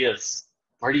of ideas,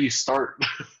 where do you start?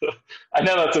 I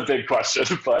know that's a big question,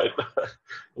 but I'd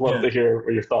love to hear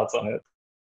your thoughts on it.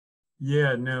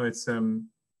 Yeah, no, it's the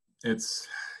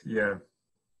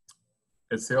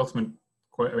ultimate.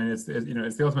 It's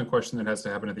the ultimate question that has to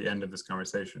happen at the end of this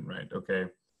conversation, right? Okay,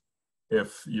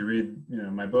 if you read,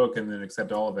 my book and then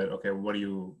accept all of it, okay, what do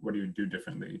you do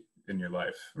differently in your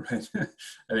life, right? I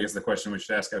think it's the question we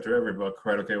should ask after every book,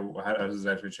 right? Okay, well, how does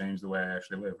it actually change the way I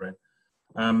actually live, right?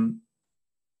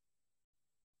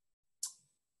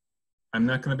 I'm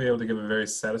not going to be able to give a very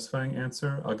satisfying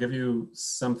answer. I'll give you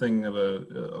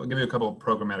I'll give you a couple of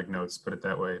programmatic notes, put it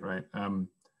that way, right?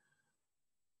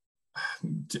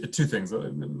 Two things.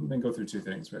 Let me go through two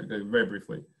things, right? Very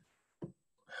briefly.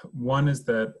 One is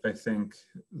that I think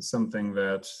something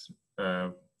that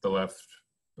the left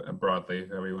broadly,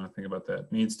 however you want to think about that,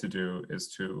 needs to do is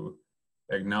to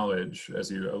acknowledge,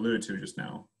 as you alluded to just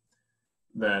now,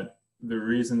 that the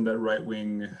reason that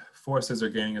right-wing forces are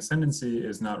gaining ascendancy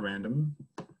is not random,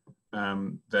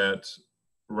 that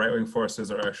right-wing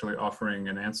forces are actually offering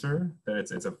an answer, that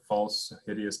it's a false,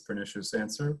 hideous, pernicious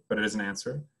answer, but it is an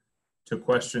answer to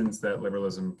questions that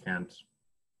liberalism can't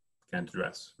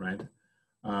address, right?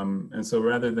 And so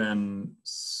rather than,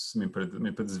 let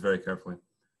me put this very carefully,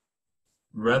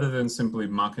 rather than simply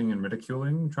mocking and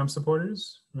ridiculing Trump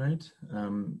supporters, right?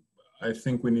 I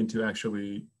think we need to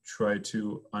actually try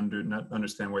to not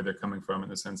understand where they're coming from in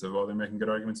the sense of, oh, they're making good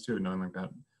arguments too, nothing like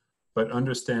that, but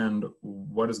understand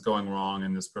what is going wrong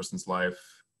in this person's life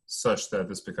such that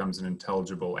this becomes an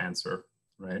intelligible answer,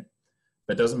 right?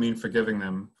 That doesn't mean forgiving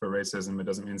them for racism. It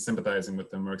doesn't mean sympathizing with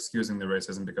them or excusing their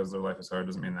racism because their life is hard. It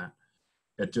doesn't mean that.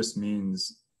 It just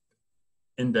means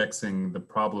indexing the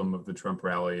problem of the Trump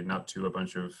rally, not to a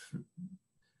bunch of,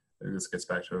 this gets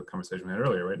back to a conversation we had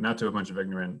earlier, right? Not to a bunch of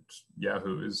ignorant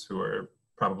yahoos who are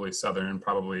probably Southern,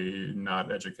 probably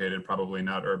not educated, probably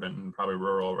not urban, probably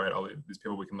rural, right? All these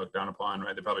people we can look down upon,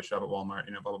 right? They probably shop at Walmart,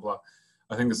 blah, blah, blah.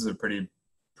 I think this is a pretty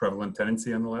prevalent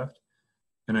tendency on the left.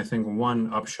 And I think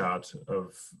one upshot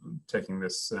of taking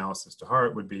this analysis to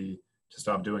heart would be to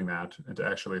stop doing that and to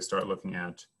actually start looking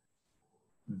at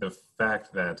the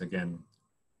fact that, again,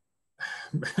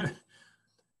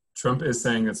 Trump is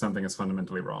saying that something is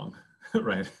fundamentally wrong,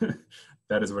 right?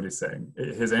 That is what he's saying.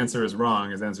 His answer is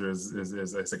wrong. His answer is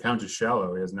his account is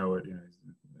shallow. He has no,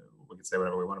 we can say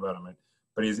whatever we want about him, right?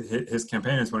 But his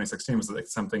campaign in 2016 was like,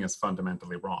 something is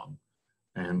fundamentally wrong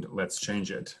and let's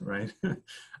change it, right?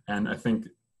 And I think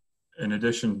in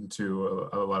addition to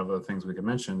a lot of other things we could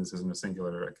mention, this isn't a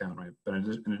singular account, right? But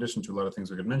in addition to a lot of things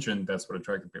we could mention, that's what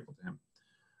attracted people to him.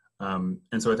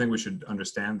 And so I think we should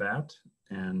understand that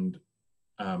and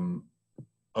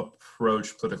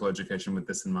approach political education with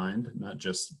this in mind, not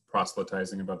just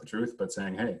proselytizing about the truth, but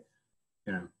saying, hey,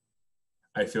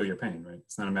 I feel your pain, right?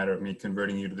 It's not a matter of me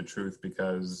converting you to the truth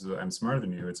because I'm smarter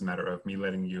than you. It's a matter of me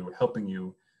helping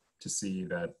you to see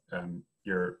that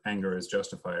your anger is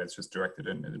justified. It's just directed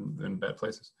in bad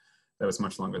places. That was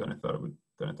much longer than I thought it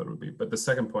would be. But the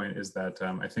second point is that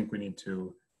I think we need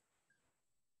to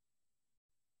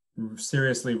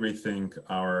seriously rethink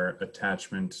our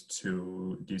attachment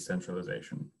to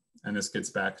decentralization. And this gets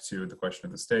back to the question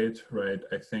of the state, right?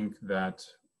 I think that,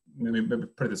 let me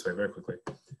put it this way very quickly.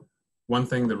 One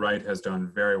thing the right has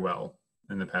done very well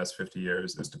in the past 50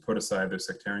 years is to put aside their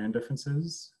sectarian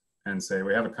differences and say,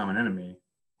 we have a common enemy,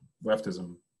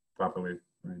 leftism properly,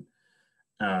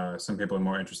 right? Some people are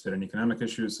more interested in economic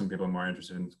issues, some people are more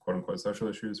interested in quote unquote social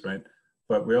issues, right?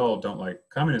 But we all don't like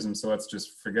communism, so let's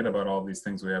just forget about all these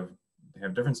things we have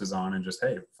differences on and just,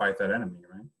 hey, fight that enemy,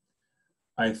 right?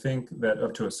 I think that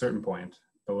up to a certain point,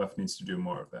 the left needs to do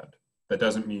more of that. That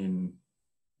doesn't mean,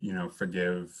 you know,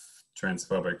 forgive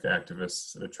transphobic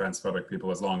activists, transphobic people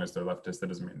as long as they're leftist. That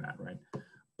doesn't mean that, right?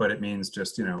 But it means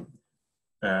just, you know,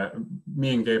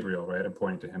 me and Gabriel, right? I'm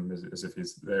pointing to him as if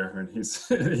he's there, and he's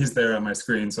he's there on my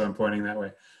screen, so I'm pointing that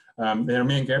way. You know,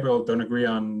 me and Gabriel don't agree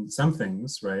on some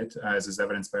things, right? As is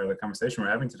evidenced by the conversation we're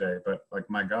having today. But like,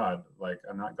 my God, like,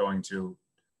 I'm not going to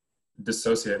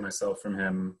dissociate myself from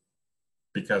him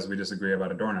because we disagree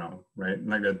about Adorno, right?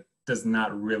 Like, that does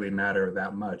not really matter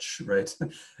that much, right?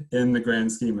 In the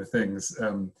grand scheme of things.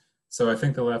 So I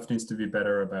think the left needs to be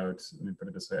better about, let me put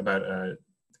it this way, about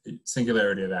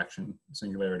singularity of action,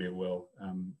 singularity of will,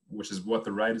 which is what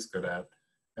the right is good at.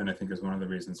 And I think is one of the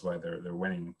reasons why they're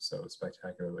winning so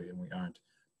spectacularly and we aren't.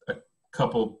 A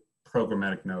couple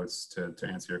programmatic notes to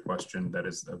answer your question. That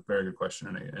is a very good question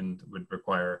and would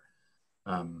require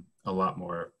a lot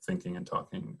more thinking and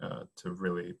talking to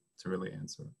really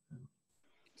answer.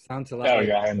 Sounds a lot. Oh like,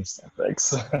 yeah, I understand.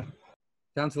 Thanks.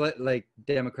 Sounds like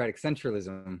democratic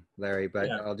centralism, Larry. But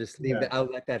Yeah. I'll just leave that. I'll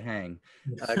let that hang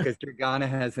because Dragana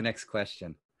has the next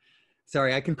question.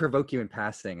 Sorry, I can provoke you in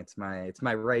passing. It's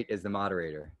my right as the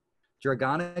moderator.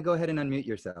 Dragana, go ahead and unmute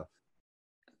yourself.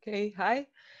 Okay, hi.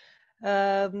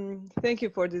 Thank you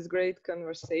for this great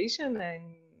conversation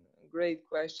and great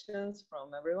questions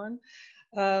from everyone.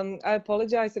 I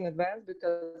apologize in advance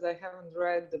because I haven't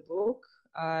read the book.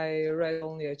 I read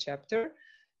only a chapter.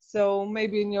 So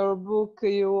maybe in your book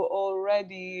you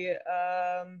already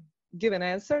give an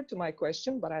answer to my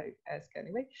question, but I ask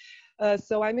anyway.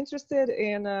 So I'm interested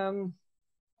in,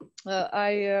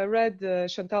 I read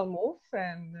Chantal Mouffe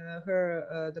and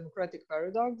her Democratic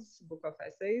Paradox book of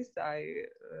essays.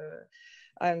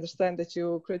 I understand that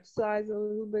you criticize a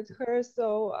little bit her,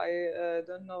 so I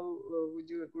don't know, would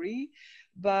you agree?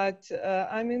 But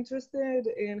I'm interested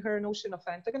in her notion of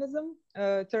antagonism,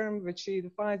 a term which she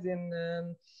defines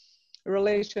in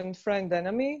relation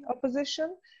friend-enemy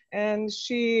opposition. And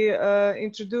she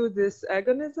introduced this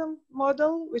agonism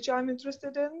model, which I'm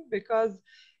interested in, because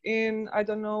I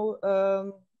don't know,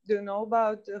 do you know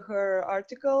about her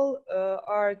article,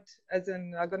 Art as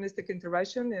an Agonistic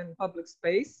Intervention in Public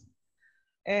Space?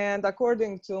 And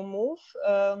according to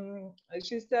Mouffe,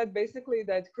 she said basically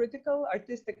that critical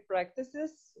artistic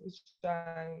practices, which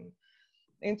I'm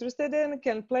interested in,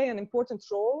 can play an important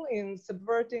role in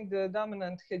subverting the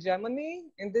dominant hegemony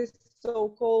in this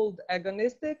so-called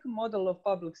agonistic model of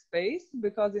public space,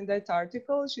 because in that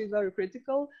article, she's very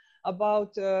critical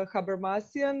about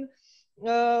Habermasian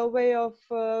way of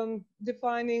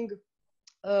defining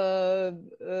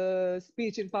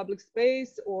speech in public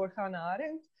space, or Hannah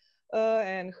Arendt,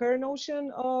 and her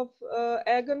notion of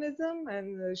agonism,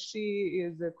 and she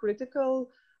is critical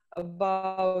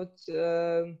about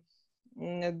their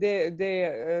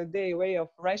way of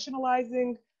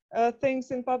rationalizing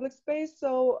things in public space.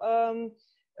 So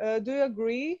do you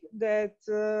agree that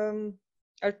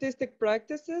artistic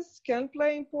practices can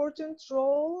play an important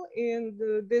role in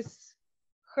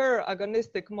her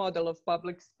agonistic model of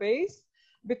public space?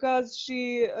 Because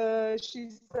she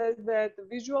says that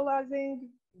visualizing,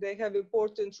 they have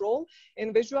important role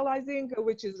in visualizing,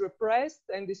 which is repressed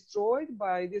and destroyed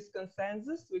by this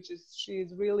consensus, which is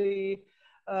she's really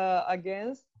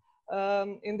against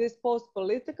in this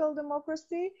post-political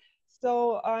democracy.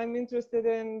 So I'm interested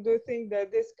in, do you think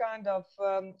that this kind of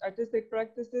artistic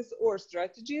practices or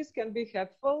strategies can be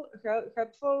helpful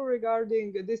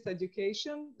regarding this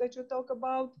education that you talk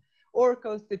about, or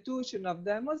constitution of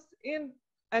demos in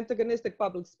antagonistic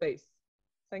public space?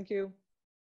 Thank you.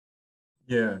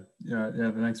 Yeah.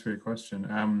 Thanks for your question.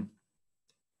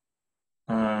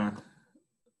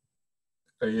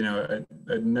 You know,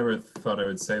 I never thought I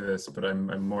would say this, but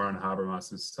I'm more on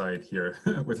Habermas's side here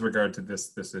with regard to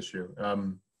this issue.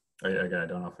 Again, I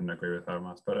don't often agree with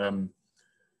Habermas, but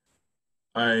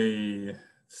I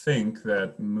think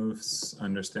that Mouffe's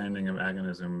understanding of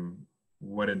agonism,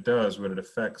 what it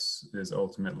affects, is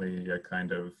ultimately a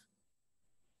kind of,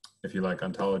 if you like,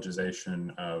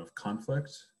 ontologization of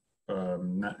conflict.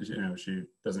 Not, you know, she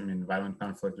doesn't mean violent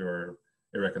conflict or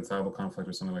irreconcilable conflict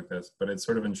or something like this, but it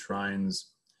sort of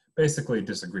enshrines basically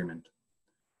disagreement,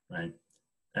 right,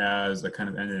 as a kind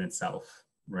of end in itself,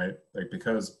 right? Like,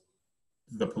 because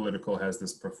the political has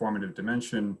this performative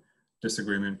dimension,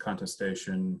 disagreement,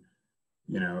 contestation,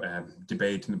 you know,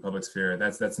 debate in the public sphere,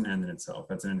 that's an end in itself.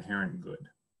 That's an inherent good.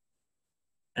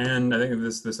 And I think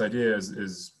this idea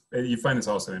is You find this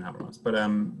also in Habermas, but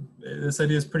this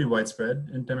idea is pretty widespread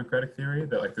in democratic theory,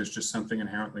 that like there's just something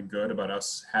inherently good about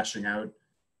us hashing out,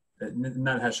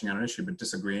 not hashing out an issue, but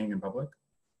disagreeing in public.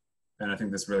 And I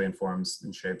think this really informs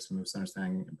and shapes Moof's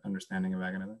understanding of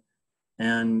Agamemnon.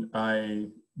 And I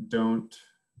don't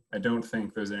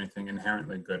think there's anything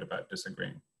inherently good about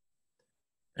disagreeing.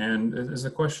 And there's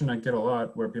a question I get a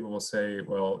lot where people will say,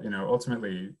 well, you know,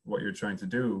 ultimately what you're trying to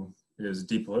do is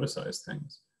depoliticize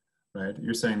things, right?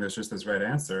 You're saying there's just this right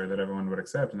answer that everyone would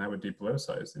accept, and that would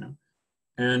depoliticize, you know?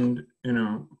 And, you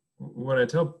know, what I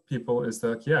tell people is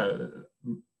that, yeah,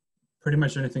 pretty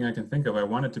much anything I can think of, I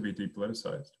want it to be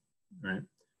depoliticized, right?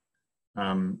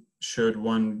 Should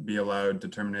one be allowed to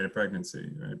terminate a pregnancy?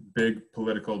 Right? Big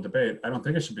political debate. I don't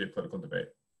think it should be a political debate.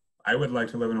 I would like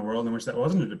to live in a world in which that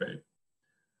wasn't a debate.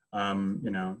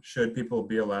 You know, should people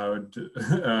be allowed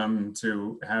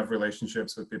to have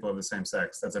relationships with people of the same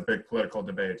sex? That's a big political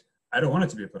debate. I don't want it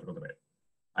to be a political debate.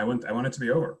 I want it to be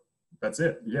over. That's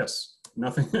it. Yes,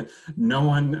 nothing. No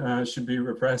one should be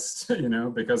repressed, you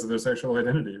know, because of their sexual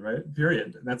identity. Right.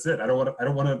 Period. That's it. I don't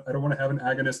want to have an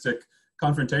agonistic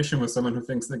confrontation with someone who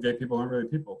thinks that gay people aren't really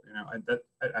people. You know,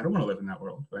 I don't want to live in that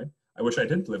world. Right. I wish I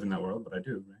didn't live in that world, but I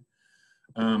do. Right.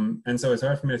 And so it's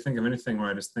hard for me to think of anything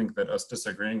where I just think that us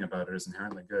disagreeing about it is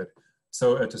inherently good.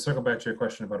 So to circle back to your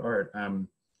question about art,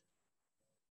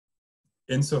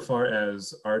 insofar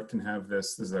as art can have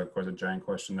this is of course a giant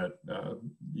question that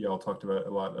y'all talked about a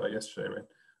lot yesterday, right?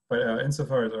 But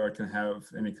insofar as art can have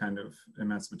any kind of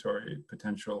emancipatory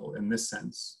potential in this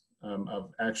sense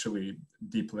of actually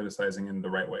depoliticizing in the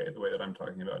right way, the way that I'm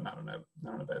talking about, not in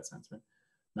a bad sense, right?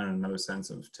 Not in another sense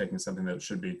of taking something that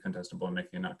should be contestable and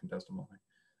making it not contestable.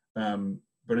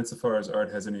 But insofar as art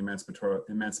has any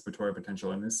emancipatory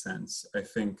potential in this sense, I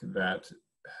think that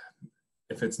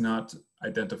if it's not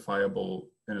identifiable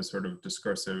in a sort of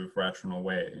discursive, rational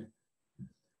way,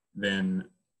 then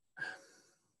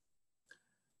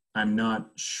I'm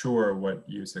not sure what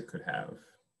use it could have.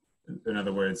 In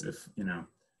other words, if, you know,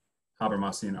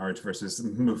 Habermasian art versus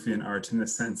Moofian art in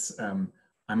this sense,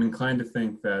 I'm inclined to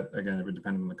think that, again, it would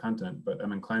depend on the content, but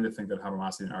I'm inclined to think that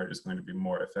Habermasian art is going to be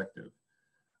more effective.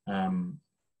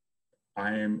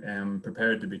 I am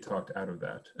prepared to be talked out of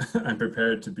that. I'm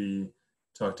prepared to be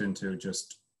talked into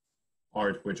just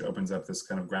art which opens up this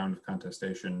kind of ground of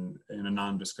contestation in a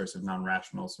non-discursive,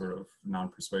 non-rational sort of,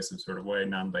 non-persuasive sort of way,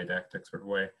 non-didactic sort of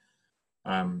way.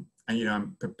 And, you know,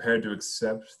 I'm prepared to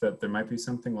accept that there might be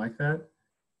something like that.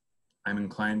 I'm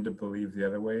inclined to believe the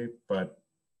other way, but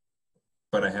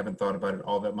I haven't thought about it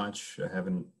all that much.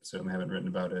 Certainly haven't written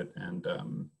about it, and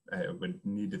I would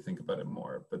need to think about it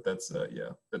more. But that's yeah,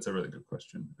 that's a really good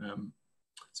question.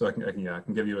 So I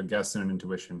can give you a guess and an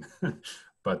intuition,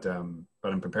 but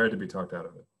I'm prepared to be talked out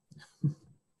of it.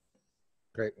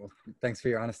 Great. Well, thanks for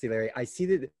your honesty, Larry. I see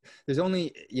that there's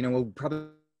only, you know, we'll probably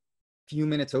few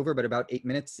minutes over, but about 8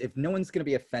 minutes. If no one's going to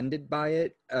be offended by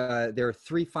it, there are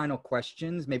 3 final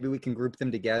questions. Maybe we can group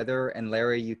them together, and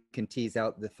Larry, you can tease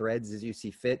out the threads as you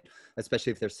see fit,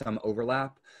 especially if there's some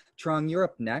overlap. Trong, you're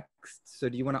up next. So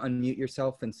do you want to unmute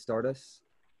yourself and start us?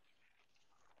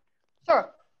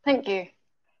 Sure. Thank you.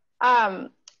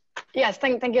 Yes,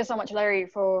 thank you so much, Larry,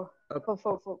 for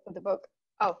the book.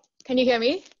 Oh, can you hear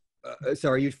me?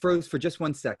 Sorry, you froze for just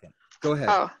 1 second. Go ahead.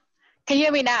 Oh, can you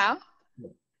hear me now?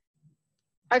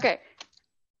 Okay,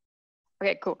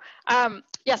 cool.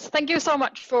 Yes, thank you so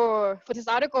much for this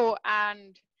article,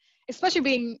 and especially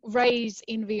being raised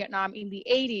in Vietnam in the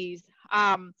 80s,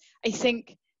 I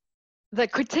think the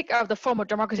critique of the form of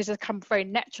democracy has come very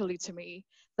naturally to me,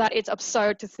 that it's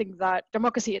absurd to think that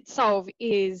democracy itself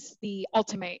is the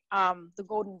ultimate, the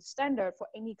golden standard for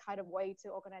any kind of way to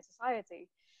organize society.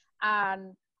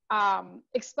 And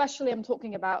especially I'm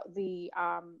talking about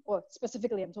or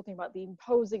specifically I'm talking about the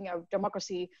imposing of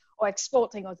democracy or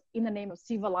exporting of, in the name of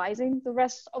civilizing the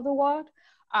rest of the world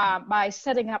by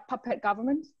setting up puppet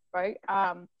governments, right?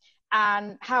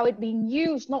 And how it being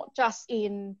used not just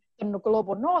in the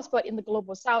global north, but in the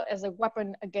global south as a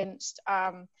weapon against,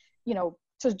 you know,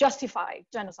 to justify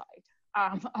genocide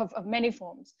of many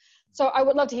forms. So I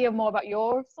would love to hear more about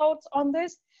your thoughts on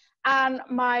this. And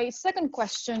my second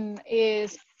question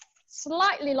is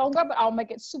slightly longer, but I'll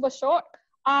make it super short.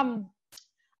 I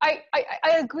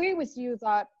agree with you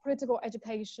that political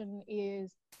education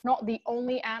is not the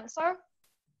only answer,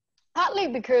 partly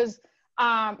because,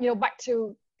 you know, back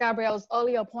to Gabrielle's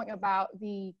earlier point about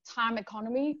the time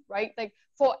economy, right? Like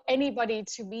for anybody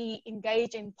to be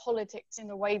engaged in politics in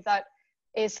a way that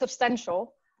is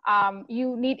substantial,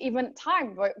 you need even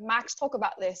time, right? Max talked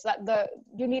about this, that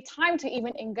you need time to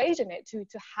even engage in it, to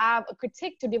have a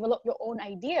critique, to develop your own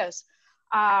ideas.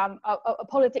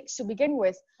 politics to begin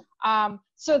with.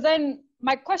 So then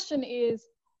my question is,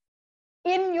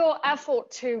 in your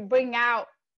effort to bring out,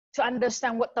 to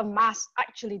understand what the mass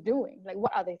actually doing, like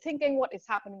what are they thinking, what is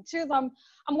happening to them,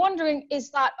 I'm wondering,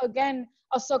 is that again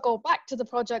a circle back to the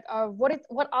project of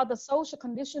what are the social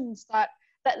conditions that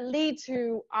lead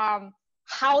to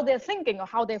how they're thinking or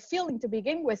how they're feeling to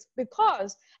begin with?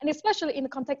 Because, and especially in the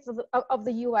context of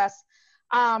the US,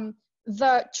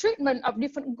 the treatment of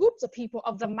different groups of people,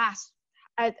 of the mass,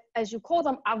 as you call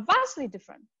them, are vastly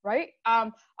different, right?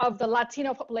 Of the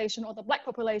Latino population or the Black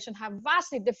population have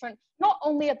vastly different, not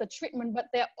only at the treatment, but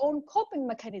their own coping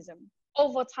mechanism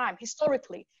over time,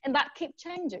 historically, and that keeps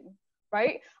changing,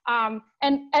 right? And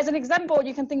as an example,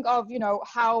 you can think of,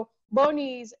 how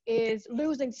Bernese is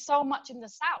losing so much in the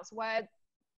South, where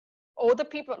all the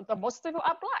people, the most people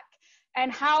are Black,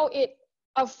 and how it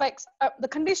affects the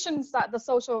conditions, that the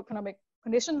socio-economic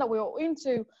condition that we're all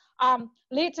into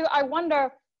lead to. I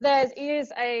wonder, there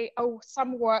is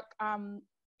some work,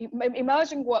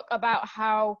 emerging work about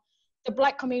how the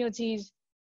Black communities,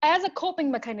 as a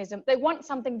coping mechanism, they want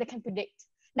something they can predict.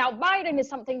 Now, Biden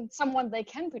is someone they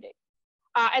can predict,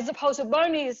 as opposed to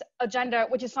Bernie's agenda,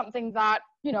 which is something that,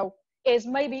 is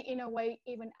maybe in a way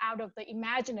even out of the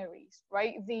imaginaries,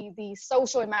 right? The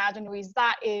social imaginaries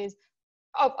that is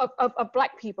of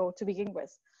Black people to begin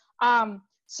with.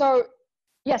 So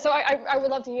I would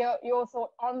love to hear your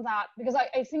thought on that, because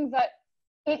I think that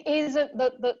it isn't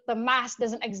the mass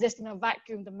doesn't exist in a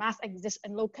vacuum. The mass exists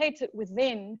and located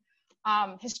within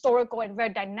historical and very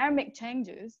dynamic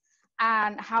changes,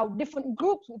 and how different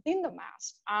groups within the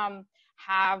mass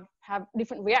have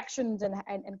different reactions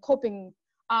and coping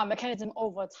mechanism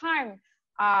over time.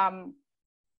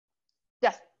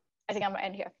 Yes, I think I'm gonna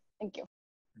end here. Thank you.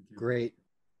 Great.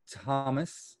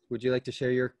 Thomas, would you like to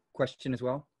share your question as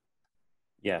well?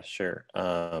 Yeah, sure.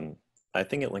 I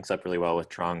think it links up really well with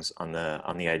Trong's on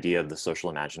the idea of the social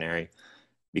imaginary,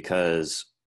 because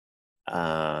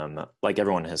like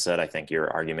everyone has said, I think your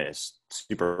argument is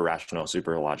super rational,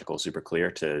 super logical, super clear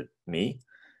to me.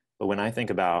 But when I think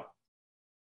about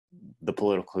the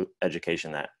political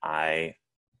education that I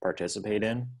participate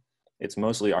in, it's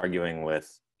mostly arguing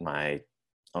with my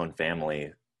own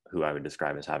family, who I would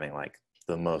describe as having like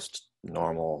the most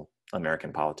normal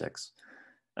American politics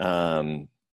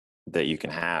that you can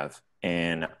have.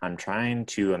 And I'm trying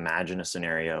to imagine a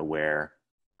scenario where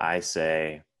I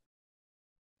say,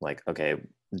 like, okay,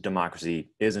 democracy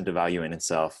isn't a value in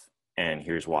itself, and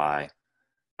here's why.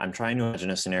 I'm trying to imagine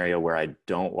a scenario where I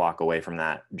don't walk away from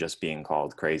that just being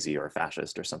called crazy or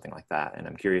fascist or something like that. And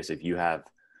I'm curious if you have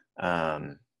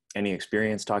any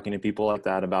experience talking to people like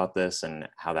that about this, and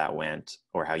how that went,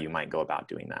 or how you might go about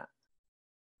doing that.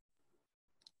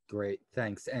 Great,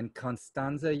 thanks. And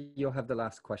Constanza, you'll have the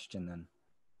last question then.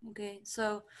 Okay,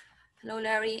 so hello,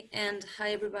 Larry, and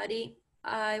hi, everybody.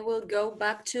 I will go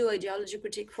back to ideology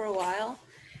critique for a while.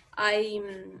 I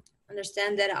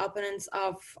understand that opponents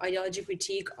of ideology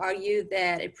critique argue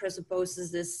that it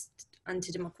presupposes this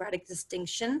anti-democratic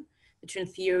distinction between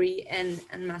theory and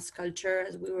mass culture,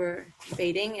 as we were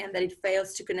debating, and that it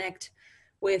fails to connect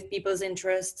with people's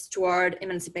interests toward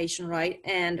emancipation, right?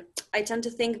 And I tend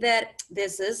to think that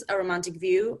this is a romantic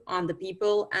view on the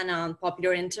people and on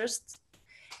popular interests.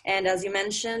 And as you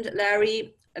mentioned,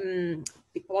 Larry,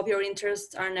 popular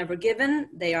interests are never given.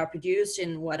 They are produced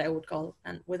in what I would call,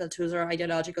 and with Althusser,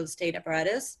 ideological state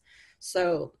apparatus.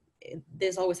 So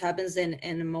this always happens in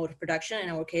a mode of production, in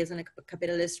our case, in a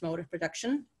capitalist mode of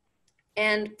production.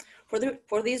 And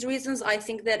for these reasons, I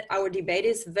think that our debate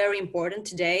is very important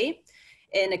today,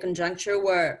 in a conjuncture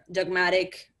where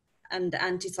dogmatic and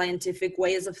anti-scientific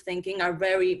ways of thinking are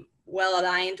very well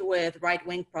aligned with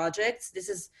right-wing projects. This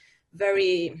is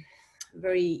very,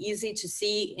 very easy to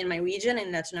see in my region,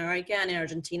 in Latin America and in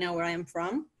Argentina, where I am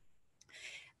from.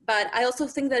 But I also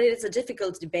think that it is a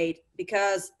difficult debate,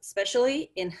 because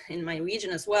especially in my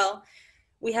region as well,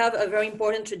 we have a very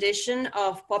important tradition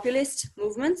of populist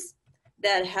movements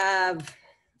that have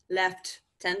left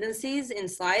tendencies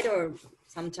inside, or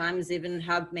sometimes even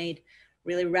have made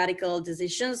really radical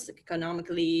decisions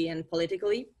economically and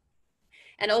politically.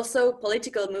 And also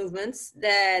political movements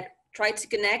that try to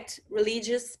connect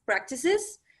religious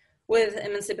practices with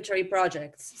emancipatory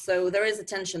projects. So there is a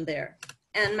tension there.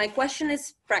 And my question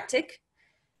is practic,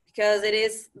 because it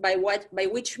is by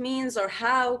which means or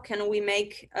how can we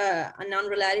make a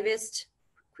non-relativist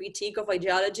critique of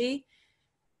ideology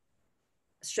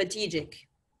strategic?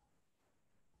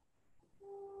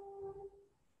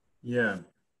 Yeah.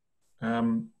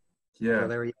 Well,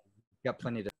 there you got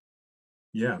plenty to.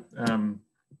 Yeah.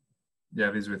 Yeah,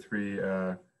 these were three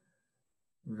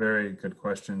very good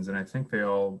questions, and I think they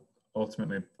all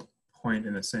ultimately point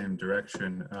in the same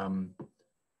direction,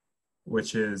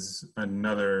 which is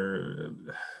another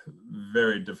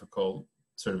very difficult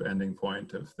sort of ending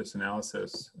point of this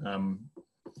analysis.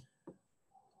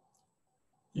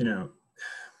 You know,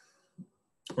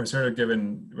 we're sort of,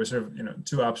 you know,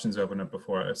 two options open up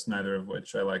before us, neither of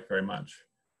which I like very much.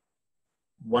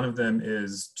 One of them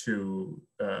is to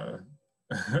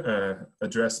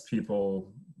address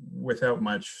people without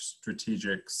much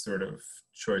strategic sort of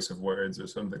choice of words or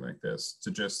something like this,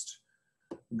 to just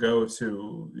go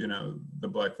to, you know, the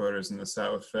Black voters in the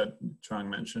South that Trong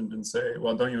mentioned and say,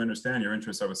 well, don't you understand your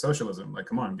interests are with socialism? Like,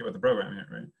 come on, get with the program here,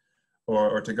 right?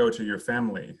 Or to go to your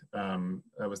family.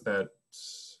 Was that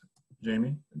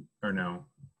Jamie or no?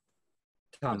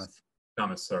 Thomas,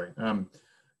 sorry.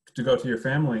 To go to your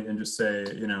family and just say,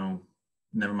 you know,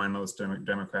 never mind all this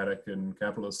democratic and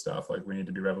capitalist stuff, like we need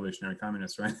to be revolutionary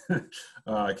communists, right?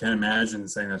 I can't imagine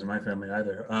saying that to my family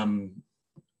either.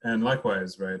 And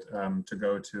likewise, right, to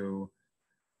go to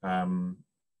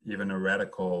even a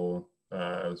radical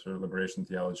sort of liberation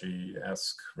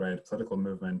theology-esque, right, political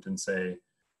movement and say,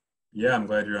 yeah, I'm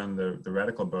glad you're on the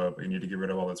radical boat, but you need to get rid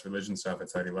of all this religion stuff,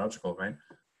 it's ideological, right?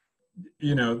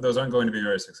 You know, those aren't going to be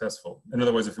very successful. In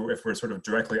other words, if we're sort of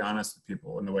directly honest with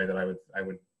people in the way that I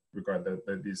would regard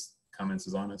these comments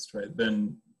as honest, right?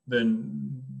 Then they're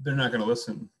not going to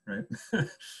listen, right? You're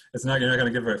not going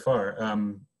to get very far.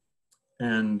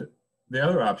 And the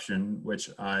other option, which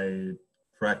I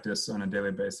practice on a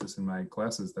daily basis in my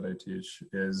classes that I teach,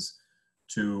 is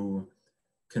to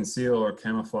conceal or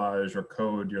camouflage or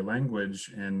code your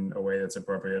language in a way that's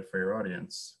appropriate for your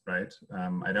audience, right?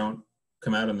 I don't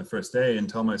come out on the first day and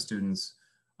tell my students,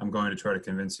 I'm going to try to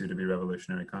convince you to be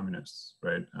revolutionary communists,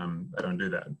 right? I don't do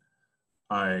that.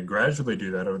 I gradually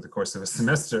do that over the course of a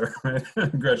semester, right?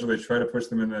 Gradually try to push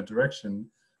them in that direction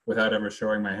without ever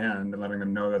showing my hand and letting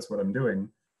them know that's what I'm doing.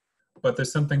 But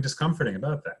there's something discomforting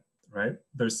about that, right?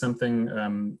 There's something,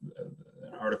 an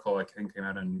article I think came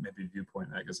out in maybe Viewpoint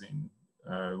magazine,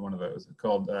 one of those,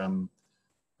 called On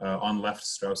Left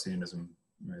Straussianism.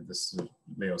 Right? This is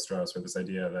Leo Strauss, or this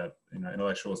idea that, you know,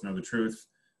 intellectuals know the truth,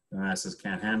 the masses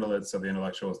can't handle it, so the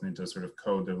intellectuals need to sort of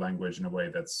code their language in a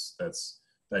way that's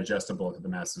digestible to the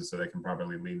masses so they can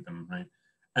properly lead them, right?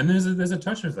 And there's a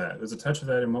touch of that. There's a touch of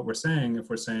that in what we're saying. If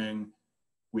we're saying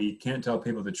we can't tell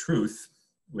people the truth,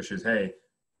 which is, hey,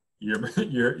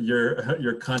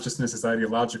 your consciousness is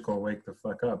ideological, wake the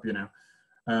fuck up, you know?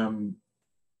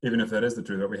 Even if that is the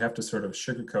truth, but we have to sort of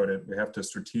sugarcoat it. We have to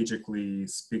strategically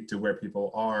speak to where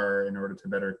people are in order to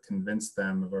better convince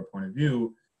them of our point of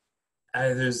view.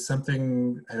 There's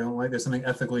something I don't like. There's something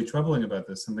ethically troubling about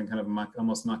this. Something kind of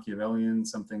almost Machiavellian.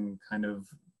 Something kind of,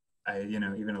 you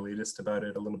know, even elitist about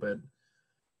it a little bit.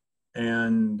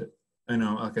 And I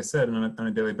know, like I said, on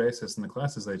a daily basis in the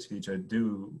classes I teach, I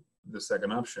do the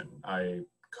second option. I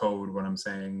code what I'm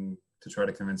saying to try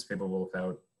to convince people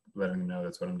without letting them know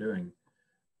that's what I'm doing.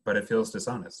 But it feels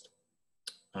dishonest.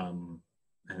 And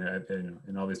you know,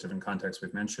 in all these different contexts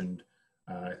we've mentioned,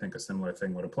 I think a similar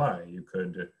thing would apply. You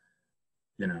could,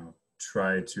 you know,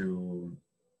 try to,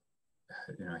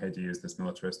 you know, I hate to use this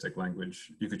militaristic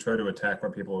language, you could try to attack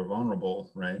where people are vulnerable,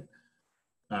 right?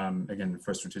 Again,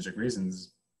 for strategic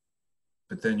reasons,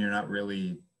 but then you're not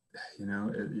really, you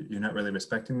know, you're not really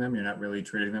respecting them, you're not really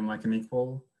treating them like an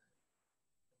equal.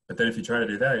 But then if you try to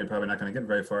do that, you're probably not going to get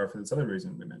very far for this other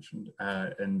reason we mentioned.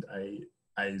 And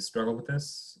I struggle with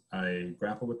this. I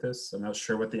grapple with this. I'm not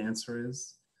sure what the answer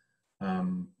is.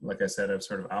 Like I said, I've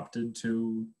sort of opted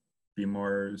to be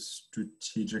more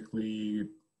strategically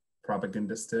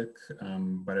propagandistic,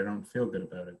 but I don't feel good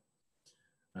about it.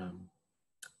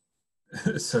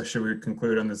 So should we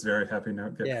conclude on this very happy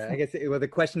note? Yeah, I guess, well, the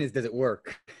question is, does it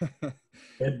work?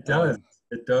 It does.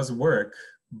 It does work.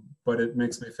 But it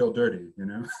makes me feel dirty, you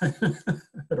know?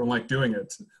 I don't like doing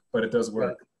it, but it does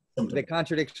work. Sometimes. The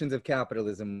contradictions of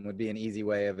capitalism would be an easy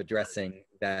way of addressing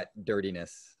that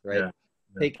dirtiness, right? Yeah.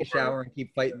 Take a shower and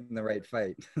keep fighting the right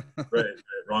fight. Right.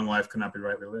 Wrong life cannot be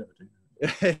rightly lived.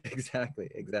 Exactly.